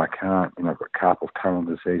 He said, "No, I can't. You know, I've got carpal tunnel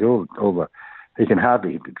disease. All the he can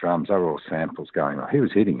hardly hit the drums. They were all samples going on. He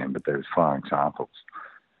was hitting them, but they was firing samples.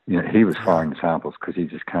 You know, he was firing the samples because he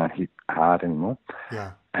just can't hit hard anymore."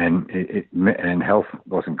 Yeah. And and health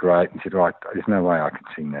wasn't great. He said, "Right, there's no way I can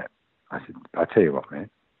sing that." I said, "I'll tell you what, man.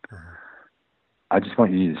 I just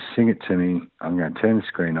want you to sing it to me. I'm going to turn the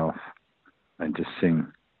screen off and just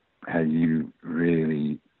sing how you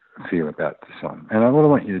really feel about the song. And all I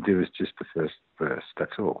want you to do is just the first verse.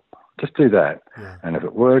 That's all. Just do that. Yeah. And if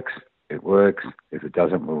it works, it works. If it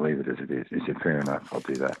doesn't, we'll leave it as it is." He said, "Fair enough, I'll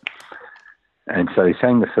do that." And so he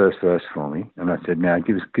sang the first verse for me, and I said, "Now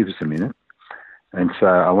give us a minute." And so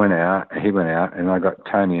I went out, he went out, and I got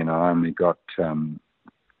Tony and we got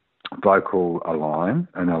vocal align,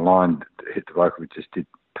 and align hit the vocal. It just did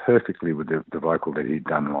perfectly with the vocal that he'd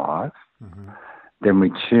done live. Then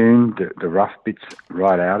we tuned the rough bits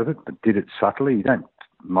right out of it, but did it subtly. You don't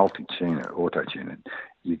multi-tune it, auto-tune it.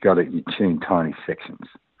 You tune tiny sections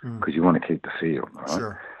because you want to keep the feel, right?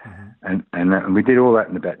 Sure. And we did all that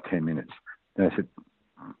in about 10 minutes. And I said,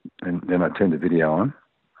 and then I turned the video on,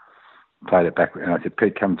 played it back, and I said,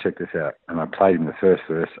 "Pete, come check this out." And I played him the first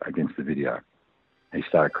verse against the video. He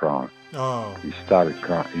started crying. Oh. He started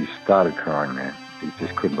crying, man. He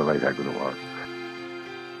just couldn't believe how good it was.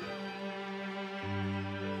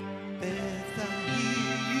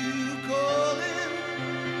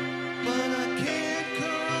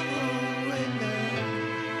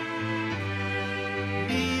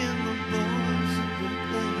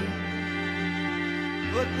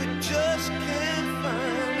 But we just can't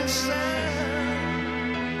find a sound.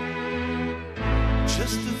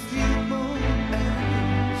 Just a few more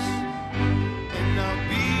hours, and I'll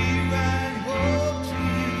be right home to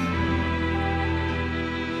you.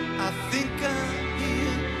 I think I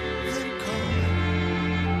hear them calling.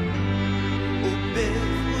 Oh, Beth,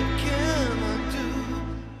 what can I do?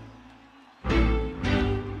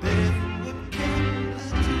 Beth, what can I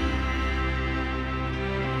do?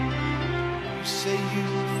 You say you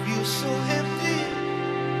feel so empty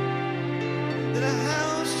that a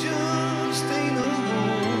house just ain't a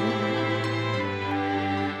home.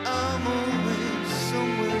 I'm always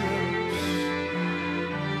somewhere else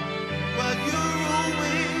while you're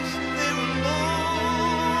always there alone.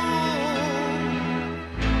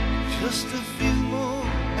 Just a few more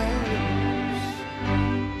hours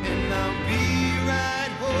and I'll be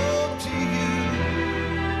right home to you.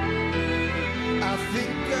 I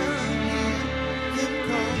think I'm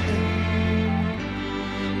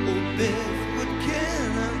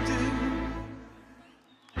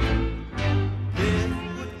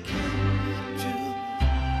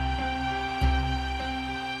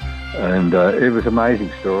And it was an amazing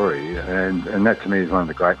story, and that to me is one of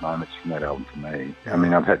the great moments from that album for me. I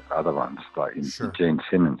mean, I've had other ones, like Gene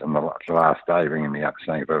Simmons on the last day ringing me up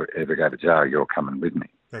saying, "If I ever go to jail, you're coming with me."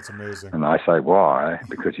 That's amazing. And I say, "Why?"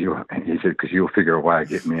 Because he said, "Because you'll figure a way of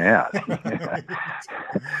getting me out."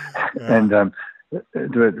 And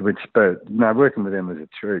But no, working with them was a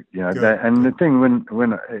treat, you know. Good. And the thing when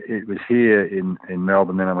it was here in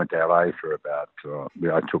Melbourne, then I went to LA for about.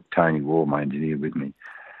 I took Tony Wall, my engineer, with me,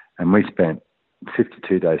 and we spent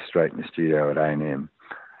 52 days straight in the studio at A&M.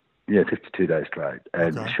 Yeah, 52 days straight,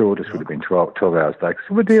 and the shortest would have been 12 hours a day.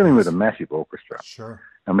 So we're dealing with a massive orchestra. Sure.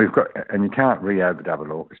 And you can't re-overdub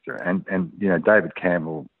an orchestra. And you know, David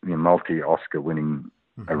Campbell, multi-Oscar winning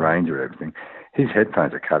arranger of everything, his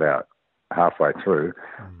headphones are cut out halfway through.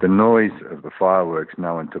 The noise of the fireworks,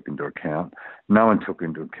 no one took into account. No one took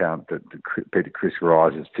into account that Peter Chris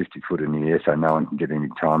rises 50 foot in the air, so no one can get any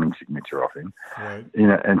timing signature off him. Right. You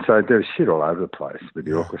know, and so there was shit all over the place with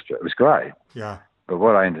the orchestra. It was great. Yeah. But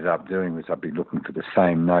what I ended up doing was I'd be looking for the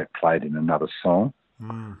same note played in another song,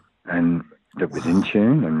 and that was in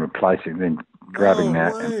tune, and replacing, then grabbing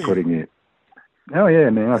that and putting it. Oh yeah,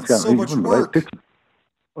 man! That's so much work.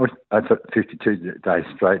 That's 52 days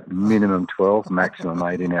straight, minimum 12, maximum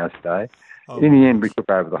 18 hours a day. In the end, we took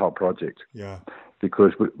over the whole project. Yeah.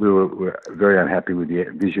 Because we were very unhappy with the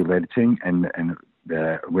visual editing and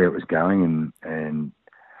where it was going,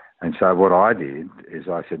 and so what I did is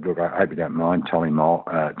I said, look, I hope you don't mind. Tommy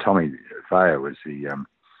Thayer was the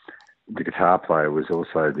guitar player, was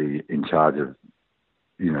also in charge of,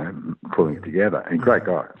 pulling it together. And great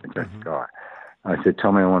guy, fantastic guy. I said,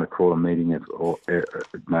 Tommy, I want to call a meeting of all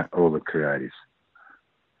the creatives.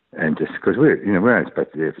 And just because we're only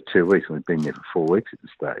supposed to be there for 2 weeks, and we've been there for 4 weeks at the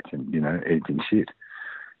stage, and editing shit.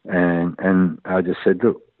 And I just said,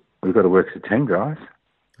 look, we've got to work as a team, guys.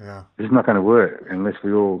 Yeah. This is not going to work unless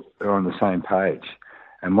we all are on the same page.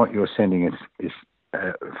 And what you're sending us is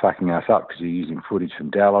fucking us up, because you're using footage from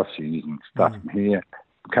Dallas, you're using stuff from here.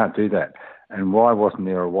 We can't do that. And why wasn't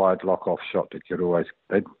there a wide lock-off shot that could always...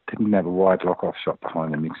 They didn't have a wide lock-off shot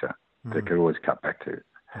behind the mixer that could always cut back to.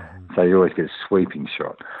 So you always get a sweeping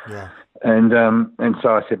shot. Yeah. And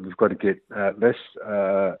so I said, we've got to get less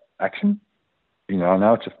action. I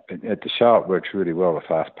know at the show it works really well, the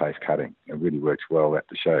fast-paced cutting. It really works well at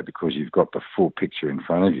the show because you've got the full picture in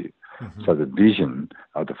front of you. So the vision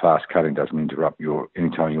of the fast cutting doesn't interrupt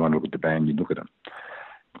anytime you want to look at the band, you look at them.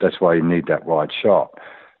 That's why you need that wide shot.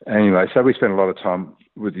 Anyway, so we spent a lot of time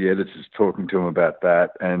with the editors talking to them about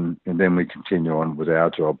that, and then we continue on with our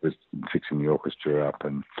job with fixing the orchestra up,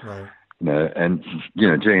 and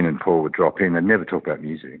Gene and Paul would drop in. They'd never talk about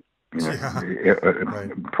music.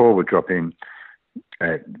 Paul would drop in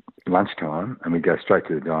at lunchtime, and we'd go straight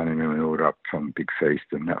to the dining room and order up some big feast,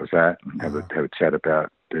 and that was that, and have a chat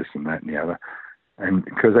about this and that and the other, and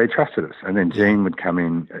because they trusted us. And then Gene would come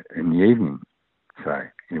in the evening, say,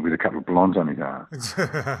 with a couple of blondes on his arm.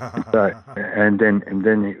 and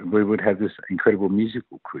then we would have this incredible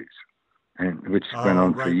musical quiz, which went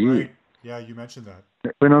on for years. Right. Yeah, you mentioned that.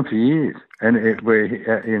 It went on for years, and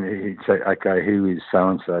he'd say, "Okay, who is so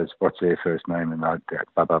and so's? What's their first name?" And I'd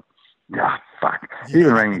fuck. He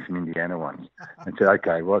even rang me from Indiana once and said,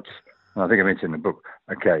 "Okay, I think I mentioned in the book.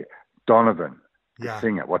 Okay, Donovan." The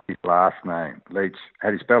singer, what's his last name? Leach. How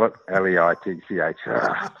do you spell it? Leitch.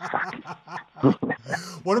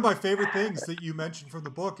 One of my favorite things that you mentioned from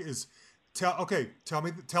the book is, tell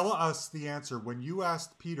us the answer. When you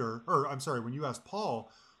asked when you asked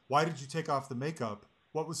Paul, why did you take off the makeup?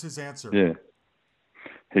 What was his answer? Yeah.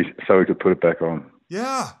 So he could put it back on.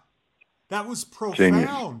 Yeah. That was profound.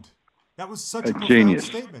 Genius. That was such a profound genius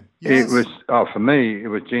statement. Yes. It was, for me, it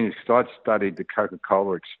was genius because I'd studied the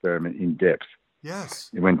Coca-Cola experiment in depth. Yes.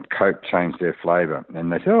 When Coke changed their flavour,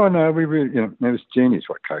 and they said, "Oh no, we really," it was genius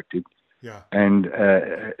what Coke did. Yeah. And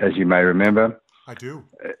as you may remember, I do.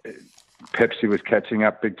 Pepsi was catching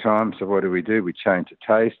up big time. So what do? We change the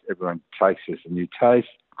taste. Everyone takes this a new taste.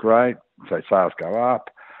 Great. So sales go up.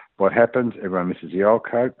 What happens? Everyone misses the old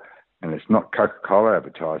Coke, and it's not Coca-Cola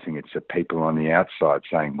advertising. It's the people on the outside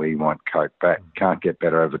saying we want Coke back. Can't get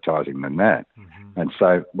better advertising than that. And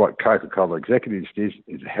so what Coca-Cola executives did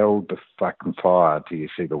is held the fucking fire till you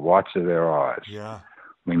see the whites of their eyes. Yeah.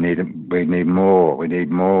 We need more. We need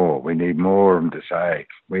more of them to say,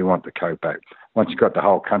 we want the Coke back. Once you've got the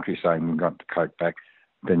whole country saying we want the Coke back,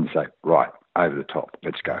 then you say, right, over the top.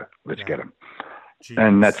 Let's go. Let's get them. Jeez.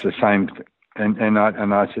 And that's the same. And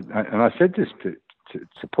I said this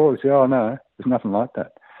to Paul. He said, oh, no, there's nothing like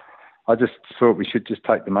that. I just thought we should just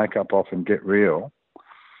take the makeup off and get real,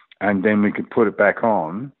 and then we could put it back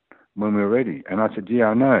on when we were ready. And I said, yeah,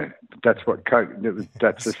 I know. That's what Coke,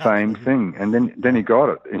 that's the same thing. And then he got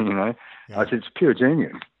it, Yeah. I said, it's pure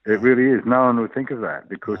genius. It really is. No one would think of that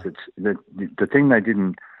because it's the thing they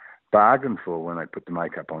didn't bargain for when they put the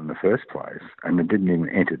makeup on in the first place, and it didn't even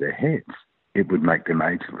enter their heads. It would make them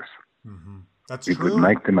ageless. That's it true. would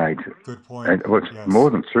make them age. Good point. And what's Yes. more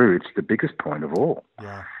than true, it's the biggest point of all.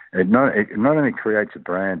 Yeah. It not only creates a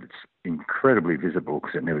brand that's incredibly visible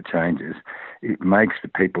because it never changes, it makes the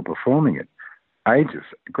people performing it ages.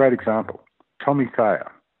 A great example, Tommy Thayer.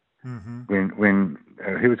 Mm-hmm. When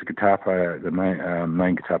he was a guitar player, the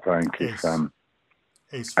main guitar player in Kiss.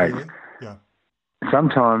 Ace Frehley. Yeah.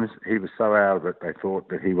 Sometimes he was so out of it, they thought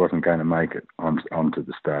that he wasn't going to make it onto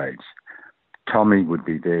the stage. Tommy would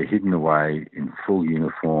be there, hidden away in full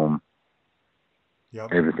uniform.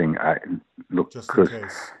 Yep. Everything. Look, just in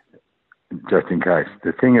case. Just in case.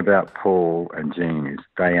 The thing about Paul and Gene is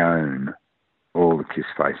they own all the Kiss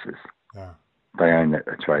faces. Yeah. They own that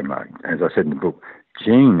trademark. As I said in the book,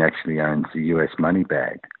 Gene actually owns the US money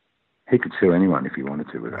bag. He could sue anyone if he wanted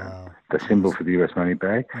to with that. The symbol for the US money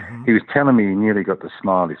bag. Mm-hmm. He was telling me he nearly got the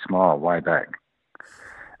smiley smile way back.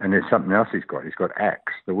 And there's something else he's got. He's got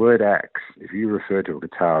axe. The word axe, if you refer to a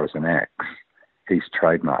guitar as an axe, he's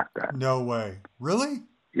trademarked that. No way. Really?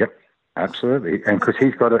 Yep, absolutely. And because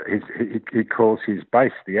he's got he calls his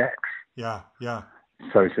bass the axe. Yeah, yeah.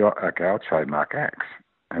 So he said, okay, I'll trademark axe.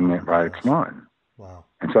 And that way it's mine. Wow.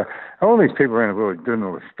 And so all these people around the world doing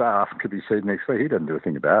all this stuff could be sued next week. He doesn't do a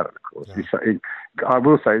thing about it, of course. Yeah. I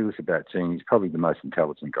will say this about Gene. He's probably the most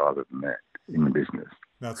intelligent guy I've ever met in the business.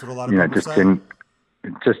 That's what a lot of people say.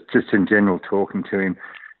 Just in general, talking to him,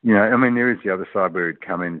 I mean, there is the other side where he'd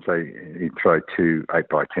come in and say, he'd throw 2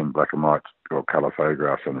 8x10 black and white or colour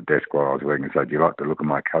photographs on the desk while I was working and say, do you like the look of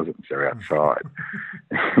my cousins? They're outside.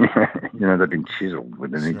 They've bbeen chiseled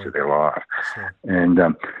within each of their life. Sure. And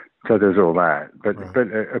so there's all that. But Right. but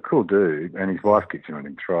a cool dude, and his wife keeps him under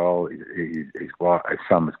control. His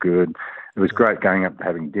son was good. It was great going up and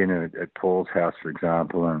having dinner at Paul's house, for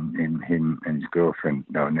example, and him and his girlfriend,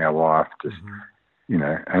 now wife, just... Mm-hmm. And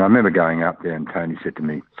I remember going up there and Tony said to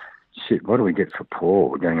me, shit, what do we get for Paul?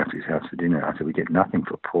 We're going up to his house for dinner. I said, we get nothing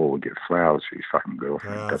for Paul. We get flowers for his fucking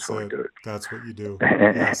girlfriend. Yeah, that's what we do. That's what you do.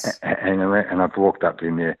 Yes. And I've walked up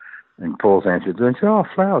in there and Paul's answered, and he said, oh,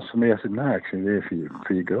 flowers for me. I said, no, actually, they're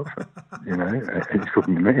for your girlfriend. He's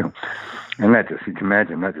cooking the meal. And that just, you can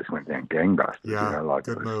imagine, that just went down gangbusters. Yeah,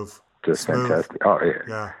 good move. Just Smooth. fantastic. Oh, yeah.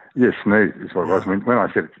 Yeah. Yeah, smooth is what it was. When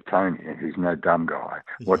I said it to Tony, who's no dumb guy,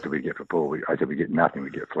 what do we get for Paul? I said, we get nothing. We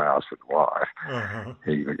get flowers for the wife. Uh-huh.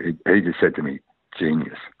 He just said to me,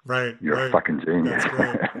 genius. Right. You're a fucking genius. That's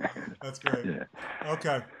great. That's great. Yeah.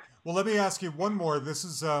 Okay. Well, let me ask you one more. This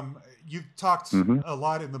is, you talked a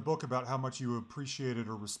lot in the book about how much you appreciated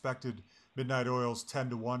or respected Midnight Oil's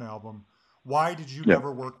 10-to-1 album. Why did you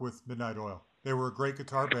never work with Midnight Oil? They were a great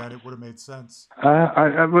guitar band. It would have made sense. We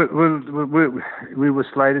were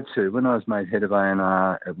slated to. When I was made head of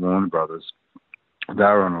A&R at Warner Brothers, they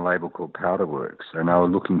were on a label called Powderworks, and they were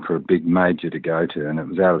looking for a big major to go to, and it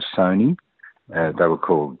was out of Sony. They were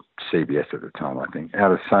called CBS at the time, I think.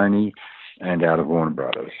 Out of Sony and out of Warner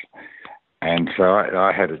Brothers. And so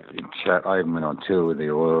I had a chat. I even went on tour with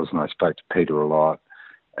the Oils, and I spoke to Peter a lot.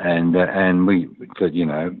 And we said,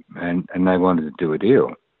 and they wanted to do a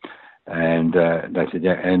deal. And they said,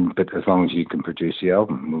 but as long as you can produce the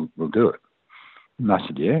album, we'll do it. And I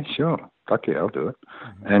said, yeah, sure. Fuck yeah, I'll do it.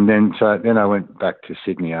 Mm-hmm. And then I went back to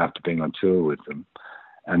Sydney after being on tour with them.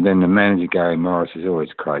 And then the manager, Gary Morris, is always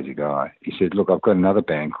a crazy guy. He said, look, I've got another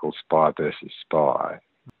band called Spy versus Spy.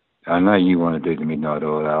 I know you want to do the Midnight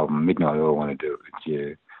Oil album. Midnight Oil want to do it with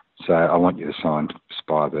you. So I want you to sign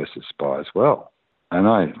Spy versus Spy as well.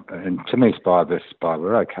 And to me, Spy versus Spy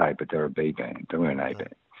were okay, but they're a B band. They weren't an A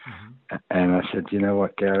band. Mm-hmm. And I said, you know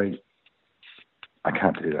what, Gary, I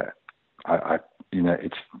can't do that.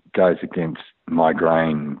 It goes against my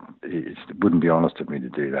grain. It wouldn't be honest of me to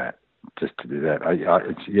do that, just to do that.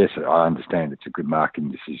 Yes, I understand it's a good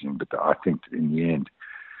marketing decision, but I think that in the end,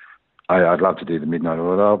 I'd love to do the Midnight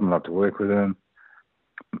Oil album, I'd love to work with them,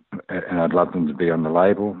 and I'd love them to be on the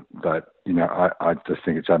label, but, I just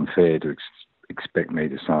think it's unfair to expect me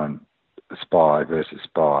to sign Spy versus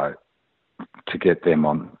Spy to get them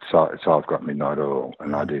on. So I've got Midnight Oil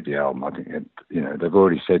and I do the album. I think, they've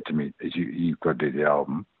already said to me, you've got to do the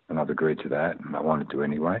album, and I've agreed to that, and I wanted to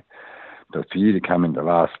anyway. But for you to come in the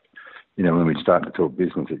last, when we start to talk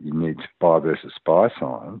business, that you need Spy versus Spy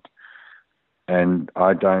signed, and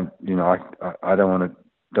I don't, I don't want to,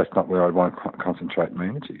 that's not where I want to concentrate my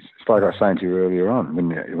energies. It's like I was saying to you earlier on,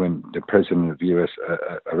 when the president of the US,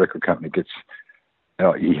 a record company gets,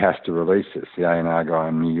 he has to release this. The A&R guy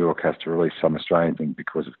in New York has to release some Australian thing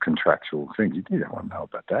because of contractual things. You don't want to know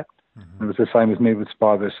about that. Mm-hmm. It was the same as me with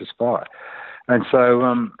Spy versus Spy. And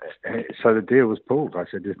so the deal was pulled. I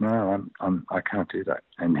said, no, I can't do that.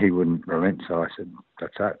 And he wouldn't relent. So I said,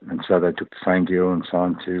 that's that. And so they took the same deal and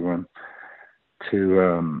signed to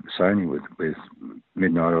Sony with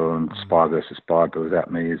Midnight Oil and Spy vs. Spy, but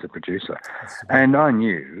without me as a producer. And I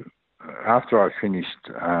knew after I finished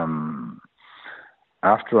Shabu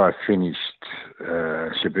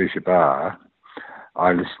Shabar,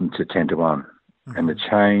 I listened to 10 to 1, and the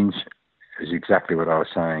change is exactly what I was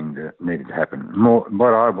saying that needed to happen. More,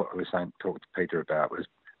 what I was saying, talked to Peter about was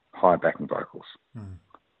high backing vocals.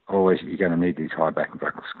 Always, you're going to need these high backing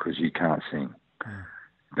vocals because you can't sing,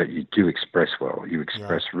 but you do express well. You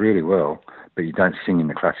express really well, but you don't sing in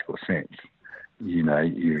the classical sense. You know,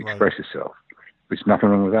 you express yourself. There's nothing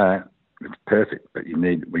wrong with that. It's perfect, but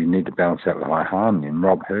we need to balance that with high harmony, and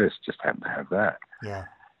Rob Hurst just happened to have that. Yeah.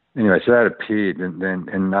 Anyway, so that appeared,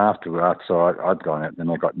 and afterwards, so I'd gone out, then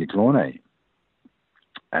I got Nick Launay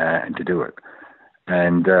to do it,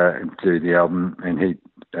 and do the album, and he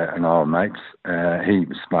and I were mates. He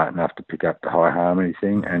was smart enough to pick up the high harmony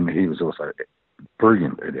thing, and he was also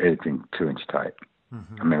brilliant at editing 2-inch tape.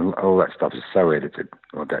 I mean, all that stuff is so edited,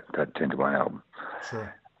 or that 10 to 1 album.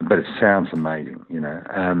 Sure. But it sounds amazing, you know.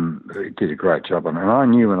 He did a great job on it. And I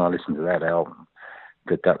knew when I listened to that album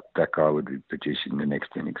that guy would be producing the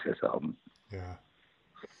next NXS album.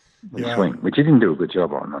 Swing, which he didn't do a good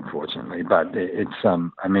job on, unfortunately. But it's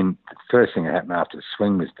I mean, the first thing that happened after the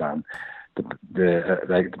Swing was done,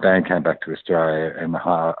 the band came back to Australia and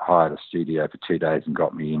hired a studio for 2 days and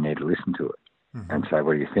got me in there to listen to it and say,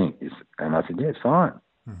 "What do you think?" And I said, "Yeah, it's fine.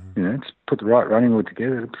 You know, just put the right running wood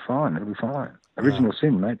together. It'll be fine. It'll be fine. Original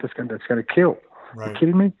sin, mate. That's going to kill." Right. Are you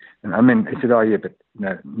kidding me? And I mean, he said, "Oh yeah, but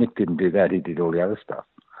no, Nick didn't do that. He did all the other stuff."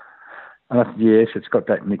 And I said, "Yes, it's got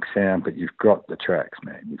that Nick sound, but you've got the tracks,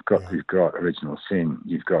 man. You've got Original Sin.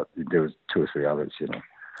 There was 2 or 3 others, you know."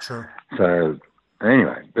 Sure. So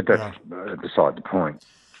anyway, but that's beside the point.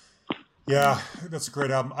 Yeah, that's a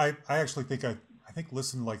great album. I actually think I think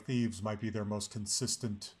Listen Like Thieves might be their most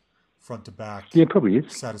consistent front to back. Yeah, probably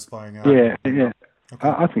is. Satisfying album. Yeah. Okay.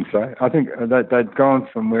 I think so. I think they'd gone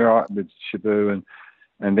from where I with Shabu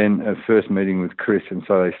and then a first meeting with Chris, and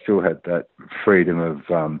so they still had that freedom of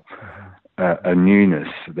a newness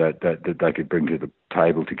that they could bring to the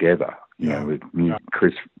table together. You know, with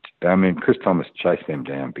Chris. I mean, Chris Thomas chased them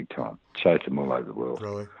down big time. Chased them all over the world.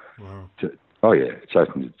 Really? Wow. Oh yeah,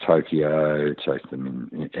 chased them to Tokyo. Chased them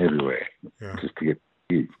in everywhere just to get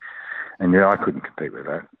gigs. And I couldn't compete with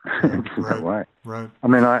that. No way. Right. I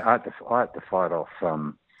mean, I had to fight off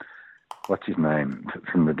what's his name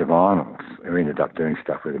from the Divinals, who ended up doing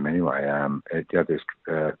stuff with him anyway.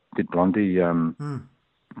 Did Blondie?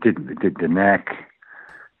 Did the Knack?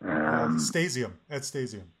 Stasium. Ed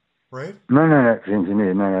Stasium, right? No, the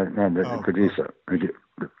engineer. No, the producer who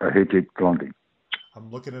did Blondie.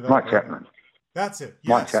 I'm looking it up. Mike Chapman. That's it.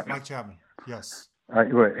 Yes, Mike Chapman. Yes.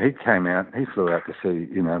 He came out. He flew out to see,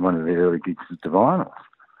 one of the early gigs of Divinals,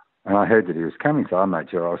 and I heard that he was coming, so I made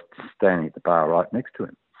sure I was standing at the bar right next to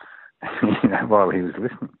him, while he was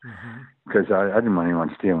listening, because I didn't want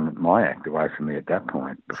anyone stealing my act away from me at that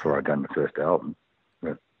point before I'd done the first album.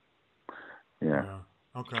 But yeah.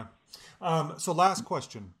 Okay. So last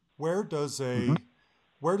question: Where does a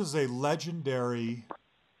legendary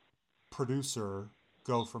producer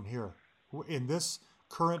go from here in this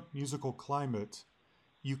current musical climate?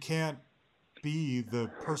 You can't be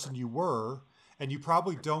the person you were, and you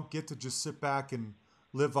probably don't get to just sit back and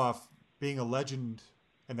live off being a legend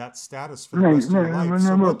and that status for the rest of your life.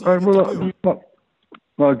 So what do you get to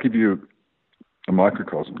do? I'll give you a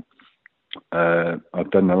microcosm.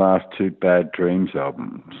 I've done the last 2 Bad Dreams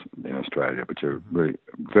albums in Australia, which are really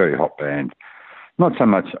very hot band. Not so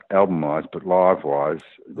much album-wise, but live-wise,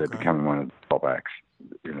 they're becoming one of the top acts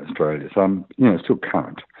in Australia. So I'm, still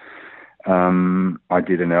current. I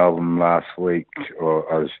did an album last week,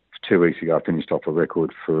 or I was 2 weeks ago. I finished off a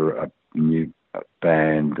record for a new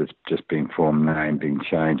band that's just being formed, name being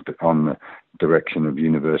changed, but on the direction of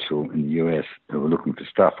Universal in the US, who were looking for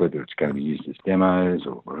stuff, whether it's going to be used as demos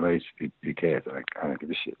or released. Who cares? I don't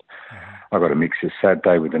give a shit. I got a mix this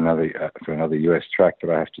Saturday with for another US track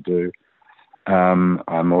that I have to do.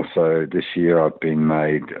 I'm also, this year I've been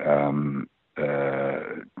made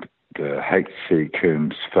the H.C.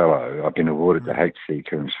 Coombs Fellow. I've been awarded the H.C.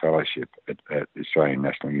 Coombs Fellowship at the Australian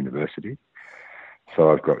National University. So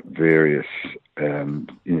I've got various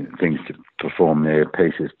things to perform there,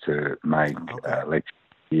 pieces to make,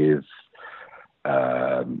 lectures,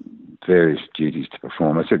 various duties to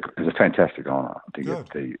perform. It's a fantastic honour to get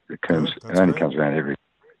the Coombs. It only comes around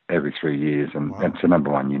every 3 years, and it's the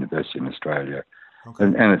 #1 university in Australia. Okay.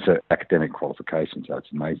 And it's an academic qualification, so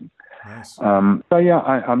it's amazing. Nice. So yeah,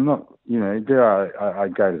 I'm not, I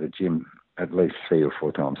go to the gym at least 3 or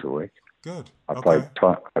 4 times a week. Good. I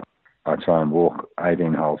I try and walk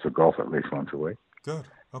 18 holes of golf at least once a week. Good.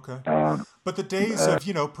 Okay. Um, But the days of,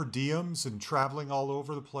 per diems and traveling all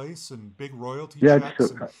over the place and big royalty yeah, checks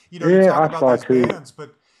and, you yeah, talk I about fly these too. bands,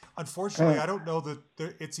 but unfortunately, I don't know that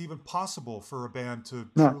it's even possible for a band to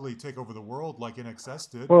No. truly take over the world like INXS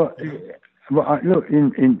did. Well, look,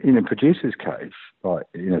 in a producer's case, like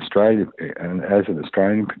in Australia, and as an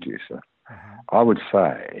Australian producer, I would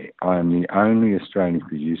say I am the only Australian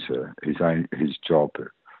producer who's done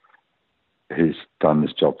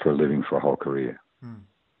this job for a living for a whole career.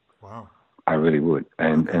 Wow. I really would,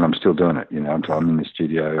 and I'm still doing it. I'm in the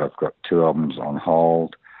studio. I've got 2 albums on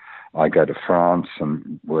hold. I go to France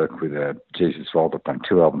and work with Jesus Vault. I've done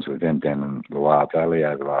 2 albums with them down in Loire Valley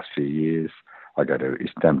over the last few years. I go to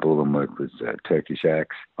Istanbul and work with Turkish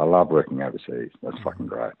acts. I love working overseas. That's fucking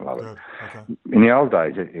great. I love it. Okay. In the old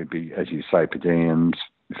days, it'd be, as you say, per diems,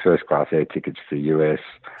 first-class air tickets to the US,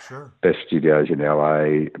 Sure. best studios in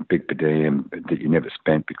LA, big per diem that you never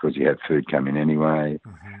spent because you had food coming anyway,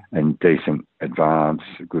 and decent advance,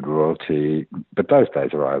 good royalty. But those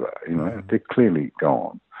days are over. They're clearly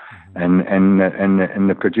gone. And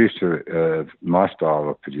the producer, my style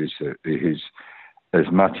of producer, who's as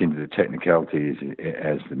much into the technicalities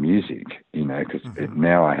as the music, because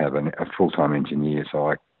now I have a full-time engineer,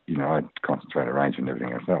 so I concentrate arrangement and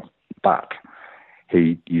everything else. But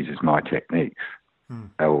he uses my techniques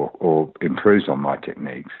or improves on my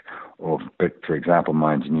techniques. But for example,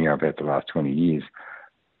 my engineer I've had the last 20 years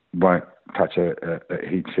won't touch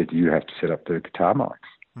he said, you have to set up the guitar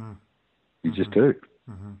mics. You just do.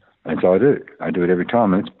 And so I do. I do it every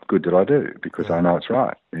time, and it's good that I do because I know it's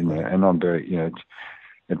right. And I'm very,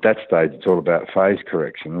 at that stage, it's all about phase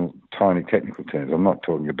correction, tiny technical terms. I'm not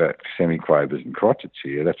talking about semi-quavers and crotchets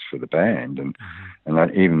here. That's for the band. And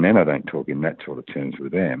even then I don't talk in that sort of terms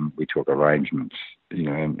with them. We talk arrangements,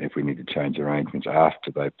 and if we need to change arrangements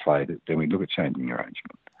after they've played it, then we look at changing the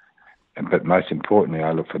arrangement. But most importantly,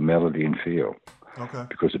 I look for melody and feel. Okay.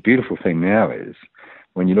 Because the beautiful thing now is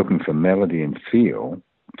when you're looking for melody and feel,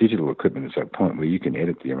 digital equipment is at a point where you can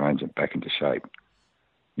edit the arrangement back into shape.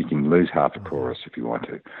 You can lose half a chorus if you want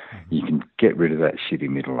to. You can get rid of that shitty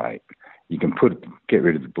middle eight. You can get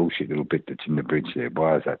rid of the bullshit little bit that's in the bridge there.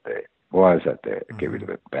 Why is that there? Why is that there? Get rid of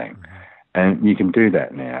it. Bang. And you can do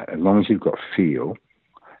that now as long as you've got feel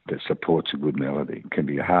that supports a good melody. It can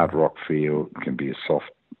be a hard rock feel. It can be a soft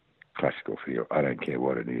classical feel. I don't care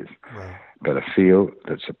what it is. Right. But a feel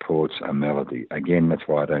that supports a melody. Again, that's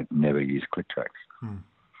why I don't never use click tracks.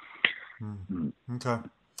 Okay.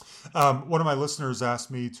 One of my listeners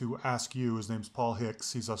asked me to ask you, his name's Paul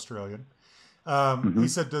Hicks, he's Australian. He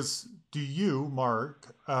said, do you,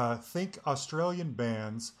 Mark, think Australian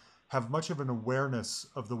bands have much of an awareness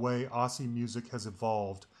of the way Aussie music has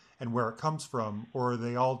evolved and where it comes from, or are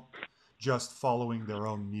they all just following their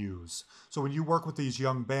own muse? So when you work with these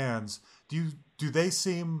young bands, do they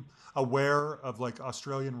seem aware of like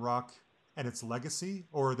Australian rock and its legacy,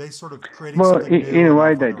 or are they sort of creating something new? In a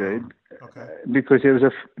way they do. Okay. Because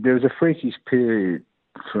there was a freakish period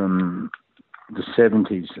from the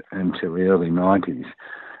 70s until the early 90s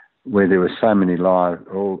where there were so many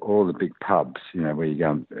all the big pubs, where you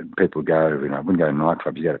go, people go, wouldn't go to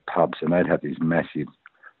nightclubs, you go to pubs, and they'd have these massive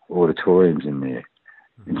auditoriums in there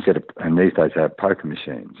and these days they have poker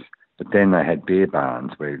machines. But then they had beer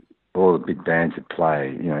barns where all the big bands would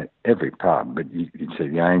play, every pub, but you'd see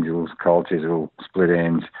the Angels, Cold Chisel, Split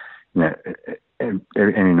Ends,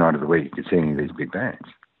 any night of the week you could see any of these big bands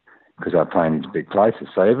because they're playing these big places.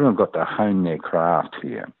 So everyone got to hone their craft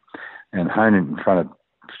here and hone it in front of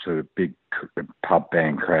sort of big pub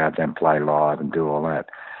band crowds and play live and do all that.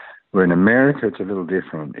 Where in America it's a little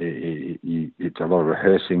different. It's a lot of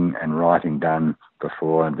rehearsing and writing done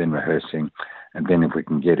before and then rehearsing. And then if we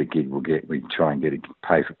can get a gig, we try and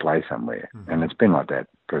pay for play somewhere. And it's been like that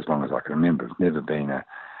for as long as I can remember. It's never been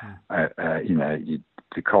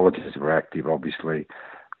the colleges were active, obviously,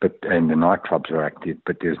 and the nightclubs are active,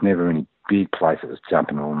 but there's never any big place that was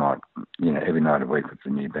jumping all night, every night a week with a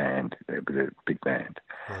new band, with a big band.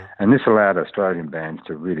 Right. And this allowed Australian bands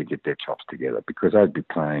to really get their chops together because they'd be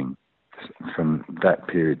playing from that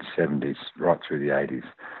period, 70s, right through the 80s.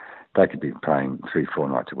 They could be playing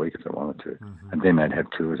 3-4 nights a week if they wanted to. And then they'd have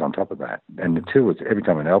tours on top of that. And the tours, every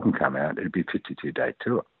time an album came out, it'd be a 52-day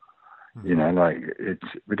tour. It's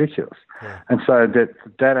ridiculous. Yeah. And so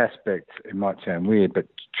that aspect, it might sound weird, but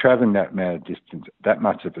travelling that amount of distance, that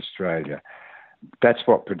much of Australia, that's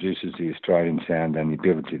what produces the Australian sound and the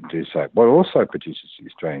ability to do so. What also produces the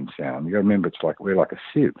Australian sound, you got to remember, we're like a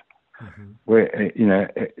sieve. We're, in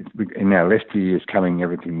our left ear is coming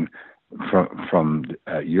everything from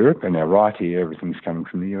Europe, and our right ear, everything's coming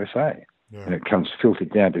from the USA. and it comes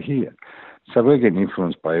filtered down to here. So we're getting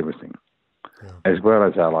influenced by everything, as well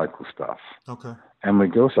as our local stuff. Okay. And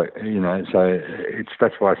we also, so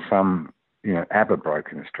that's why some, ABBA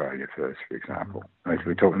broke in Australia first, for example. As we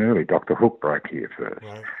were talking earlier, Dr. Hook broke here first.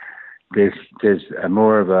 Right. There's a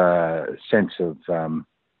more of a sense of,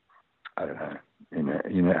 I don't know,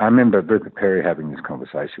 I remember Rupert Perry having this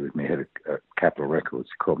conversation with me, head of Capitol Records.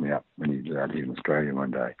 He called me up when he was out here in Australia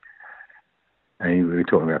one day. And we were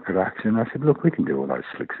talking about production. I said, look, we can do all those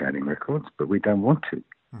slick sounding records, but we don't want to.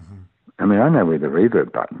 Mm-hmm. I mean, I know where the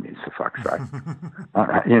reverb button is, for fuck's sake.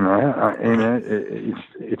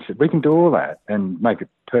 We can do all that and make it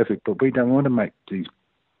perfect, but we don't want to make these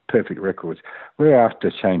perfect records. We're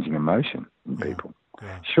after changing emotion in people.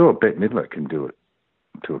 Yeah. Sure, Bette Midler can do it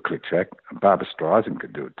to a click track. Barbra Streisand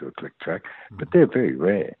could do it to a click track, but they're very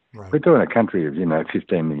rare. Right. We're doing a country of,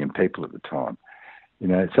 15 million people at the time.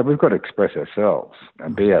 So we've got to express ourselves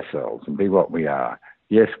and be ourselves and be what we are.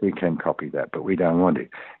 Yes, we can copy that, but we don't want it.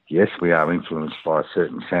 Yes, we are influenced by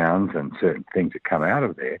certain sounds and certain things that come out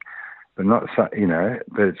of there, but not,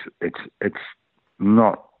 but it's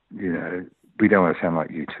not, we don't want to sound like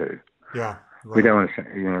U2. Yeah. Right. We don't want to,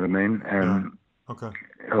 you know what I mean? And okay.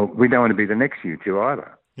 We don't want to be the next U2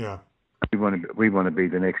 either. Yeah. We want to be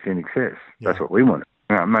the next NXS. That's what we want.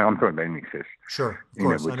 I'm talking about NXS. Sure. Of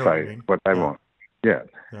course. Would say what they want. Yeah.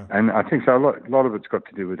 And I think so. A lot of it's got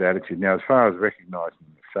to do with attitude. Now, as far as recognising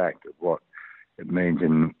the fact of what it means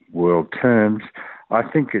in world terms, I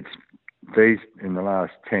think it's these in the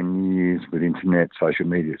last 10 years with internet, social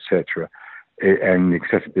media, etc., and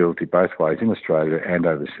accessibility both ways in Australia and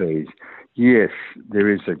overseas. Yes, there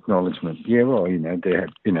is acknowledgement. Yeah, well, there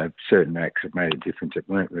have, certain acts have made a difference that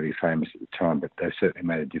weren't really famous at the time, but they certainly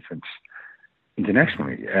made a difference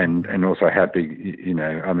internationally, and also how big, I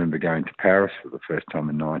remember going to Paris for the first time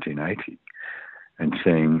in 1980 and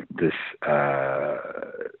seeing this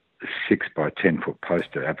 6 by 10 foot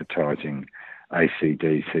poster advertising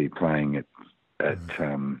AC/DC playing at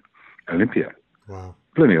Olympia. Wow.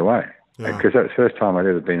 Blew me away, because that was the first time I'd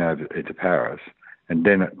ever been over to Paris, and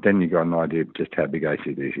then you got an idea of just how big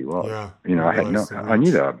AC/DC was. Yeah. I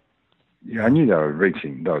knew they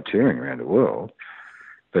were touring around the world,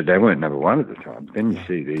 but they weren't number one at the time. Then you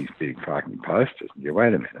see these big fucking posters, and you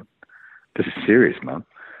wait a minute, this is serious, Mum.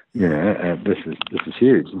 This is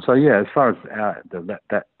huge. And so as far as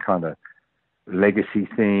that kind of legacy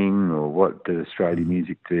thing, or what does Australian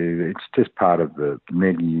music do? It's just part of the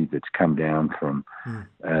milieu that's come down from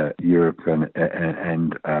Europe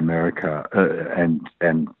and America, and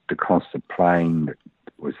the constant playing that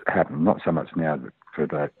was happening. Not so much now for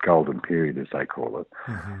that golden period, as they call it.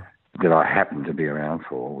 Mm-hmm. That I happened to be around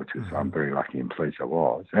for, which was I'm very lucky and pleased I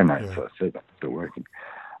was, and as I said, I'm still working.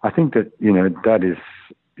 I think that that is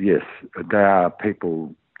there are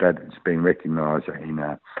people that it's been recognised in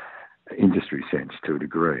a industry sense to a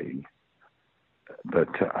degree, but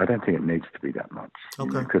I don't think it needs to be that much.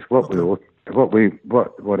 Okay. Because my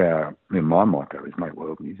motto is make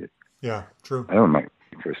world music. Yeah, true. I don't want to make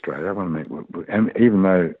for Australia. I want to make, and even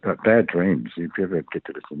though Bad Dreams, if you ever get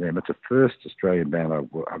to listen to them, it's the first Australian band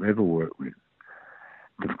I've ever worked with.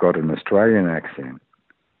 They've got an Australian accent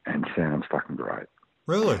and sounds fucking great.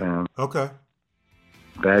 Really? Okay.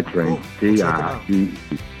 Bad Dreams, D-R-E.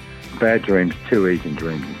 Bad Dreams, 2 E's in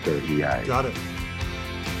Dreams instead of E-A. Got it.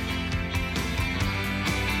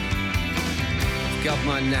 Got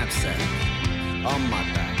my knapsack on my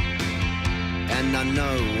back, and I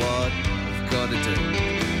know what I've got to do.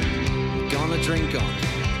 Gonna drink on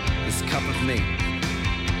this cup of meat,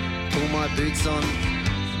 pull my boots on,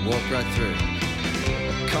 walk right through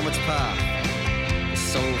a comet's path, a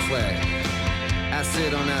solar flare,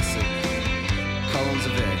 acid on acid, columns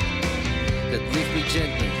of air that lift me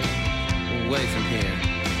gently away from here,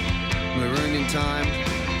 marooned in time,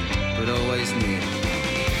 but always near.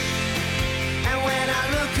 And when I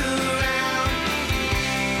look around,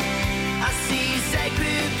 I see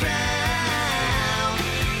sacred ground.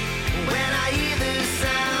 When I hear the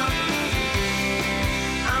sound,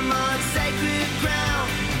 I'm on sacred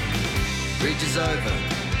ground. Bridges over,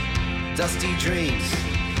 dusty dreams,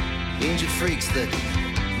 injured freaks that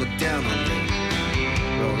look down on me.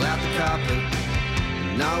 Roll out the carpet,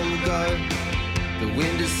 and I will go. The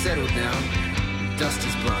wind has settled down, dust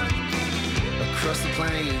is blown across the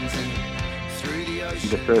plains and through the ocean.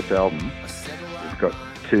 The first album, it's got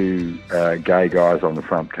 2 gay guys on the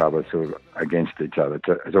front cover, sort of against each other.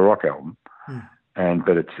 It's a rock album,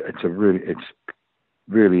 but it's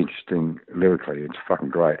really interesting lyrically. It's fucking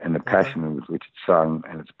great, and the passion with which it's sung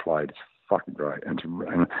and it's played is fucking great. And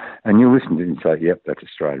you listen to it and say, "Yep, that's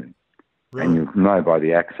Australian." Really? And you know by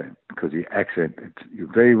the accent, because the accent,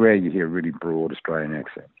 it's very rare you hear a really broad Australian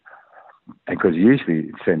accent. And because usually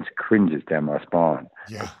it sends cringes down my spine,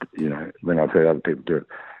 Yeah. you know, when I've heard other people do it.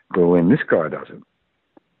 But when this guy does it,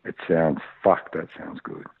 it sounds, fuck, that sounds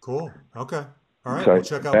good. Cool. Okay. All right. So, We'll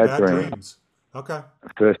check out Bad Bad Dreams. Dreams. Okay. The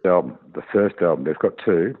first album, they've got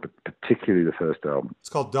two, but particularly the first album. It's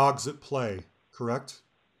called Dogs at Play, correct?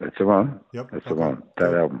 That's the one. Yep. That's Okay. the one. That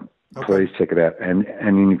Good. album. Okay. Please check it out. And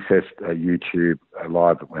in access, YouTube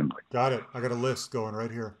live at Wembley. Got it. I got a list going right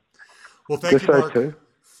here. Well, thank Just you, those Mark. two.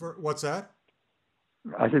 For what's that?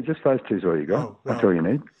 I said just those two's all you got. Oh, well, That's all you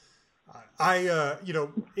need. You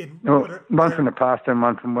know, in One from the past and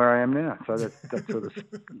one from where I am now. So that's sort of.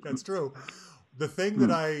 That's true. The thing that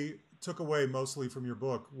I took away mostly from your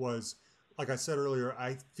book was, like I said earlier,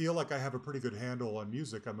 I feel like I have a pretty good handle on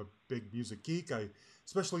music. I'm a big music geek. I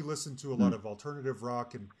especially listen to a lot of alternative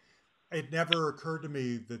rock, and it never occurred to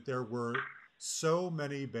me that there were so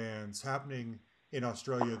many bands happening in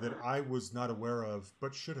Australia that I was not aware of,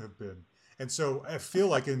 but should have been. And so I feel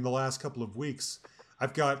like in the last couple of weeks,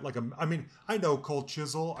 I've got like I know Cold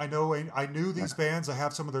Chisel. I knew these bands. I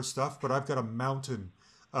have some of their stuff, but I've got a mountain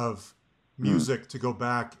of music to go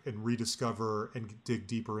back and rediscover and dig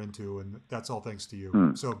deeper into. And that's all thanks to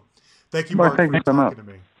you. So thank you, Mark, thank for you so talking much.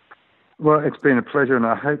 to me. Well, it's been a pleasure, and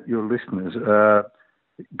I hope your listeners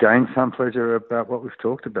gain some pleasure about what we've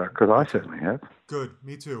talked about, because I certainly have. Good.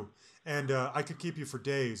 Me too. And I could keep you for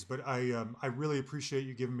days, but I really appreciate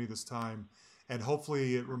you giving me this time. And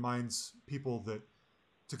hopefully it reminds people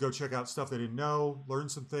to go check out stuff they didn't know, learn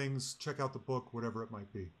some things, check out the book, whatever it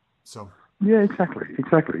might be. So. Yeah, exactly.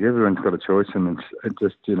 Everyone's got a choice, and it's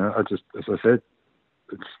just, you know, as I said,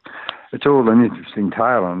 it's all an interesting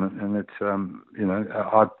tale, and it's you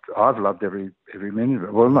know, I've loved every minute of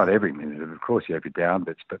it. Well, not every minute of it, of course. You have your down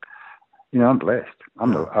bits, but you know, I'm blessed.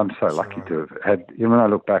 I'm so lucky to have had. You know, when I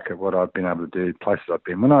look back at what I've been able to do, places I've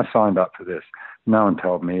been. When I signed up for this, no one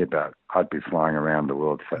told me about. I'd be flying around the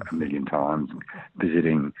world for a million times,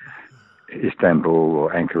 visiting Istanbul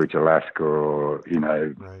or Anchorage, Alaska, or you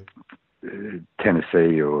know. Right.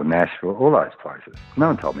 Tennessee or Nashville, all those places. No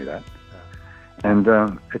one told me that. Yeah.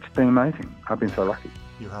 And it's been amazing. I've been so lucky.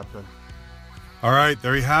 You have been. All right,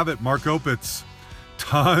 there you have it, Mark Opitz.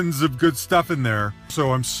 Tons of good stuff in there.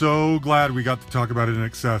 So I'm so glad we got to talk about it in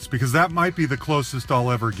excess, because that might be the closest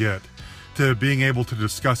I'll ever get to being able to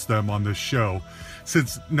discuss them on this show,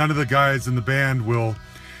 since none of the guys in the band will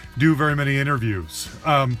do very many interviews.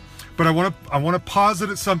 But I want to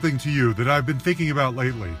posit something to you that I've been thinking about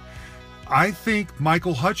lately. I think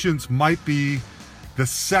Michael Hutchence might be the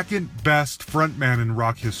second best frontman in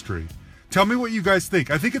rock history. Tell me what you guys think.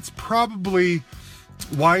 I think it's probably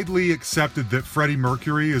widely accepted that Freddie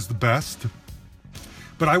Mercury is the best,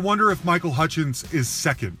 but I wonder if Michael Hutchence is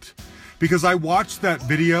second, because I watched that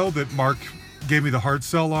video that Mark gave me the hard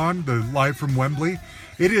sell on, the live from Wembley.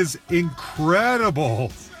 It is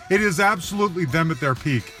incredible. It is absolutely them at their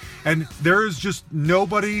peak, and there is just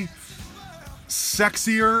nobody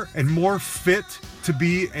sexier and more fit to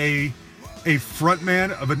be a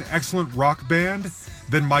frontman of an excellent rock band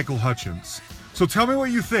than Michael Hutchence. So tell me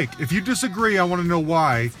what you think. If you disagree, I want to know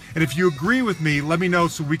why. And if you agree with me, let me know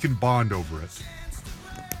so we can bond over it.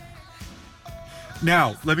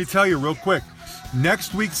 Now, let me tell you real quick.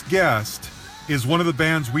 Next week's guest is one of the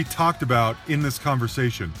bands we talked about in this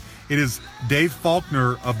conversation. It is Dave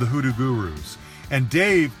Faulkner of the Hoodoo Gurus. And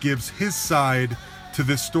Dave gives his side to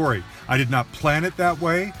this story. I did not plan it that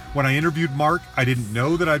way. When I interviewed Mark, I didn't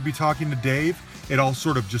know that I'd be talking to Dave. It all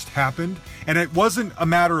sort of just happened. And it wasn't a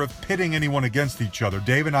matter of pitting anyone against each other.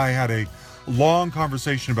 Dave and I had a long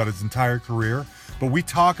conversation about his entire career, but we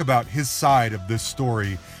talk about his side of this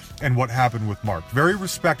story and what happened with Mark. Very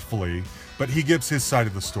respectfully, but he gives his side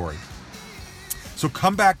of the story. So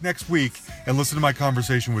come back next week and listen to my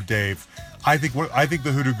conversation with Dave. I think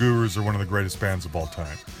the Hoodoo Gurus are one of the greatest bands of all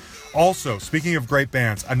time. Also, speaking of great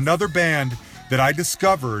bands, another band that I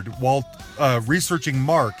discovered while researching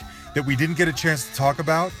Mark that we didn't get a chance to talk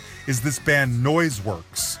about is this band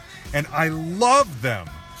Noiseworks. And I love them.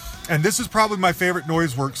 And this is probably my favorite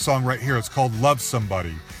Noiseworks song right here. It's called Love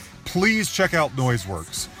Somebody. Please check out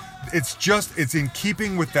Noiseworks. It's in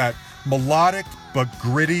keeping with that melodic but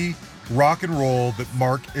gritty rock and roll that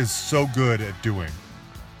Mark is so good at doing.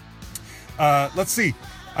 Let's see.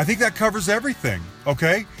 I think that covers everything,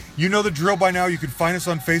 okay? You know the drill by now. You can find us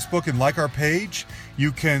on Facebook and like our page.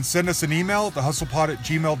 You can send us an email at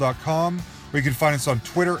thehustlepod@gmail.com, or you can find us on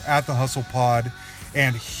Twitter at thehustlepod.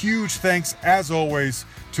 And huge thanks, as always,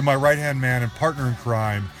 to my right-hand man and partner in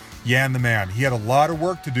crime, Yan the Man. He had a lot of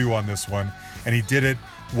work to do on this one, and he did it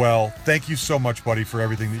Well, thank you so much, buddy, for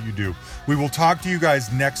everything that you do. We will talk to you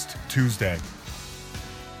guys next Tuesday.